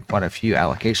actually get quite a few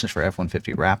allocations for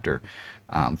F-150 Raptor,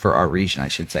 for our region, I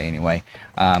should say anyway.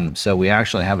 So we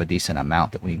actually have a decent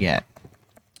amount that we get.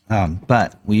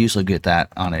 But we usually get that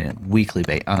on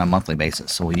a monthly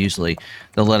basis. So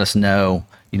they'll let us know,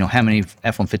 how many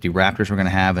F-150 Raptors we're going to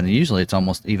have, and usually it's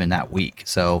almost even that week.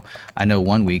 So I know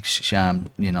 1 week, they had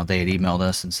emailed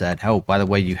us and said, oh, by the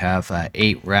way, you have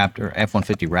 8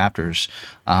 F-150 Raptors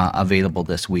available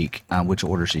this week. Which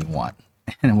orders do you want?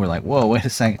 And we're like, whoa, wait a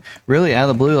second, really, out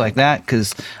of the blue like that?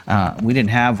 Because we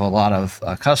didn't have a lot of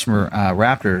customer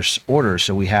Raptors orders,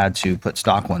 so we had to put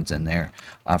stock ones in there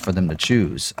for them to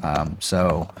choose.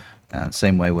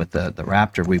 Same way with the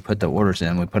Raptor, we put the orders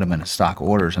in, we put them in stock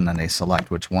orders, and then they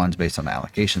select which ones based on the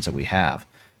allocations that we have.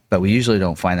 But we usually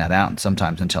don't find that out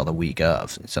sometimes until the week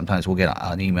of. Sometimes we'll get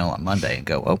an email on Monday and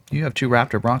go, oh, you have 2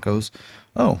 Raptor Broncos.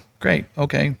 Oh, great.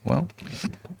 Okay, well.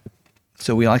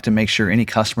 So we like to make sure any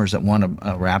customers that want a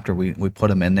Raptor, we put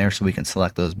them in there so we can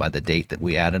select those by the date that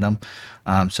we added them,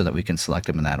 so that we can select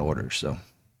them in that order. So.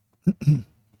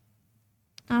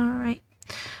 All right.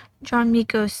 John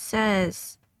Miko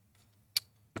says,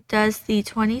 does the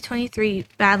 2023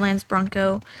 Badlands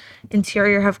Bronco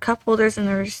interior have cup holders in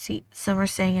the receipt? Some are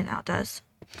saying it now does.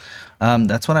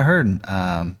 That's what I heard.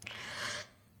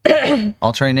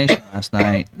 All Terrain Nation last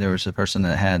night, there was a person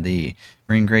that had the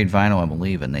green grade vinyl, I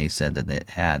believe, and they said that it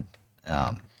had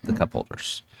the cup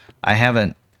holders. I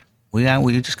haven't. We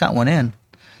just got one in.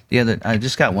 I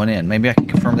just got one in. Maybe I can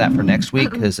confirm that for next week,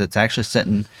 because it's actually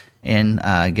sitting in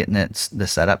getting the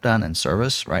setup done and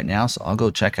service right now. So I'll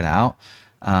go check it out.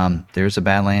 There's a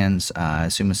Badlands, I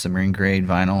assume it's the marine grade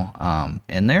vinyl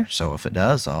in there. So if it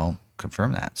does, I'll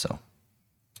confirm that. So.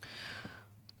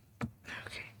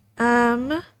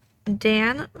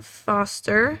 Dan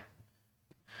Foster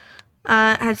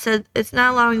had said it's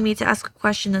not allowing me to ask a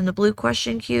question in the blue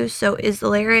question queue. So is the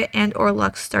Lariat and or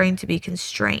Lux starting to be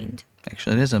constrained?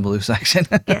 Actually, it is in the blue section.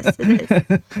 Yes, it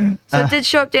is. So it did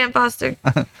show up, Dan Foster.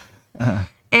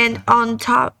 And on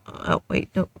top, oh wait,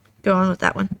 no, go on with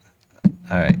that one.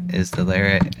 All right, is the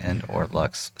Lariat and or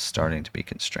Lux starting to be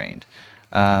constrained?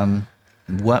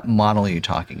 What model are you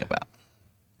talking about?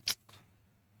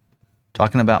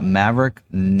 Talking about Maverick?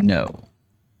 No.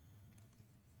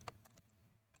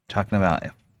 Talking about,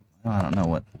 I don't know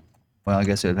what. Well, I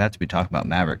guess it would have to be talking about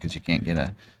Maverick, because you can't get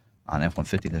on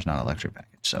F-150. There's not an electric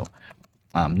package. So,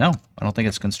 no, I don't think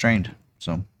it's constrained.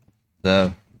 So,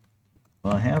 I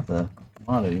have the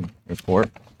commodity report,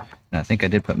 and I think I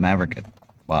did put Maverick at the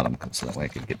bottom, so that way I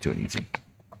could get to it easy.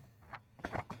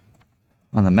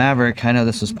 On the Maverick, I know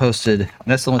this was posted.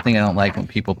 That's the only thing I don't like when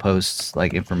people post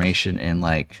like information in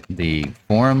like the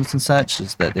forums and such,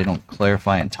 is that they don't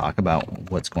clarify and talk about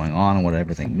what's going on and what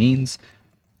everything means.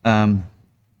 But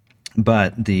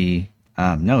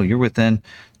no, you're within.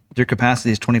 Their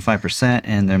capacity is 25%,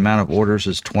 and the amount of orders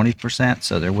is 20%.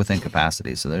 So they're within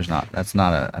capacity. So that's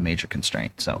not a major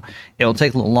constraint. So it will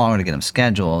take a little longer to get them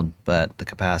scheduled, but the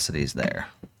capacity is there.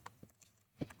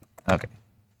 Okay.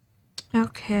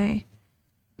 Okay.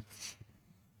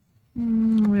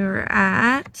 We were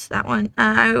at that one.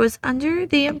 I was under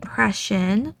the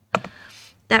impression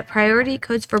that priority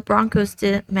codes for Broncos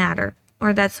didn't matter,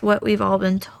 or that's what we've all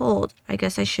been told. I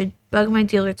guess I should bug my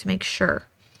dealer to make sure.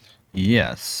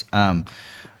 Yes.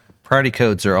 Priority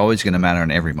codes are always going to matter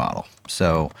in every model.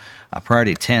 So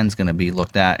priority 10 is going to be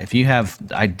looked at. If you have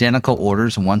identical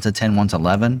orders, one's a 10, one's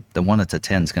 11, the one that's a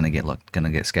 10 is going to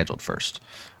get scheduled first.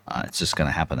 It's just going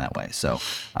to happen that way. So,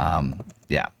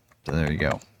 yeah. So there you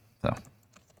go. So,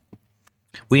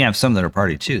 We have some that are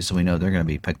party two, so we know they're going to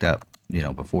be picked up,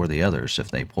 before the others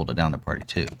if they pulled it down to party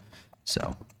two.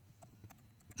 So.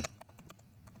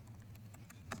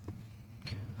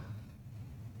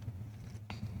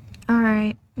 All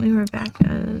right, we were back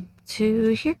to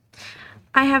here.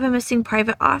 I have a missing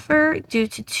private offer due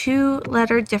to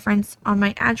 2-letter difference on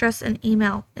my address and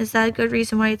email. Is that a good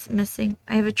reason why it's missing?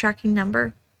 I have a tracking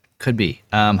number. Could be.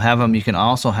 Have them. You can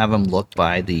also have them look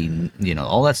by the,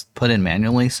 all that's put in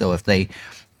manually. So if they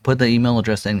put the email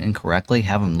address in incorrectly,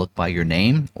 have them look by your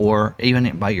name or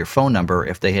even by your phone number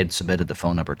if they had submitted the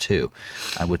phone number too,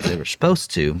 which they were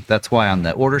supposed to. That's why on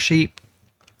the order sheet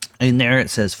in there it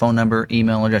says phone number,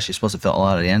 email address. You're supposed to fill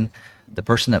all that in. The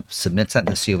person that submits that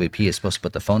to COVP is supposed to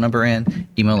put the phone number in,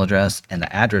 email address, and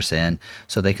the address in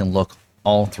so they can look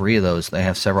all three of those. They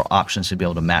have several options to be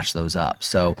able to match those up.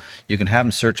 So you can have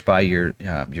them search by your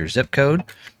zip code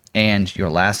and your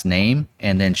last name,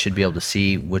 and then should be able to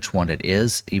see which one it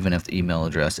is, even if the email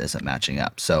address isn't matching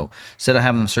up. So instead of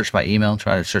having them search by email,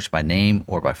 try to search by name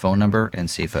or by phone number and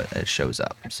see if it shows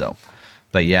up. So.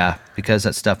 But yeah, because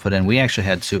that stuff put in, we actually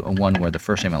had one where the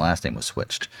first name and last name was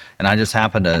switched. And I just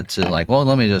happened to like, well,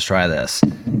 let me just try this.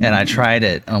 And I tried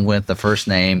it with the first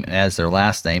name as their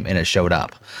last name, and it showed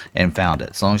up and found it.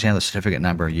 As long as you have the certificate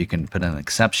number, you can put an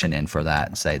exception in for that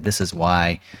and say, this is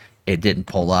why it didn't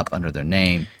pull up under their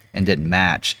name and didn't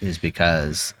match is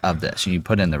because of this. And you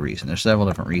put in the reason. There's several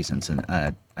different reasons. And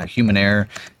a human error,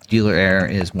 dealer error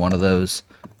is one of those.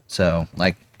 So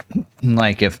like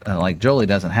if like Jolie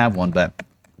doesn't have one, but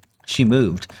she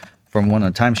moved from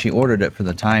the time she ordered it for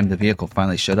the time the vehicle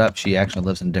finally showed up. She actually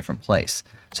lives in a different place,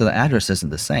 so the address isn't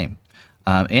the same,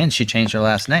 and she changed her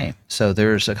last name. So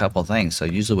there's a couple of things. So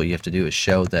usually what you have to do is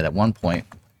show that at one point,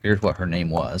 here's what her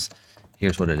name was,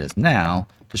 here's what it is now,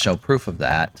 to show proof of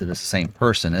that to the same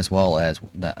person, as well as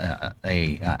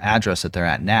a address that they're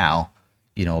at now.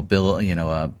 A bill,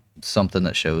 something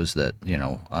that shows that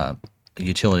a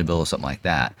utility bill or something like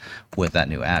that with that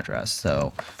new address.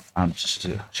 So just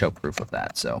to show proof of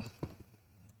that. So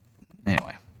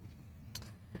anyway.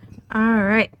 All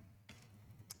right.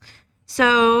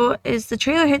 So is the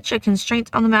trailer hitch a constraint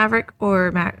on the Maverick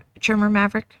or Tremor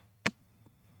Maverick?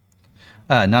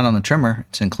 Not on the Tremor.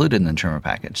 It's included in the Tremor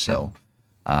package. So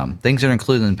things that are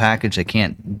included in the package, they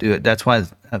can't do it. That's why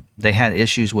they had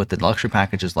issues with the luxury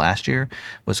packages last year,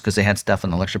 was because they had stuff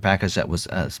in the luxury package that was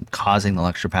causing the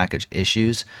luxury package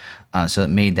issues. So it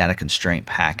made that a constraint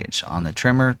package. On the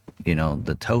Tremor,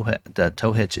 the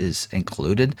tow hitch is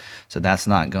included, so that's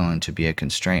not going to be a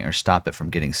constraint or stop it from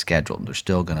getting scheduled. They're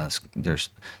still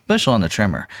especially on the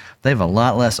Tremor, they have a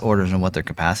lot less orders than what their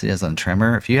capacity is on the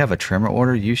Tremor. If you have a Tremor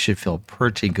order, you should feel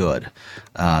pretty good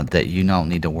that you don't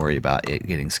need to worry about it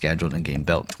getting scheduled and getting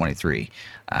built in 23.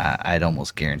 I'd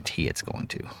almost guarantee it's going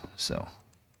to. So.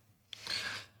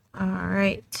 All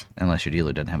right. Unless your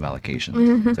dealer doesn't have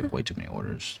allocation, took way too many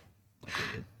orders.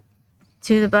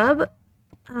 To the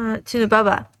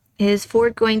Bubba. Is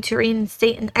Ford going to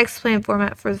reinstate an X-Plan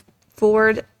format for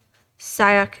Ford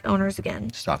SIOC owners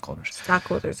again?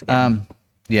 Stockholders again.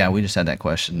 Yeah, we just had that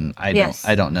question. I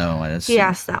don't know. He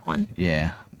asked that one.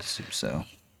 Yeah, so.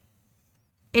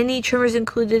 Any trimmers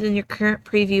included in your current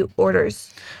preview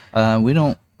orders? We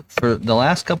don't. For the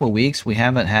last couple of weeks, we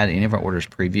haven't had any of our orders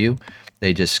preview.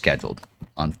 They just scheduled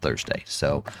on Thursday.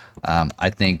 So I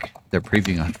think they're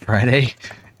previewing on Friday,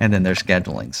 and then they're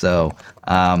scheduling. So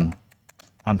on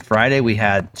Friday, we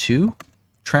had 2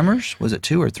 trimmers. Was it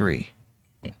 2 or 3?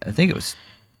 I think it was.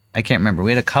 I can't remember.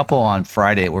 We had a couple on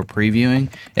Friday that were previewing.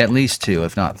 At least 2,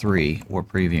 if not 3, were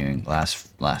previewing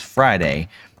last Friday.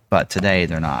 But today,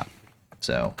 they're not.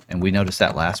 So, and we noticed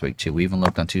that last week too. We even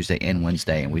looked on Tuesday and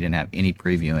Wednesday, and we didn't have any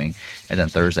previewing. And then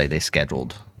Thursday they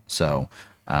scheduled. So,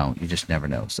 you just never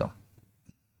know. So.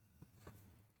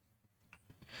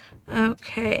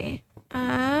 Okay.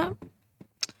 How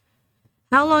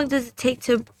long does it take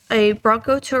to a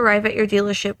Bronco to arrive at your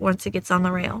dealership once it gets on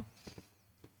the rail?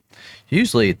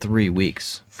 Usually 3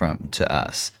 weeks to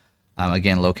us.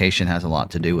 Again, location has a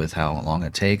lot to do with how long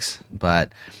it takes,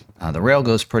 but the rail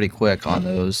goes pretty quick on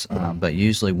those. But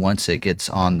usually once it gets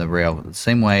on the rail, the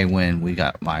same way when we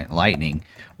got my Lightning,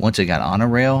 once it got on a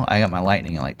rail, I got my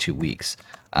Lightning in like 2 weeks.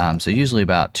 So usually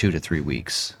about 2 to 3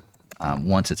 weeks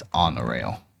once it's on the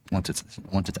rail. Once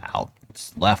it's out,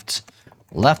 it's left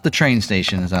the train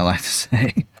station, as I like to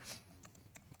say.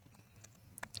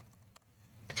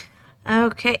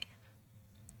 Okay.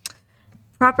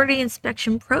 Property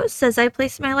Inspection Pro says I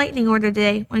placed my Lightning order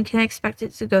today. When can I expect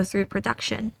it to go through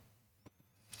production?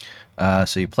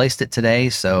 So you placed it today,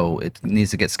 so it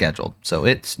needs to get scheduled. So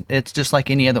it's just like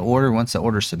any other order. Once the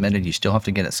order's submitted, you still have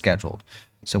to get it scheduled.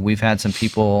 So we've had some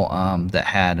people that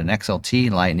had an XLT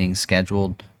Lightning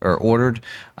scheduled or ordered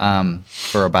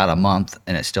for about a month,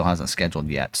 and it still hasn't scheduled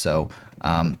yet. So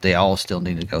they all still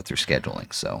need to go through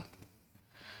scheduling. So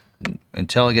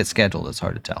until it gets scheduled, it's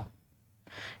hard to tell.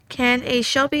 Can a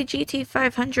Shelby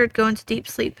GT500 go into deep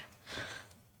sleep?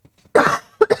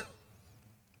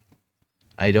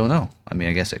 I don't know. I mean,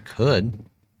 I guess it could.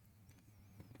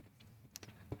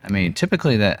 I mean,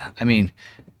 typically I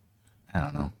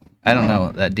don't know. I don't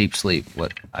know that deep sleep.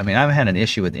 I haven't had an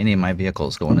issue with any of my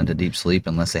vehicles going into deep sleep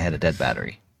unless they had a dead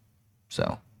battery.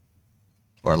 So,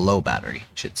 or a low battery,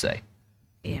 I should say.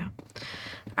 Yeah.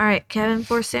 All right. Kevin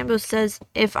Forsambo says,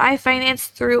 if I finance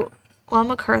through Well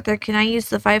MacArthur, can I use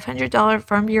the $500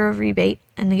 Farm Bureau rebate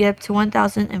and get up to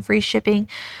 $1,000 in free shipping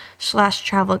 /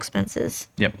 travel expenses?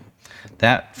 Yep.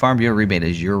 That Farm Bureau rebate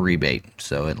is your rebate,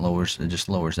 so it just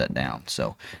lowers that down.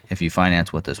 So if you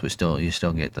finance with us, you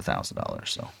still get the $1,000.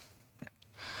 So.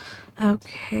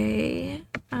 Okay.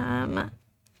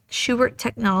 Schubert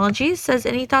Technologies says,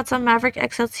 any thoughts on Maverick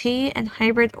XLT and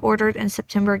hybrid ordered in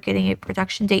September, getting a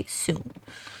production date soon?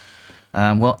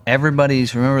 Well,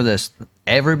 remember this,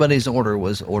 everybody's order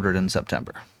was ordered in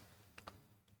September.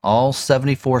 All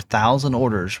 74,000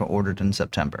 orders were ordered in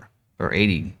September, or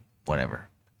 80, whatever,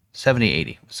 70,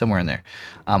 80, somewhere in there.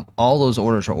 All those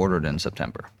orders were ordered in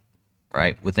September,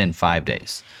 right, within 5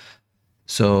 days.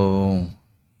 So,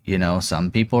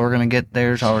 some people are going to get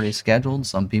theirs already scheduled.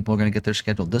 Some people are going to get theirs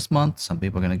scheduled this month. Some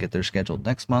people are going to get theirs scheduled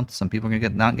next month. Some people are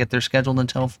going to not get theirs scheduled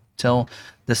until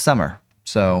this summer.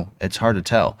 So it's hard to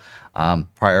tell.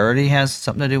 Priority has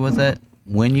something to do with it.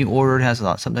 When you order it has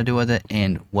something to do with it,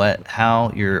 and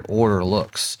how your order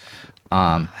looks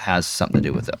has something to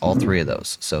do with it. All three of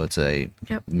those. So it's a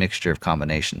mixture of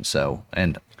combinations. So,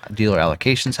 and dealer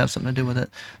allocations have something to do with it.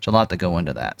 There's a lot to go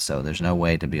into that. So there's no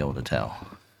way to be able to tell.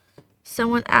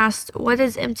 Someone asked, what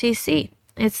is MTC?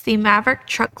 It's the Maverick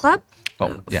Truck Club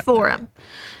forum.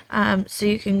 So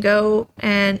you can go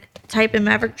and type in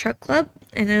Maverick Truck Club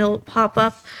and it'll pop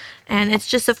up. And it's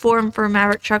just a forum for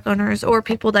Maverick truck owners or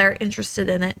people that are interested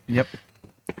in it. Yep.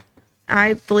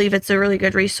 I believe it's a really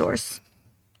good resource.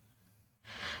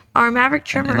 Our Maverick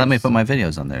trimmers. And let me put my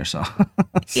videos on there. So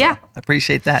yeah. I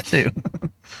appreciate that too.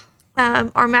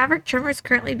 Our Maverick trimmers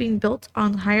currently being built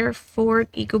on higher Ford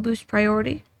EcoBoost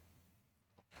priority.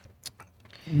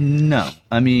 No,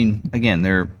 again,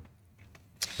 we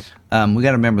got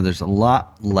to remember there's a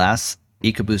lot less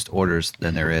EcoBoost orders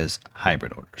than there is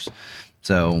hybrid orders.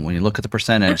 So when you look at the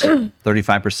percentage,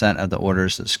 35% of the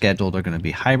orders that are scheduled are going to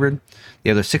be hybrid.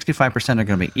 The other 65% are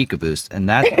going to be EcoBoost, and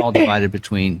that's all divided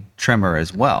between trimmer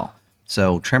as well.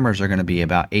 So trimmers are going to be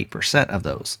about 8% of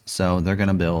those. So they're going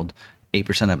to build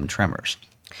 8% of them trimmers.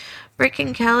 Rick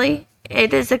and Kelly,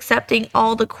 it is accepting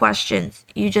all the questions.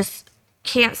 You just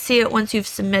can't see it once you've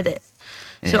submitted.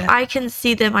 So I can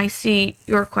see them. I see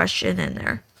your question in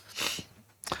there.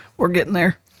 We're getting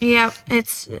there. Yeah,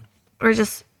 we're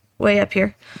just way up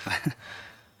here.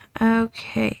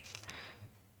 Okay.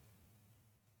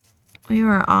 We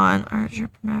were on our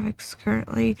Mavics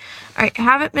currently. All right,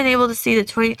 haven't been able to see the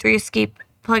 23 Escape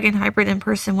plug-in hybrid in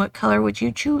person. What color would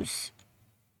you choose?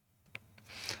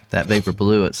 That Vapor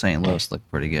Blue at St. Louis looked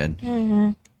pretty good.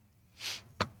 Mm-hmm.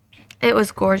 It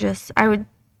was gorgeous. I would,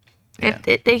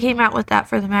 if they came out with that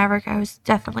for the Maverick, I would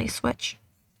definitely switch.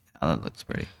 Oh, that looks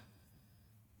pretty.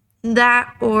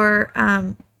 That or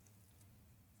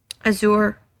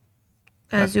azure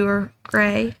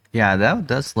gray. Yeah, that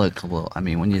does look a little.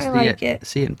 When you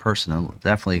see it in person,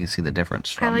 definitely you can see the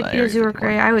difference. I like the azure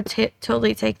gray. I would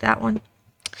totally take that one.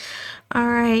 All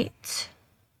right.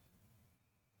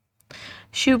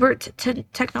 Schubert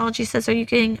Technology says, are you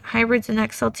getting hybrids and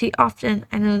XLT often?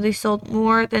 I know they sold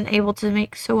more than able to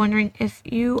make, so wondering if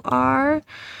you are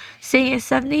seeing a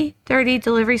 70-30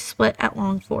 delivery split at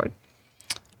Longford.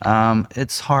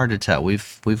 It's hard to tell.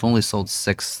 We've only sold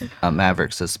 6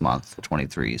 Mavericks this month,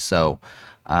 23. So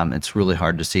it's really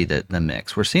hard to see the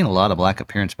mix. We're seeing a lot of black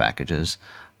appearance packages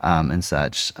and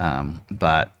such,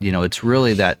 but it's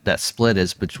really that split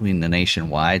is between the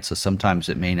nationwide. So sometimes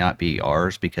it may not be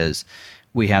ours because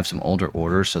we have some older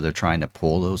orders, so they're trying to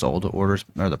pull those older orders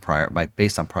or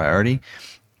based on priority.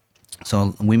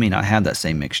 So we may not have that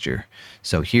same mixture.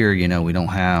 So here, we don't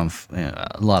have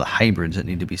a lot of hybrids that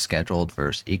need to be scheduled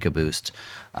versus EcoBoost.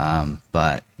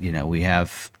 But, we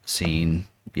have seen,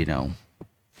 I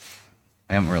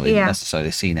haven't really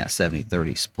necessarily seen that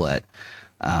 70-30 split.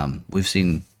 We've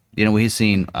seen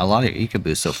a lot of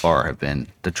EcoBoost so far have been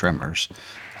the trimmers.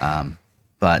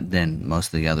 but then most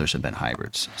of the others have been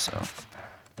hybrids. So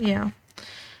Yeah.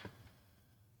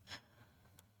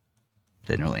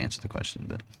 didn't really answer the question,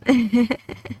 but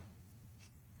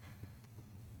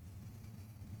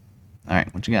all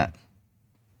right, what you got?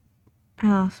 I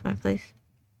lost my place.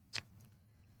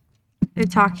 They're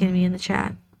talking to me in the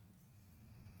chat.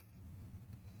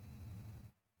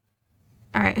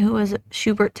 All right, who was it?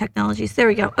 Schubert Technologies. There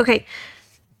we go. Okay.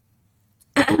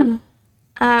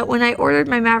 When I ordered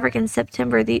my Maverick in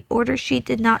September, the order sheet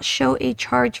did not show a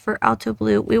charge for Alto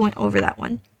Blue. We went over that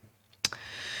one.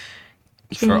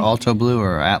 For Alto Blue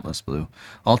or Atlas Blue?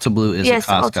 Alto Blue is a Yes,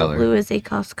 cost Alto color. Blue is a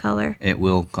cost color. It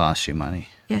will cost you money.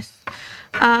 Yes.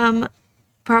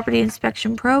 Property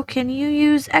Inspection Pro, can you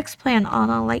use X-Plan on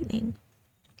a Lightning?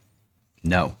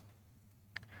 No.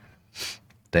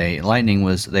 They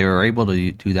were able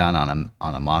to do that on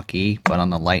a Mach-E, but on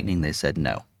the Lightning they said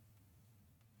no.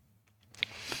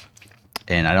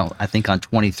 And I think on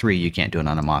 23 you can't do it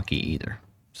on a Mach-E either.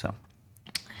 So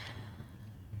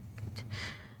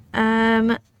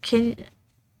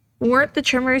Weren't the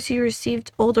trimmers you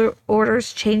received older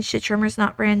orders changed to trimmers,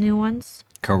 not brand new ones?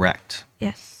 correct.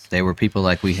 Yes. They were people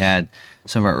like we had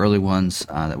some of our early ones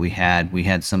that we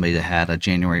had somebody that had a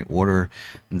January order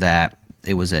that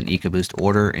it was an EcoBoost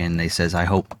order, and they says, I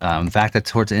hope, in fact, that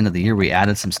towards the end of the year, we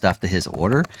added some stuff to his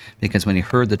order because when he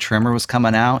heard the trimmer was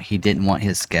coming out, he didn't want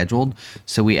his scheduled.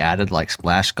 So we added like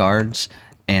splash guards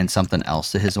and something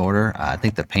else to his order. I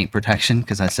think the paint protection,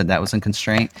 because I said that was in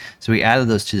constraint. So we added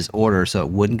those to his order so it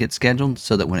wouldn't get scheduled,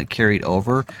 so that when it carried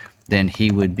over, then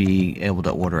he would be able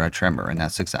to order a trimmer, and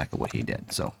that's exactly what he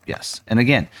did. So yes, and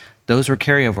again, those were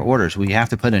carryover orders. We have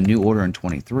to put a new order in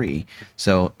 23.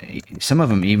 So some of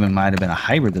them even might have been a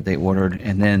hybrid that they ordered,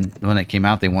 and then when it came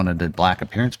out, they wanted the black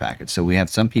appearance package. So we have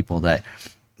some people that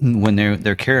when their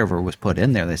carryover was put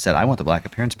in there, they said, I want the black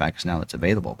appearance package now that's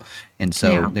available. And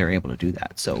so Yeah. they're able to do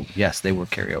that. So yes, they were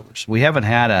carryovers. We haven't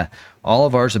had all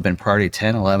of ours have been priority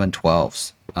 10, 11,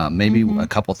 12s, maybe a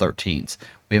couple 13s.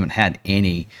 We haven't had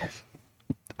any.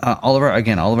 All of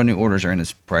our new orders are in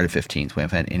as priority 15s. We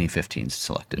haven't had any 15s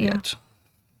selected Yeah. yet.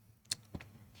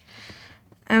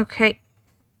 Okay.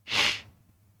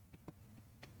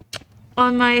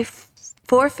 On my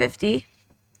 450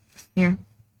 here,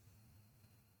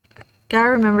 gotta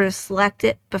remember to select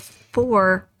it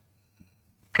before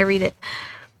I read it.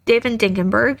 David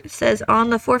Dinkenberg says on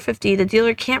the 450, the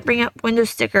dealer can't bring up window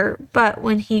sticker, but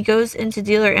when he goes into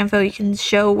dealer info, you can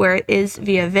show where it is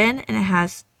via VIN, and it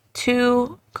has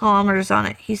 2 kilometers on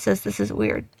it. He says this is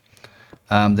weird.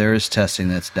 There is testing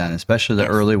that's done, especially the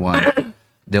early one.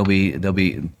 There'll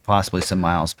be possibly some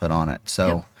miles put on it.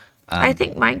 So I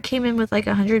think mine came in with like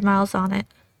 100 miles on it.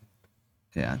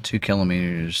 yeah, 2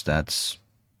 kilometers. That's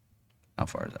how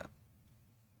far is that?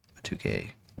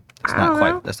 2K. It's I not don't quite.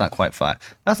 know. That's not quite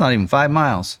 5. That's not even 5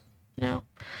 miles. No.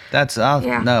 That's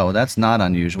Yeah. no. That's not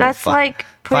unusual. That's like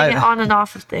putting it on and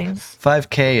off of things.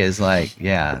 5K is like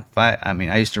I mean,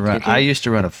 I used to run. 2K? I used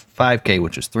to run a 5K,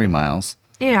 which was 3 miles.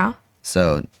 Yeah.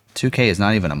 So 2K is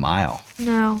not even a mile.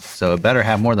 No. So it better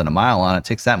have more than a mile on it. It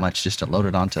takes that much just to load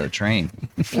it onto a train.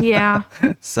 Yeah.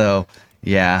 So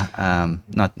yeah,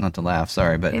 not to laugh,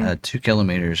 sorry, but Yeah. 2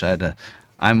 kilometers.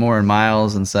 I'm more in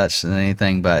miles and such than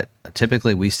anything, but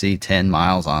typically we see 10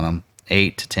 miles on them,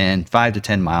 8 to 10, 5 to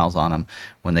 10 miles on them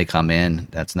when they come in.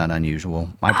 That's not unusual.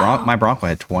 My Bronco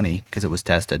had 20 because it was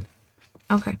tested.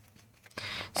 Okay.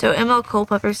 So ML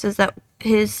Culpepper says that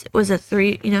his was a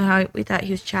 3. You know how we thought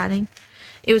he was chatting?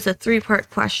 It was a 3-part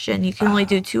question. You can only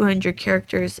do 200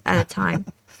 characters at a time.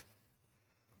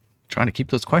 Trying to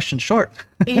keep those questions short.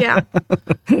 Yeah.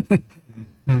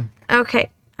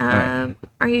 Okay. right.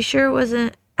 Are you sure it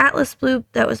wasn't Atlas Blue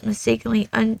that was mistakenly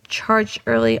uncharged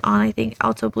early on? I think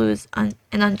Alto Blue is an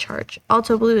uncharged.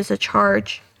 Alto Blue is a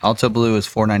charge. Alto Blue is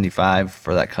 $4.95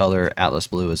 for that color. Atlas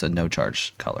Blue is a no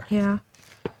charge color. Yeah.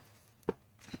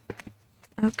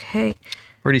 Okay.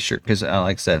 Pretty sure because,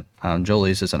 like I said,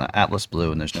 Jolie's is an Atlas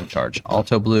Blue and there's no charge.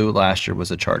 Alto Blue last year was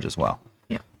a charge as well.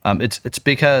 Yeah. It's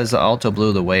because Alto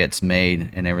Blue, the way it's made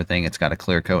and everything, it's got a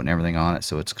clear coat and everything on it,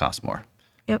 so it's cost more.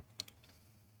 Yep.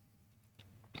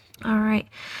 All right.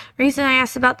 Reason I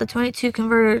asked about the 22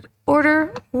 converted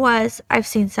order was I've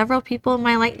seen several people in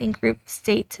my Lightning group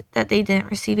state that they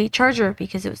didn't receive a charger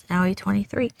because it was now a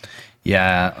 23.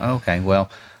 Yeah. Okay.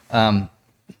 Well,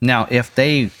 now if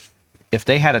they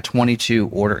had a 22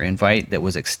 order invite that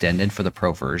was extended for the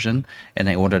Pro version and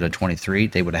they ordered a 23,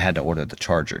 they would have had to order the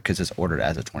charger because it's ordered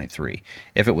as a 23.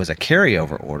 If it was a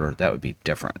carryover order, that would be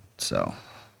different. So.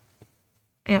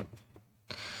 Yep.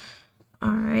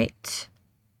 All right.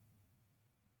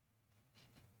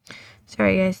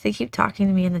 Sorry, guys. They keep talking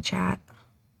to me in the chat.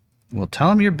 Well, tell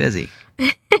them you're busy. Do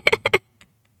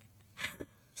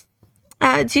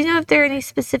you know if there are any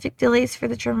specific delays for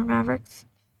the Trimmer Mavericks?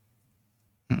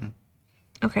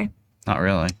 Okay. Not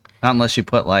really. Not unless you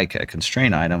put like a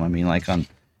constraint item. I mean, like on,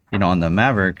 on the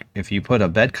Maverick, if you put a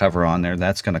bed cover on there,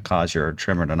 that's going to cause your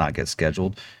trimmer to not get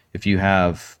scheduled. If you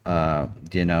have,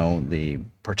 the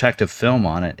protective film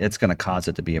on it, it's going to cause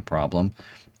it to be a problem.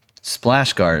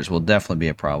 Splash guards will definitely be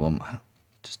a problem.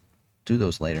 Just do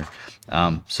those later.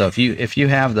 So if you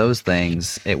have those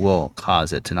things, it will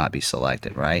cause it to not be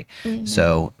selected, right?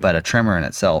 So, but a trimmer in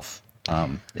itself,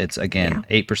 it's again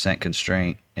 8%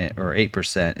 constraint, or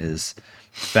 8% is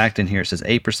fact in here. It says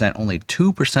 8%. Only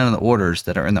 2% of the orders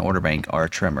that are in the order bank are a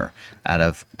trimmer out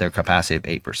of their capacity of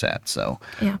 8%. So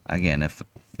again, if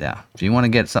you want to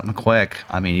get something quick,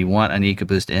 I mean, you want an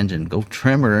EcoBoost engine, go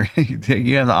trimmer.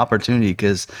 You have the opportunity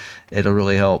because it'll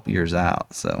really help yours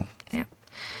out. So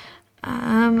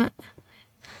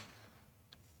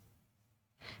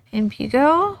in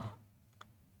Pico,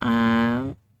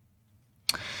 although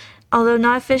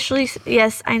not officially,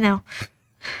 yes, I know.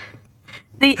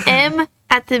 The M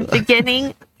at the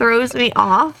beginning throws me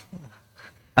off.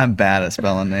 I'm bad at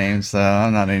spelling names, so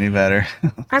I'm not any better.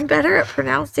 I'm better at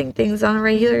pronouncing things on a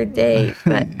regular day,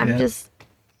 but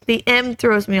the M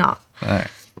throws me off. All right.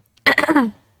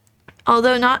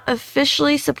 Although not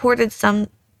officially supported, some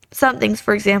things,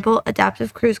 for example,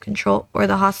 adaptive cruise control or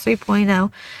the Haas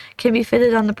 3.0, can be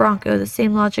fitted on the Bronco. The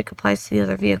same logic applies to the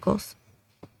other vehicles.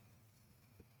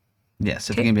 Yes,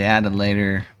 if it can be added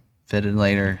later, fitted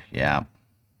later, yeah.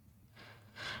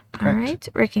 All right,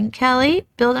 Rick and Kelly,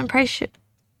 build and price.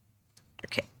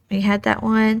 Okay, we had that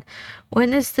one.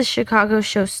 When does the Chicago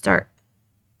show start?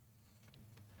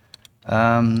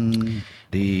 The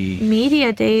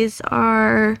Media days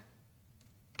are on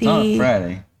the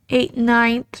Friday. 8th,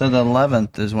 9th. So the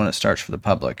 11th is when it starts for the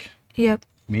public. Yep.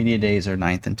 Media days are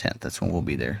 9th and 10th. That's when we'll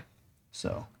be there.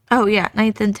 So Oh, yeah,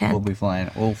 9th and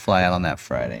 10th. we'll fly out on that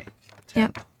Friday.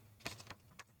 Yep.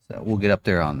 So we'll get up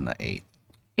there on the 8th.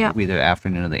 Yep. It'll be the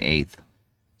afternoon of the 8th.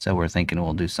 So we're thinking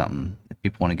we'll do something if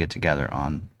people want to get together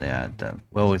on that.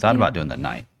 We thought about doing the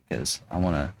 9th because I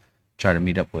want to try to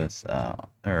meet up with,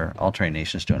 or All Train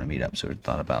Nation's doing a meetup. So we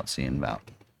thought about seeing about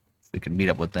if we could meet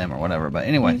up with them or whatever. But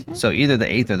anyway, so either the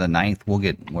 8th or the 9th, we'll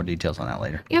get more details on that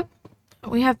later. Yep.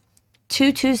 We have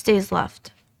 2 Tuesdays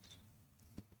left.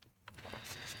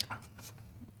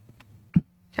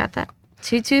 Got that?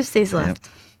 2 Tuesdays left.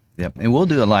 Yep. And we'll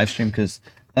do a live stream because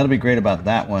that'll be great about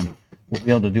that one. We'll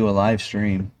be able to do a live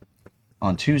stream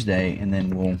on Tuesday and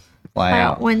then we'll fly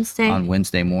out Wednesday. on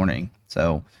Wednesday morning.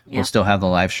 So we'll still have the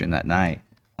live stream that night.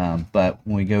 But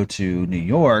when we go to New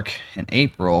York in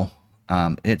April,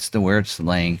 it's where it's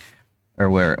laying or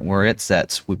where it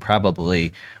sets. We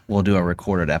probably will do a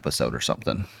recorded episode or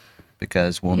something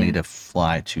because we'll need to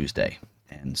fly Tuesday.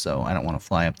 And so I don't want to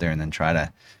fly up there and then try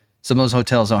to. Some of those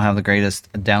hotels don't have the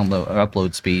greatest download or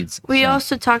upload speeds. We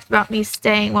also talked about me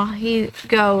staying while he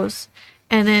goes,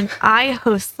 and then I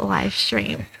host the live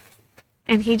stream,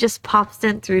 and he just pops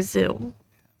in through Zoom.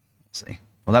 Let's see.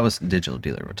 Well, that was Digital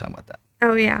Dealer. We're talking about that.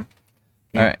 Oh, yeah.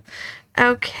 All right.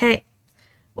 Okay.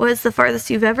 What is the farthest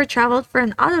you've ever traveled for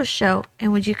an auto show,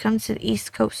 and would you come to the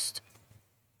East Coast?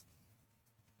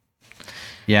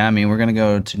 Yeah, I mean, we're going to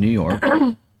go to New York.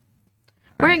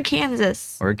 We're in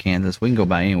Kansas. Or Kansas. We can go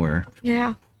by anywhere.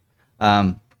 Yeah.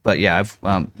 But yeah,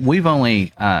 we've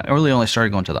only started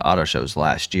going to the auto shows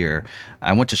last year.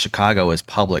 I went to Chicago as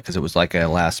public because it was like a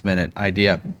last minute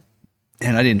idea,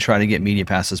 and I didn't try to get media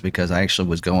passes because I actually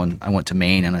was going. I went to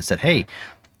Maine and I said, hey,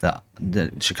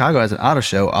 the Chicago has an auto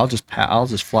show. I'll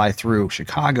just fly through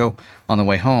Chicago on the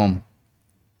way home.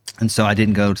 And so I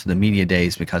didn't go to the media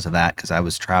days because of that, because I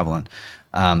was traveling.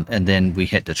 And then we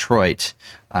hit Detroit,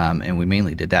 and we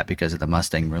mainly did that because of the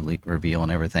Mustang reveal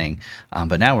and everything.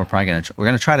 But now we're probably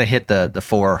gonna try to hit the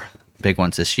 4 big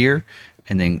ones this year,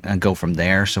 and then go from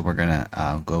there. So we're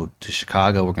gonna go to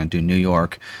Chicago. We're gonna do New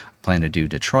York. Plan to do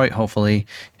Detroit, hopefully,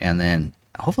 and then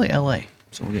hopefully LA.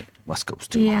 So we'll get West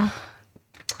Coast too. Yeah.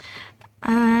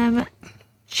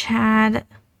 Chad.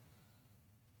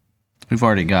 We've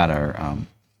already got our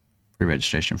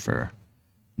pre-registration for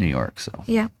New York, so.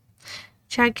 Yeah.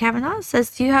 Chad Kavanaugh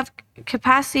says, do you have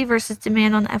capacity versus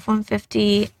demand on the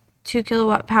F-150, 2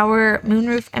 kilowatt power,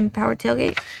 moonroof, and power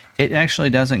tailgate? It actually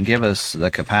doesn't give us the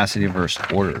capacity versus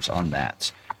orders on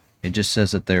that. It just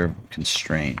says that they're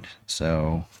constrained.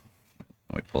 So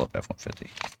let me pull up F-150.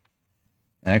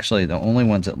 Actually, the only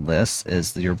ones it lists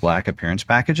is your black appearance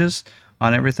packages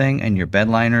on everything and your bed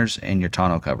liners and your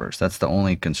tonneau covers. That's the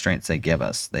only constraints they give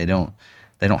us. They don't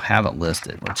have it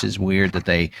listed, which is weird that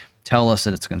they tell us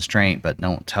that it's a constraint, but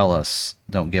don't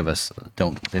give it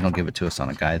to us on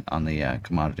a guide on the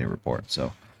commodity report.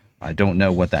 So I don't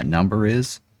know what that number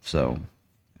is. So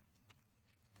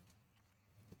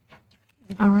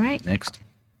All right. next.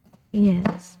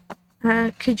 Yes.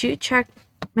 Could you check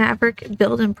Maverick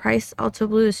build and price? Alto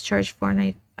Blue is charged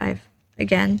 $4.95.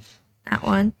 Again, that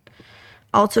one.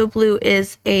 Alto Blue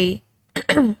is a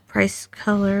price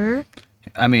color.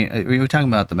 I mean, are you talking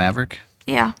about the Maverick?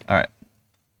 Yeah. All right.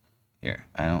 Here,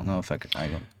 I don't know if I could. I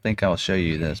don't think I'll show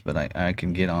you this, but I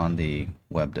can get on the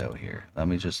webdo here. Let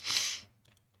me just.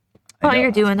 While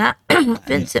you're doing that,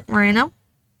 Vincent Moreno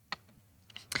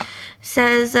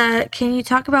says, can you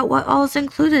talk about what all is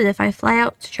included if I fly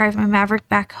out to drive my Maverick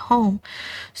back home?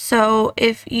 So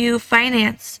if you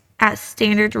finance at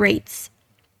standard rates,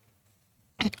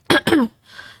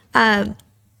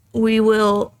 we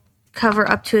will cover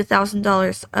up to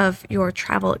 $1,000 of your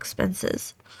travel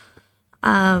expenses.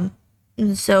 And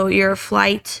so your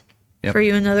flight Yep. for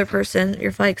you and another person,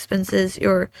 your flight expenses,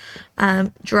 your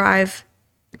drive,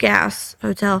 gas,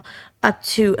 hotel, up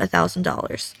to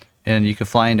 $1,000. And you can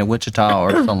fly into Wichita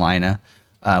or Salina.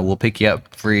 We'll pick you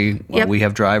up free. Yep. We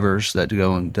have drivers that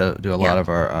go and do a lot of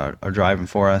our driving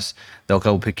for us. They'll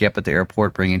go pick you up at the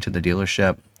airport, bring you to the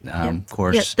dealership. Of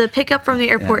course, Yep, the pickup from the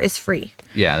airport is free.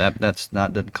 yeah, that's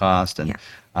not the cost, and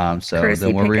so Courtesy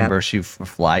then we'll pickup. reimburse you for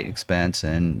flight expense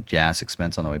and gas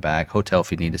expense on the way back, hotel if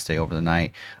you need to stay over the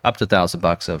night, up to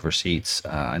 $1,000 of receipts.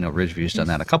 I know Ridgeview's done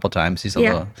that a couple times. He's a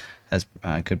Yeah. little has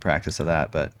good practice of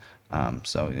that, but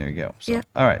so there you go. So, Yeah.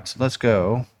 all right, so let's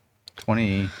go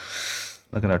 20.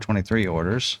 Look at our 23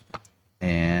 orders,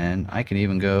 and I can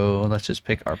even go. Let's just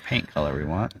pick our paint color we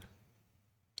want.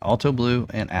 Alto Blue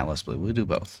and Atlas Blue. We'll do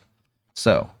both.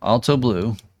 So Alto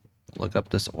Blue, look up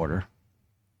this order.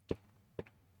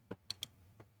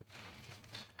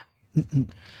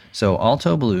 So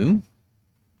Alto Blue,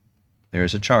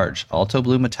 there's a charge. Alto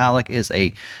Blue Metallic is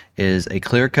a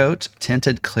clear coat,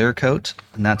 tinted clear coat,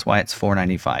 and that's why it's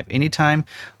 $4.95. Anytime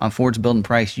on Ford's build and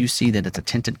price you see that it's a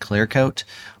tinted clear coat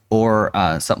or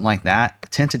something like that,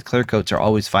 tinted clear coats are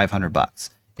always $500.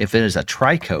 If it is a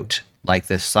tri-coat like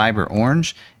this Cyber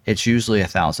Orange, it's usually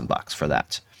 $1,000 for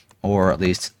that, or at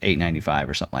least $895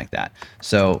 or something like that.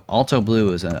 So Alto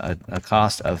Blue is a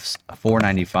cost of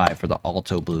 $4.95 for the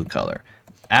Alto Blue color.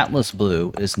 Atlas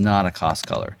Blue is not a cost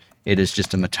color. It is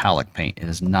just a metallic paint. It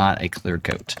is not a clear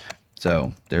coat.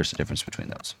 So there's a difference between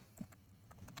those.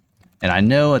 And I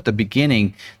know at the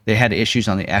beginning they had issues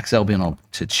on the XL being able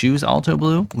to choose Alto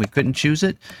Blue. We couldn't choose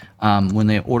it when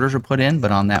the orders were put in,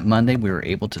 but on that Monday we were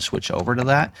able to switch over to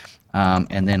that.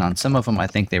 And then on some of them, I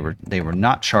think they were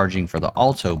not charging for the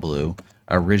Alto Blue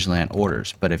originally on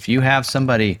orders. But if you have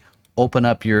somebody open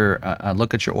up your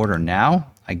look at your order now,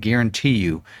 I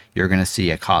guarantee you're going to see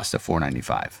a cost of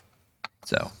 $4.95.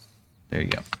 So there you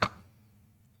go.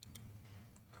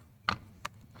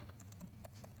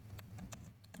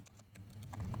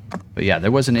 But yeah,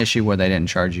 there was an issue where they didn't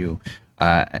charge you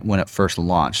when it first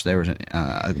launched. There was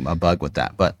a bug with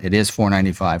that, but it is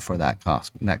 $4.95 for that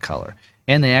cost, that color.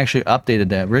 And they actually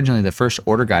updated originally the first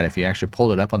order guide. If you actually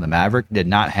pulled it up on the Maverick, did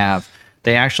not have.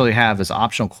 They actually have as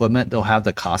optional equipment. They'll have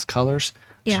the cost colors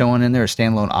showing in there as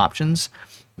standalone options,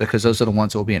 because those are the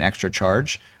ones that will be an extra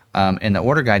charge. And the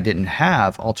order guide didn't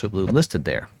have Alto Blue listed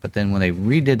there. But then when they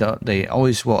redid, they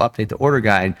always will update the order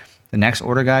guide. The next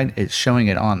order guide is showing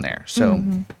it on there. So,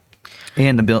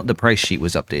 and the price sheet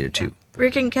was updated too.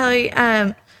 Rick and Kelly,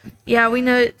 yeah, we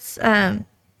know it's,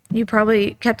 you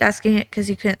probably kept asking it because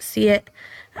you couldn't see it.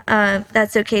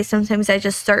 That's okay. Sometimes I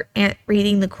just start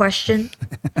reading the question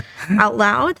out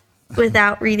loud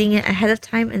without reading it ahead of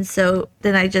time. And so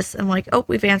then I'm like, oh,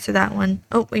 we've answered that one.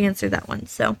 Oh, we answered that one.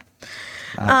 So,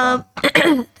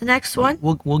 the next one.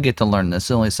 We'll get to learn this.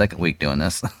 It's only the second week doing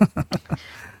this.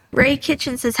 Ray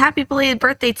Kitchen says, happy belated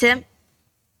birthday, Tim.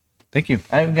 Thank you.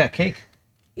 I haven't got cake.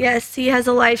 Yes, he has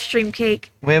a live stream cake.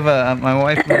 We have my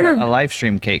wife made a live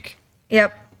stream cake,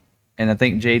 Yep. and I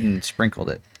think Jaden sprinkled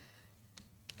it.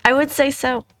 I would say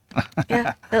so.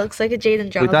 Yeah, that looks like a Jaden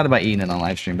job. We thought about eating it on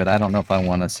live stream, but I don't know if I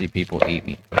want to see people eat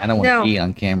me. I don't want No. to eat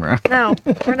on camera. No,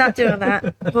 we're not doing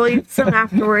that. We'll eat some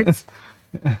afterwards.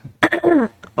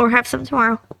 Or have some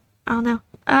tomorrow. I don't know.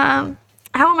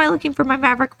 How am I looking for my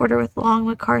Maverick order with Long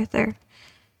MacArthur?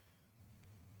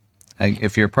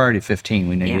 If you're priority 15,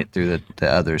 we need to Yeah. get through the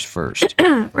others first.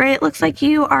 Right, it looks like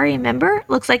you are a member.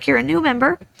 Looks like you're a new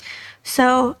member.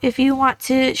 So if you want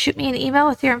to shoot me an email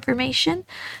with your information,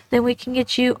 then we can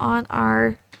get you on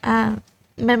our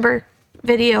member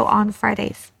video on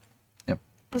Fridays. Yep.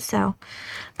 So,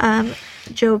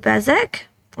 Joe Bezek,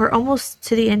 we're almost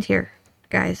to the end here,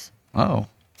 guys. Oh,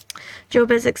 Joe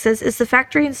Bizick says, is the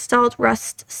factory installed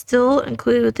rust still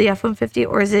included with the F-150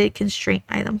 or is it a constraint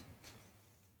item?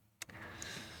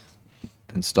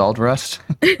 Installed rust.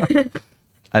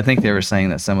 I think they were saying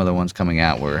that some of the ones coming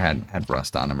out had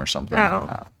rust on them or something.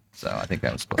 Oh. So I think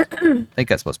that was I think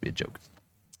that's supposed to be a joke.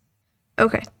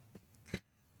 Okay.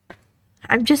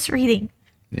 I'm just reading.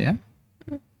 Yeah.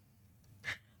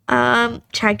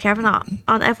 Chad Kavanaugh.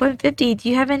 On F-150, do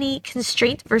you have any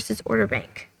constraint versus order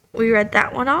bank? We read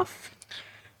that one off.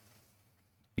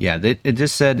 Yeah, it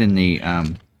just said in the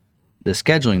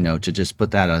scheduling note to just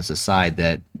put that as a side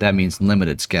that means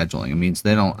limited scheduling. It means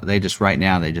they just right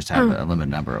now they just have a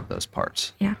limited number of those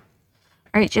parts. Yeah.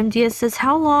 All right, Jim Diaz says,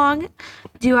 how long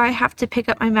do I have to pick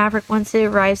up my Maverick once it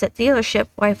arrives at dealership?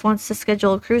 Wife wants to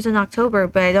schedule a cruise in October,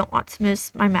 but I don't want to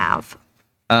miss my Mav.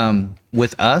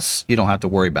 With us, you don't have to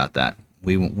worry about that.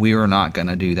 We are not going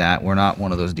to do that. We're not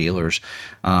one of those dealers.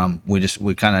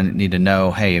 We kind of need to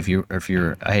know, hey, if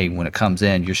you're hey, when it comes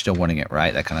in, you're still wanting it,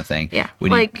 right? That kind of thing. Yeah.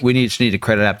 We just need a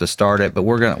credit app to start it, but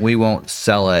we won't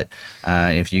sell it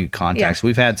if you contact. Yeah. So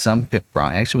we've had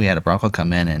we had a Bronco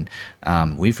come in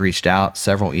and we've reached out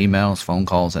several emails, phone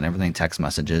calls, and everything, text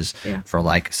messages for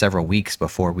like several weeks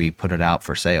before we put it out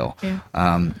for sale. Yeah.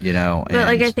 But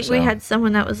I think we had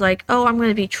someone that was like, oh, I'm going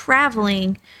to be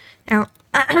traveling.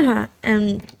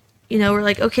 And we're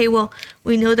like, okay, well,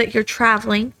 we know that you're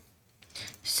traveling,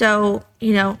 so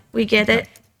we get it.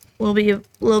 We'll be a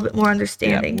little bit more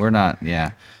understanding. Yeah, we're not.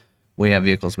 Yeah, we have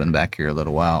vehicles been back here a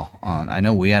little while. I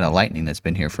know we had a Lightning that's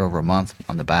been here for over a month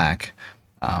on the back.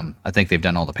 I think they've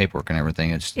done all the paperwork and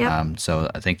everything. So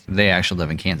I think they actually live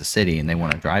in Kansas City and they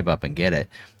want to drive up and get it,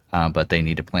 but they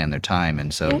need to plan their time,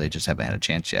 and so they just haven't had a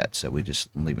chance yet. So we just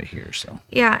leave it here. So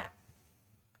yeah.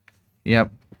 Yep.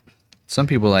 Some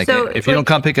people if you don't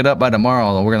come pick it up by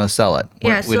tomorrow, we're gonna sell it.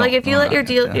 If you let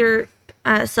your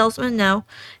salesman know,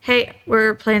 hey,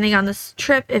 we're planning on this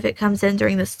trip. If it comes in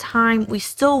during this time, we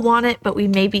still want it, but we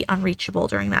may be unreachable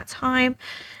during that time.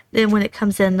 Then when it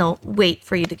comes in, they'll wait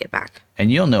for you to get back. And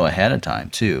you'll know ahead of time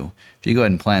too. If you go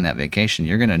ahead and plan that vacation,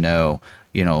 you're gonna know,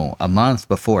 a month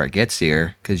before it gets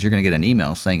here, because you're gonna get an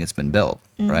email saying it's been built,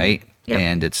 right? Yep.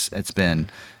 And it's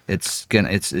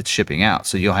shipping out,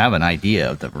 so you'll have an idea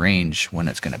of the range when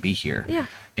it's going to be here. Yeah.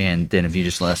 And then if you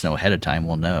just let us know ahead of time,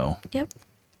 we'll know. Yep.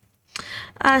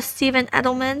 Stephen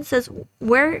Edelman says,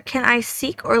 where can I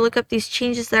seek or look up these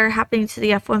changes that are happening to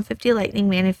the F-150 Lightning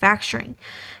manufacturing?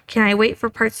 Can I wait for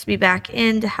parts to be back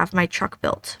in to have my truck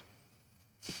built?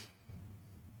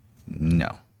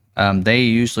 No. They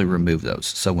usually remove those.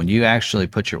 So when you actually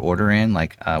put your order in,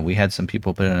 like we had some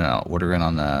people put in an order in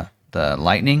on the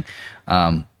Lightning,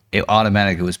 it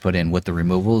automatically was put in with the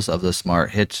removals of the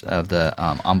smart hitch of the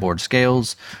onboard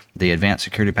scales, the advanced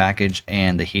security package,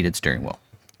 and the heated steering wheel.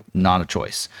 Not a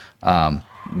choice.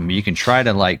 You can try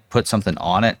to put something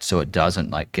on it so it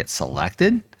doesn't get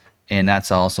selected, and that's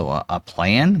also a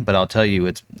plan. But I'll tell you,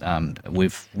 it's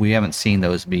we haven't seen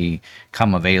those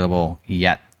become available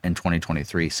yet in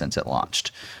 2023 since it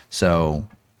launched. So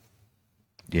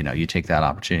you take that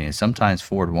opportunity, and sometimes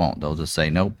Ford won't. They'll just say,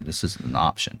 nope, this isn't an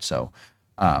option.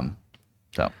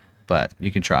 But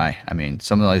you can try. I mean,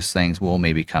 some of those things will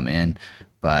maybe come in,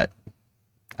 but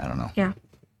I don't know. Yeah.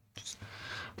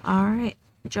 All right.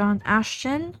 John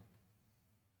Ashton.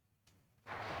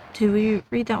 Did we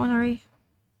read that one already?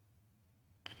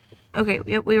 Okay,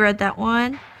 yep, we read that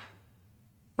one.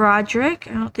 Roderick,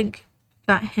 I don't think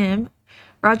got him.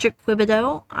 Roderick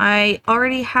Quibido. I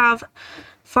already have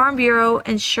Farm Bureau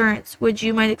insurance. Would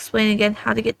you mind explaining again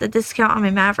how to get the discount on my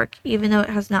Maverick, even though it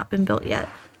has not been built yet?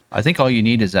 I think all you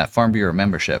need is that Farm Bureau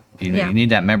membership. You need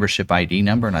that membership ID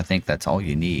number, and I think that's all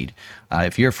you need.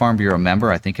 If you're a Farm Bureau member,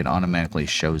 I think it automatically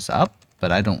shows up,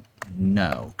 but I don't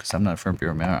know because I'm not a Farm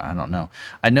Bureau member. I don't know.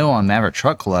 I know on Maverick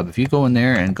Truck Club, if you go in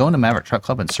there and go into Maverick Truck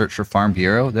Club and search for Farm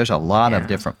Bureau, there's a lot of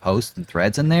different posts and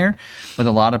threads in there with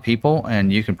a lot of people,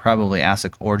 and you can probably ask a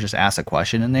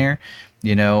question in there,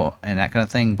 and that kind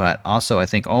of thing. But also, I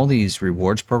think all these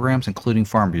rewards programs, including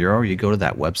Farm Bureau, you go to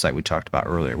that website we talked about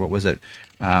earlier. What was it?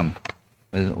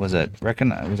 Was it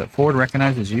Ford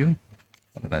Recognizes You?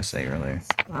 What did I say earlier?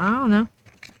 I don't know.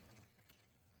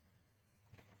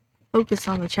 Focus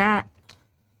on the chat.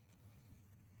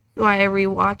 Why I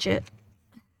rewatch it.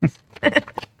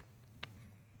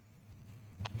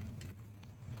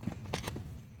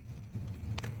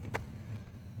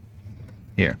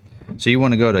 Here. So you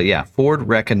want to go to, Ford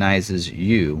Recognizes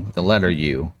You, the letter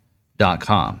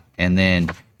U.com. And then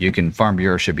you can, Farm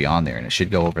Bureau should be on there, and it should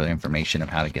go over the information of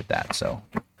how to get that. So,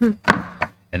 and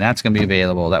that's going to be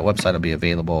available. That website will be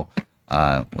available,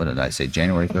 what did I say,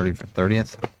 January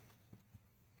 30th?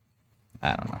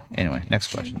 I don't know. Anyway,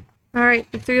 next question. All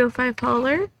right, the 305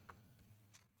 hauler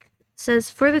says,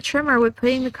 for the trimmer, would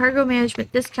putting the cargo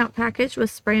management discount package with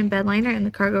spray and bed liner and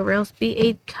the cargo rails be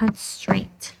a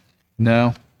constraint?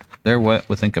 No, they're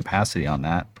within capacity on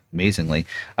that. Amazingly,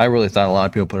 I really thought a lot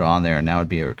of people put it on there, and now would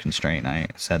be a constraint. I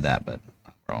said that, but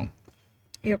I'm wrong.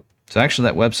 Yep. So actually,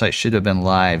 that website should have been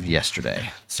live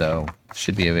yesterday, so it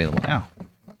should be available now.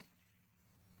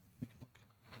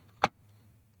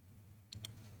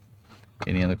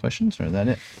 Any other questions, or is that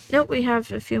it? Nope, we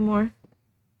have a few more.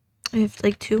 We have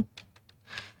like 2.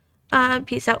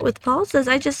 Peace out with Paul says,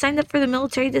 I just signed up for the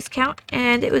military discount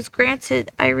and it was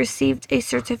granted. I received a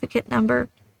certificate number.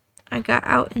 I got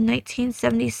out in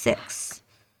 1976.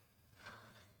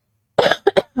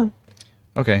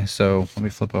 Okay, so let me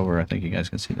flip over. I think you guys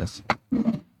can see this.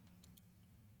 You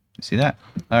see that?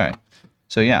 All right.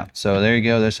 So yeah, so there you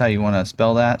go. That's how you want to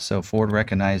spell that. So Ford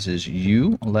recognizes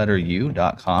you, letter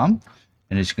U.com.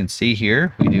 And as you can see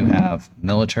here, we do have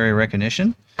military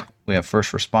recognition. We have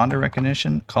first responder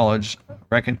recognition, college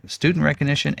student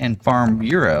recognition, and Farm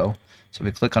Bureau. So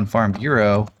we click on Farm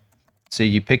Bureau. So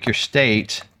you pick your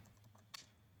state,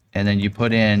 and then you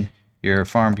put in your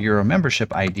Farm Bureau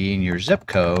membership ID and your zip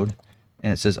code.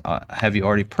 And it says, have you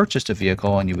already purchased a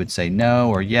vehicle? And you would say no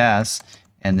or yes.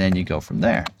 And then you go from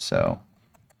there. So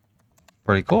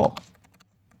pretty cool.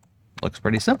 Looks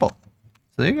pretty simple.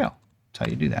 So there you go. That's how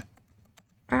you do that.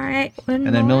 All right.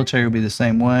 And then military will be the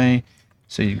same way.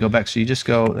 So you go back. So you just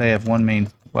go. They have one main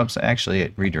website. Actually,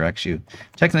 it redirects you.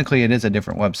 Technically, it is a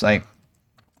different website.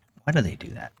 Why do they do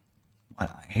that? I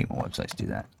hate when websites do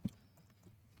that.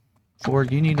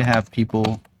 Ford, you need to have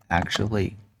people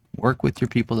actually work with your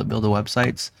people that build the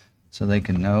websites so they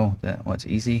can know that what's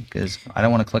easy. Because I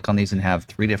don't want to click on these and have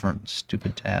 3 different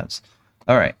stupid tabs.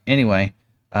 All right. Anyway,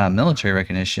 military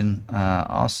recognition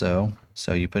also.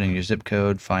 So you put in your zip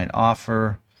code, find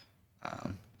offer.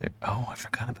 I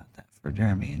forgot about that for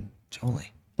Jeremy and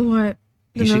Jolie. What?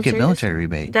 He should get military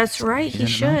rebate. That's right. He's He in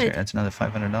the military. should. That's another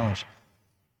 $500.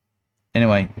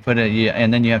 Anyway, put it,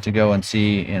 and then you have to go and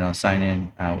see, sign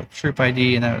in with Troop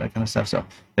ID and that kind of stuff. So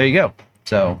there you go.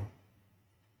 So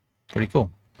pretty cool.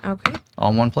 Okay.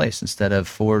 All in one place instead of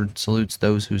Ford salutes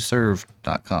those who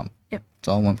serve.com. Yep. It's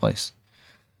all in one place.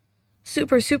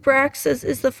 Super X says,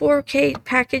 is the 4K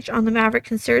package on the Maverick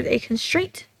considered a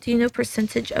constraint? Do you know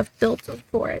percentage of build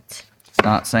for it? It's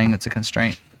not saying it's a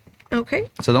constraint. Okay.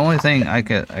 So the only thing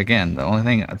the only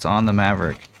thing that's on the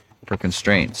Maverick for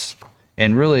constraints,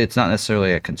 and really it's not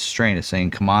necessarily a constraint, it's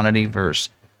saying commodity versus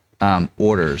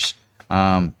orders.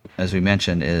 As we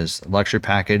mentioned, is luxury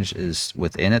package is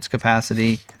within its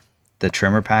capacity, the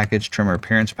trimmer package, trimmer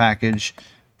appearance package,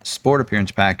 sport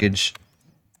appearance package,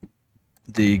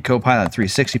 the Copilot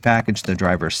 360 package, the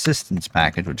driver assistance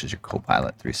package, which is your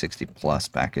Copilot 360 plus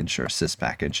package or assist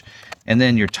package, and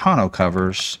then your tonneau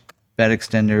covers, bed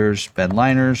extenders, bed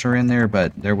liners are in there,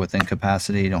 but they're within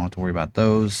capacity. You don't have to worry about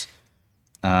those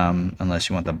unless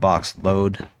you want the box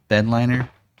load bed liner,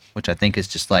 which I think is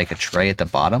just like a tray at the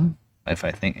bottom. I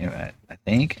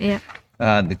think. Yeah.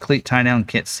 The cleat tie down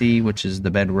kit C, which is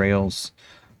the bed rails,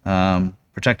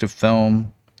 protective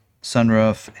foam,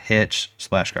 sunroof, hitch,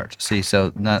 splash guards. See,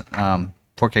 so not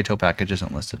 4K tow package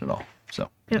isn't listed at all. So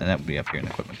Yep. and that would be up here in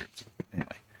equipment groups.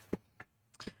 Anyway,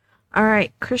 All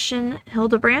right. Christian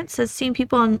Hildebrandt says, seen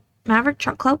people on Maverick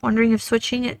Truck Club wondering if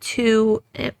switching it to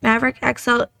Maverick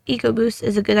XL EcoBoost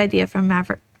is a good idea from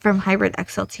hybrid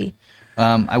XLT.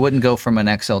 I wouldn't go from an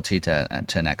XLT to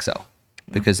an XL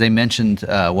because they mentioned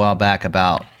a while back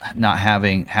about not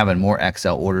having more XL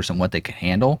orders than what they can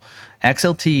handle.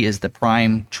 XLT is the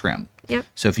prime trim. Yep.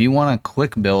 So if you want a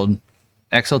quick build,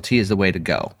 XLT is the way to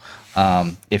go.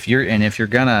 If you're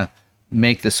gonna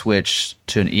make the switch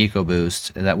to an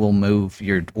EcoBoost, that will move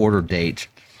your order date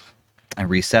and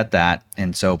reset that.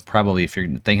 And so probably if you're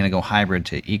thinking to go hybrid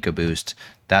to EcoBoost,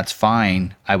 that's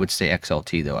fine. I would stay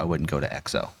XLT though. I wouldn't go to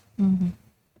XL. Mm-hmm.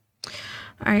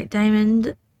 All right,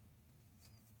 Diamond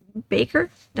Baker.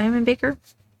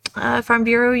 Farm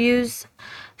Bureau use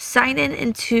sign in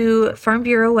into Farm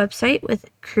Bureau website with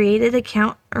created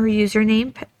account or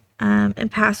username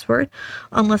and password.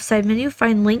 On left side menu,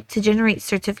 find link to generate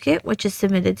certificate, which is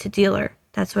submitted to dealer.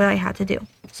 That's what I had to do.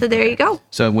 So there you go.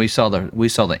 So we saw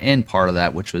the end part of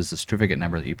that, which was the certificate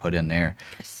number that you put in there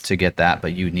to get that,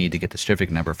 but you need to get the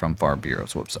certificate number from Farm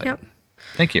Bureau's website. Yep.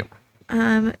 Thank you.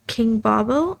 King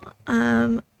Bobble,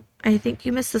 I think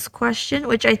you missed this question,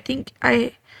 which I think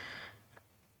I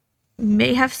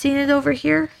may have seen it over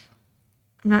here.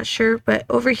 I'm not sure, but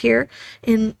over here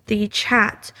in the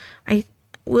chat,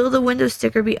 will the window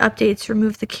sticker be updated to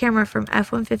remove the camera from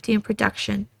F-150 in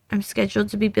production? I'm scheduled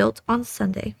to be built on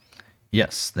Sunday.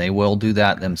 Yes, they will do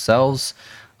that themselves.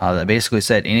 They basically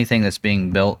said anything that's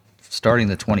being built starting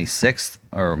the 26th,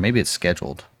 or maybe it's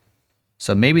scheduled.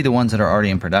 So maybe the ones that are already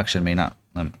in production may not.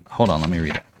 Hold on, let me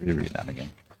read that again.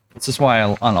 This is why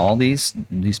on all these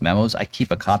memos, I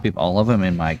keep a copy of all of them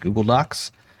in my Google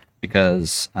Docs,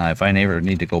 because if I ever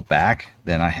need to go back,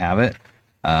 then I have it.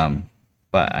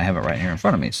 But I have it right here in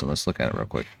front of me, so let's look at it real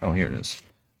quick. Oh, here it is.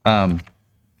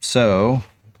 So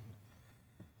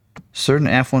certain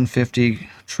F-150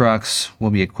 trucks will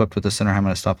be equipped with the center height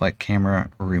stoplight camera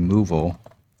removal.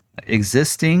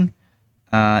 Existing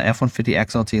F-150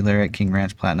 XLT Lariat King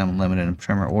Ranch Platinum Limited and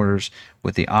Trimmer orders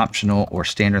with the optional or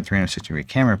standard 360-degree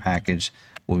camera package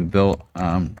will be built.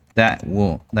 That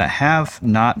have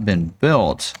not been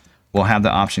built will have the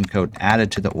option code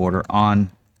added to the order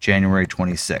on January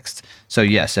 26th. So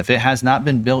yes, if it has not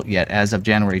been built yet as of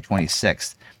January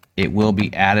 26th, it will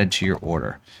be added to your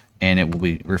order, and it will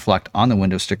be reflect on the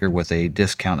window sticker with a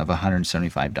discount of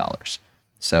 $175.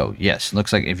 So yes,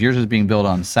 looks like if yours is being built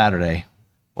on Saturday,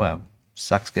 well,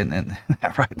 sucks getting it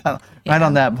right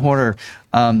on that border.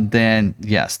 Then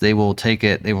yes, they will take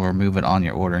it, they will remove it on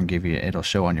your order and give you, it'll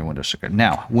show on your window sticker.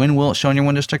 Now, when will it show on your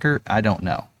window sticker? I don't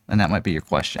know, and that might be your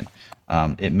question.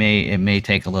 It may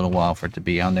take a little while for it to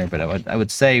be on there, but I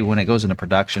would say when it goes into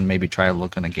production, maybe try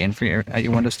looking again at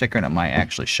your window sticker, and it might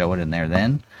actually show it in there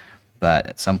then. But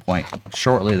at some point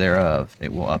shortly thereof,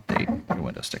 it will update your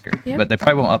window sticker. Yep. But they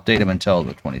probably won't update them until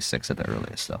the 26th at the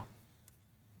earliest, though.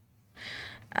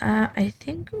 I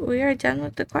think we are done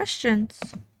with the questions.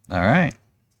 All right.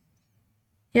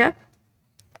 Yep.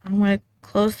 I'm going to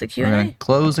close the We're going Q&A. to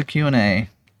close the Q&A.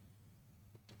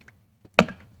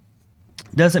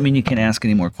 Doesn't mean you can't ask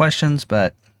any more questions,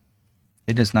 but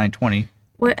it is 9:20.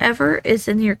 Whatever is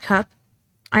in your cup,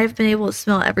 I've been able to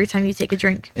smell every time you take a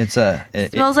drink. It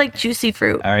Smells like juicy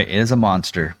fruit. all right, it is a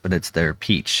Monster, but it's their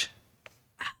peach.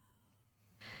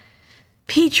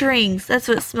 Peach rings. That's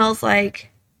what it smells like.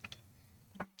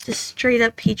 Just straight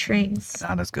up peach rings.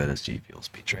 Not as good as G Fuel's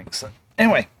peach rings. So,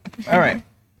 anyway, all right.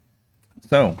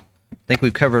 So I think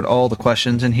we've covered all the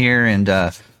questions in here, and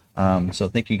so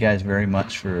thank you guys very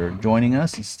much for joining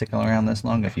us and sticking around this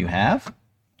long. If you have,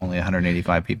 only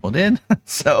 185 people did,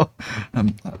 so I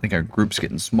think our group's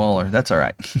getting smaller. That's all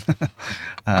right.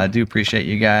 I do appreciate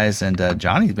you guys, and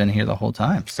Johnny's been here the whole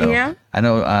time. So Yeah. I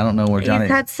don't know where Johnny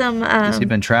He's had some. has. He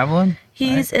been traveling?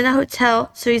 He's in a hotel,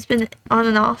 so he's been on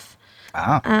and off.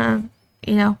 Ah.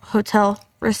 Hotel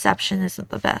reception isn't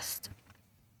the best.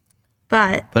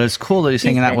 But But it's cool that he's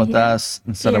hanging out been with here. us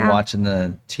instead of Yeah. watching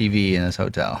the TV in his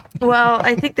hotel. well,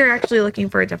 I think they're actually looking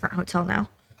for a different hotel now.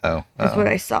 Oh, That's what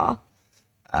I saw.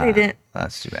 They didn't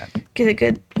that's too bad. get a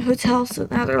good hotel, so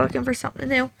now they're looking for something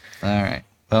new. All right.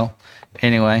 Well,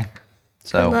 anyway,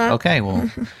 so Good luck. okay. Well,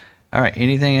 all right.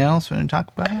 Anything else we want to talk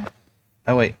about?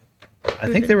 Oh wait, I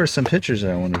think there were some pictures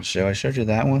that I wanted to show. I showed you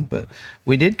that one, but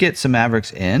we did get some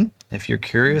Mavericks in. If you're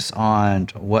curious on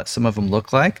what some of them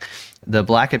look like, the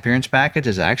black appearance package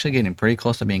is actually getting pretty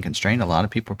close to being constrained. A lot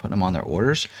of people are putting them on their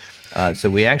orders. So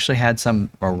we actually had some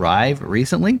arrive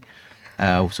recently.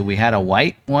 So we had a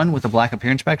white one with a black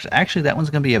appearance package. Actually, that one's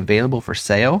going to be available for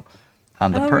sale.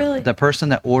 Really? The person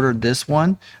that ordered this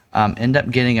one ended up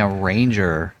getting a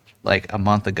Ranger like a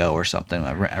month ago or something.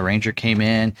 A Ranger came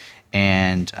in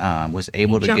and was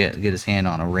able to jumped. get his hand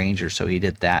on a Ranger, so he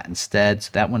did that instead. So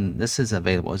that one, this is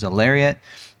available. It's a Lariat.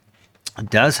 It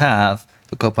does have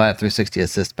the Copilot 360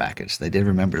 Assist package. They did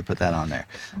remember to put that on there,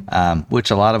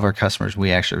 which a lot of our customers,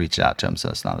 we actually reached out to them, so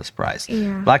it's not a surprise.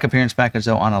 Yeah. Black appearance package,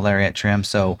 though, on a Lariat trim.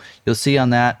 So you'll see on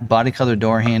that, body color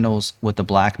door handles with the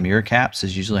black mirror caps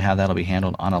is usually how that'll be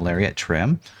handled on a Lariat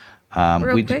trim.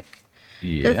 Real quick, the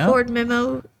Yeah, Ford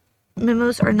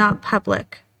memos are not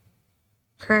public,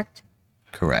 correct?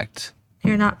 correct.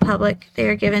 They're not public. They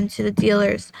are given to the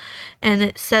dealers, and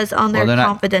it says on there Well, they're not-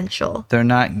 confidential. They're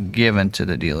not given to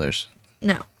the dealers.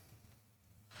 No.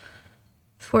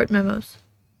 Ford memos.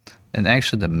 And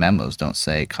actually, the memos don't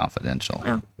say confidential.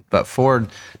 Oh. But Ford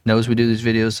knows we do these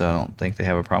videos, so I don't think they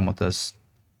have a problem with us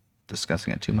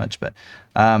discussing it too much. But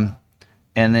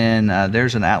and then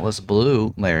there's an Atlas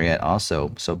Blue Lariat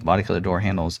also, so body color door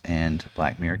handles and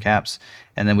black mirror caps.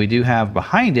 And then we do have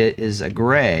behind it is a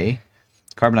gray,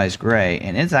 carbonized gray,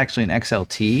 and it's actually an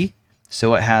XLT.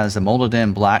 So it has the molded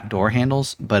in black door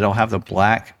handles, but it'll have the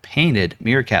black painted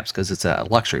mirror caps because it's a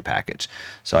luxury package.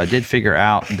 So I did figure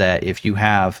out that if you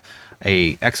have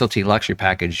a XLT luxury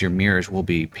package, your mirrors will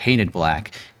be painted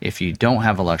black. If you don't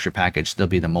have a luxury package, they'll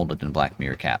be the molded in black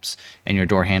mirror caps, and your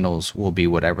door handles will be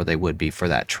whatever they would be for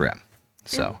that trim.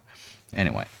 So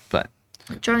anyway, but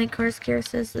Johnny Cars Care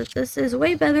says that this is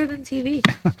way better than TV.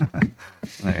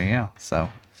 there you go. So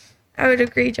I would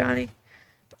agree, Johnny.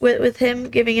 With him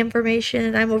giving information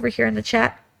and I'm over here in the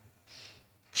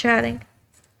chatting.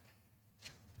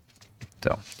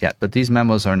 So yeah, but these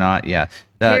memos are not. Yeah,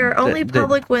 They're only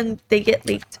public when they get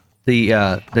leaked.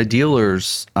 The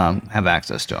dealers have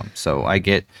access to them. So I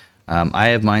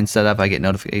have mine set up. I get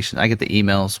notifications. I get the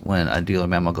emails when a dealer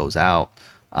memo goes out,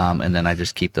 and then I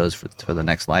just keep those for the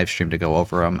next live stream to go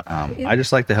over them. I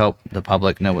just like to help the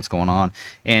public know what's going on.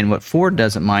 And what Ford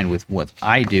doesn't mind with what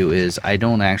I do is I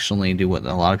don't actually do what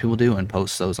a lot of people do and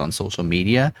post those on social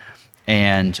media,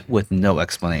 and with no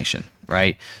explanation,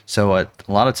 right? So a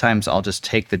lot of times I'll just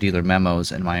take the dealer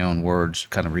memos in my own words,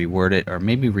 kind of reword it, or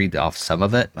maybe read off some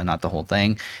of it, but not the whole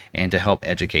thing, and to help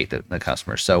educate the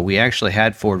customer. So we actually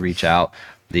had Ford reach out.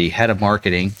 The head of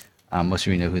marketing, most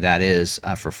of you know who that is,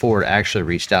 for Ford, actually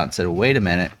reached out and said, wait a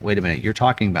minute, you're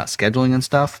talking about scheduling and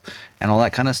stuff and all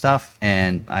that kind of stuff.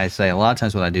 And I say a lot of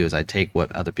times what I do is I take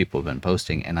what other people have been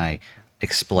posting and I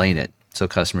explain it so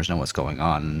customers know what's going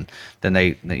on. And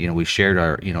then we shared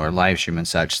our live stream and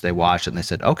such. They watched it and they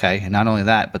said, okay. And not only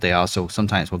that, but they also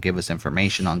sometimes will give us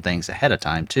information on things ahead of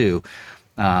time too.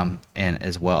 And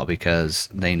as well, because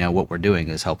they know what we're doing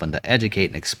is helping to educate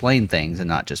and explain things and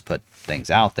not just put things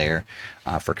out there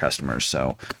for customers.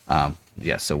 So,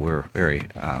 so we're very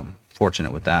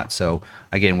fortunate with that. So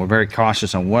again, we're very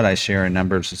cautious on what I share in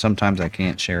numbers. Sometimes I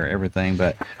can't share everything,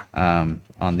 but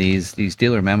on these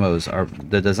dealer memos are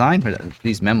the design for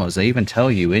these memos. They even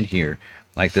tell you in here,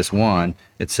 like this one,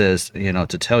 it says,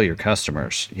 to tell your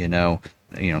customers,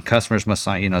 customers must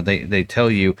sign, they tell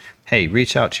you, hey,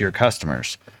 reach out to your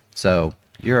customers. So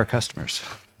you're our customers.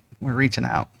 We're reaching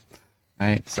out.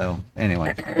 Right. So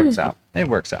anyway, it works out. It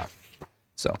works out.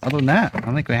 So other than that, I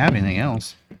don't think we have anything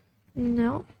else.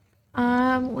 No.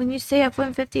 When you say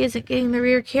F-150 isn't getting the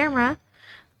rear camera,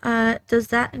 does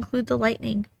that include the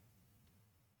Lightning?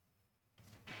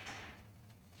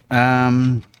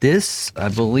 This, I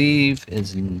believe,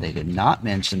 they did not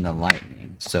mention the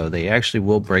Lightning. So they actually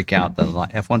will break out the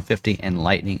F-150 and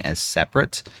Lightning as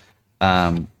separate.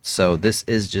 So this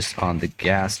is just on the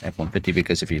gas F-150,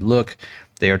 because if you look,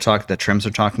 the trims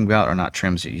they're talking about are not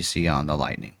trims that you see on the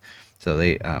Lightning. So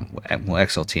they,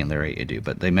 XLT and Lariat you do,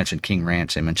 but they mentioned King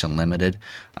Ranch, they mentioned Limited,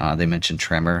 they mentioned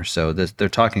Tremor. So they're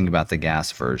talking about the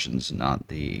gas versions, not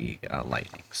the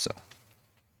Lightning. So.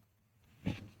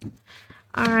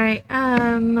 All right.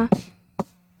 Let's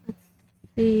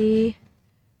see.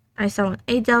 I saw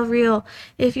a Del Real.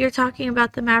 If you're talking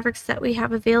about the Mavericks that we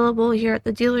have available here at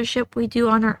the dealership, we do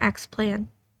on our X plan.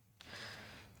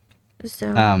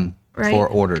 So, right? For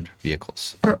ordered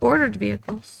vehicles. For ordered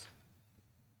vehicles.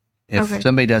 If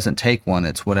somebody doesn't take one,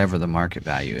 it's whatever the market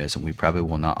value is, and we probably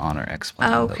will not honor X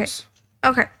plan. Oh, okay. Those.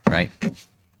 Okay. Right.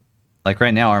 Like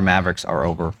right now, our Mavericks are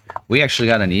over. We actually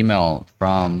got an email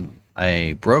from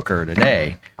a broker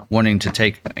today wanting to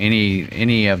take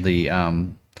any of the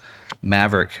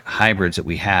Maverick hybrids that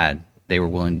we had. They were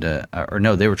willing to,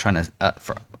 they were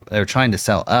trying to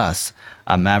sell us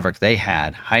a Maverick they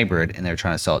had hybrid, and they were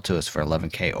trying to sell it to us for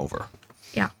 $11K over.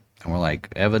 Yeah. And we're like,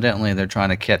 evidently they're trying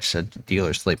to catch a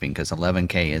dealer sleeping, because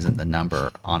 $11K isn't the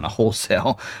number on a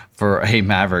wholesale for a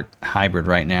Maverick hybrid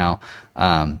right now.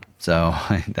 So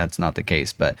that's not the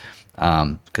case, but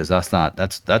because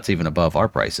that's even above our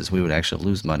prices. We would actually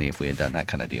lose money if we had done that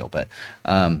kind of deal.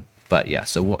 But yeah,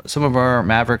 so some of our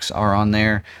Mavericks are on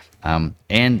there.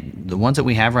 And the ones that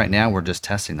we have right now, we're just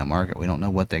testing the market. We don't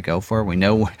know what they go for. We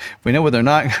know what they're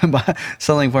not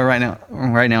selling for right now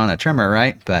on a Tremor,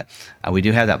 right? But we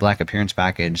do have that black appearance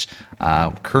package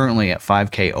currently at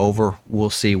 $5K over. We'll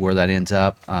see where that ends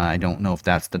up. I don't know if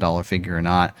that's the dollar figure or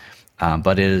not,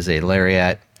 but it is a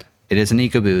Lariat. It is an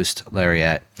EcoBoost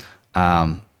Lariat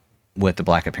with the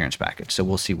black appearance package. So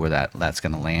we'll see where that's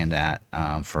going to land at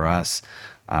for us.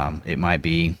 It might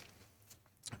be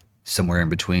somewhere in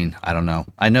between. I don't know.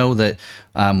 I know that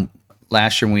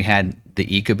last year when we had the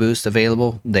EcoBoost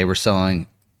available, they were selling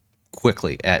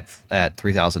quickly at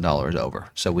 $3,000 over.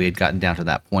 So we had gotten down to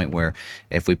that point where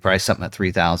if we priced something at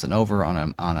 $3,000 over on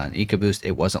an EcoBoost,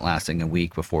 it wasn't lasting a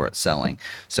week before it's selling.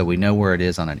 So we know where it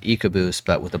is on an EcoBoost,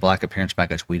 but with the black appearance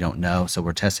package, we don't know. So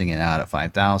we're testing it out at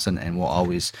 $5,000, and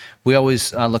we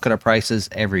always look at our prices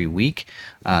every week.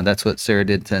 That's what Sarah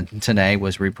did today,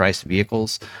 was reprice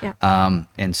vehicles. Yeah.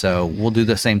 And so we'll do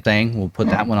the same thing. We'll put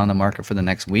that one on the market for the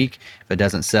next week. If it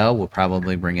doesn't sell, we'll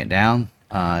probably bring it down.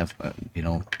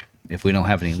 If we don't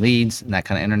have any leads and that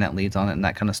kind of internet leads on it and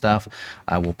that kind of stuff,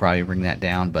 we'll probably bring that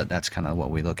down. But that's kind of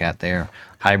what we look at there.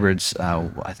 Hybrids,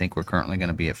 I think we're currently going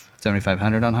to be at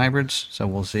 7,500 on hybrids. So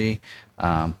we'll see.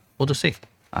 We'll just see.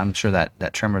 I'm sure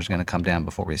that Tremor is going to come down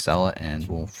before we sell it, and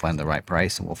we'll find the right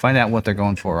price, and we'll find out what they're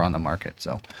going for on the market.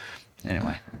 So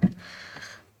Anyway,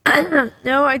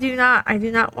 No, I do not. I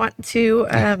do not want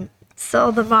to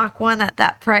sell the Mach 1 at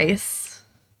that price.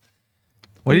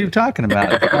 what are you talking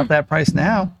about? It's about that price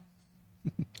now,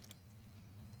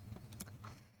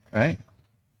 right?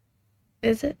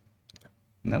 Is it?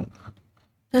 No.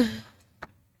 Was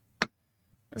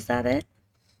that it?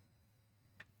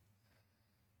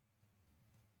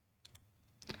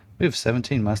 We have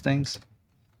 17 Mustangs.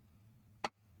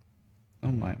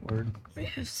 Oh my word. We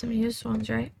have some used ones,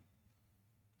 right?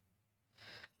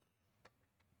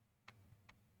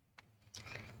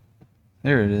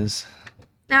 There it is.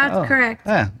 Now it's Oh, correct.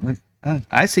 Yeah, look,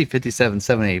 I see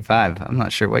 57,785. I'm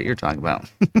not sure what you're talking about.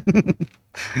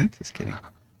 Just kidding.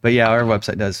 But yeah, our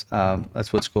website does.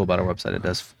 That's what's cool about our website. It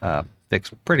does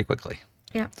fix pretty quickly.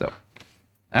 Yeah. So,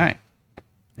 all right.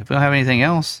 If we don't have anything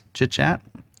else, chit chat.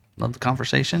 Love the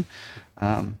conversation.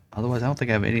 Otherwise, I don't think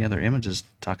I have any other images to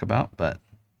talk about. But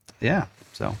yeah,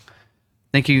 so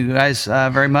thank you guys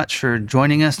very much for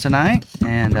joining us tonight,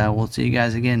 and we'll see you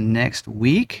guys again next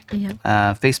week. Yeah.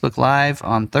 Facebook Live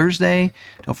on Thursday.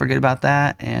 Don't forget about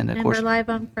that. And of And course, we're live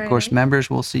on Friday. of course, members,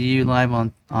 we'll see you live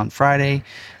on Friday.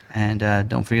 And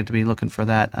don't forget to be looking for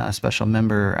that special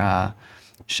member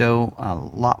show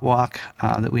lot walk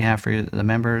that we have for the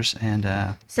members.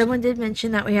 And Someone did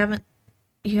mention that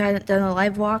you hadn't done a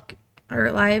live walk or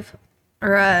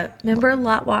a member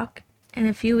lot walk in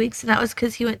a few weeks, and that was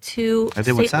because he went to I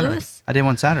did one St. Saturday. Louis. I did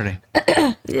one Saturday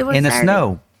He did one in the Saturday.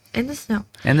 snow. In the snow.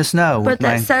 In the snow. But with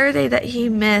my- that Saturday that he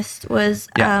missed was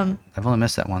yeah, I've only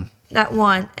missed that one. that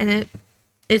one, and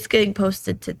it's getting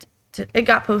posted it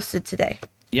got posted today.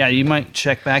 Yeah, you might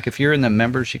check back. If you're in the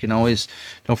members, you can always,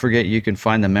 don't forget, you can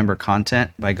find the member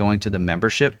content by going to the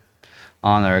membership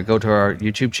go to our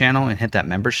YouTube channel and hit that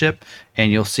membership,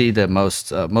 and you'll see the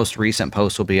most recent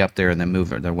posts will be up there, and then move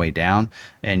their way down,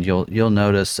 and you'll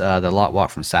notice the lot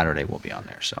walk from Saturday will be on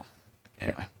there. So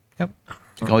anyway, yep, you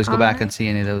can always go back and see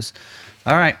any of those.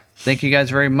 All right, thank you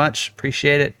guys very much.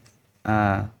 Appreciate it.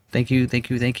 Thank you.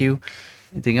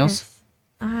 Anything else?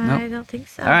 I don't think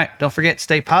so. All right, don't forget,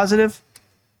 stay positive.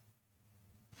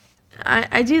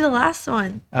 I do the last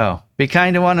one. Oh, be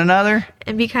kind to one another.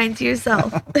 And be kind to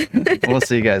yourself. We'll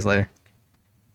see you guys later.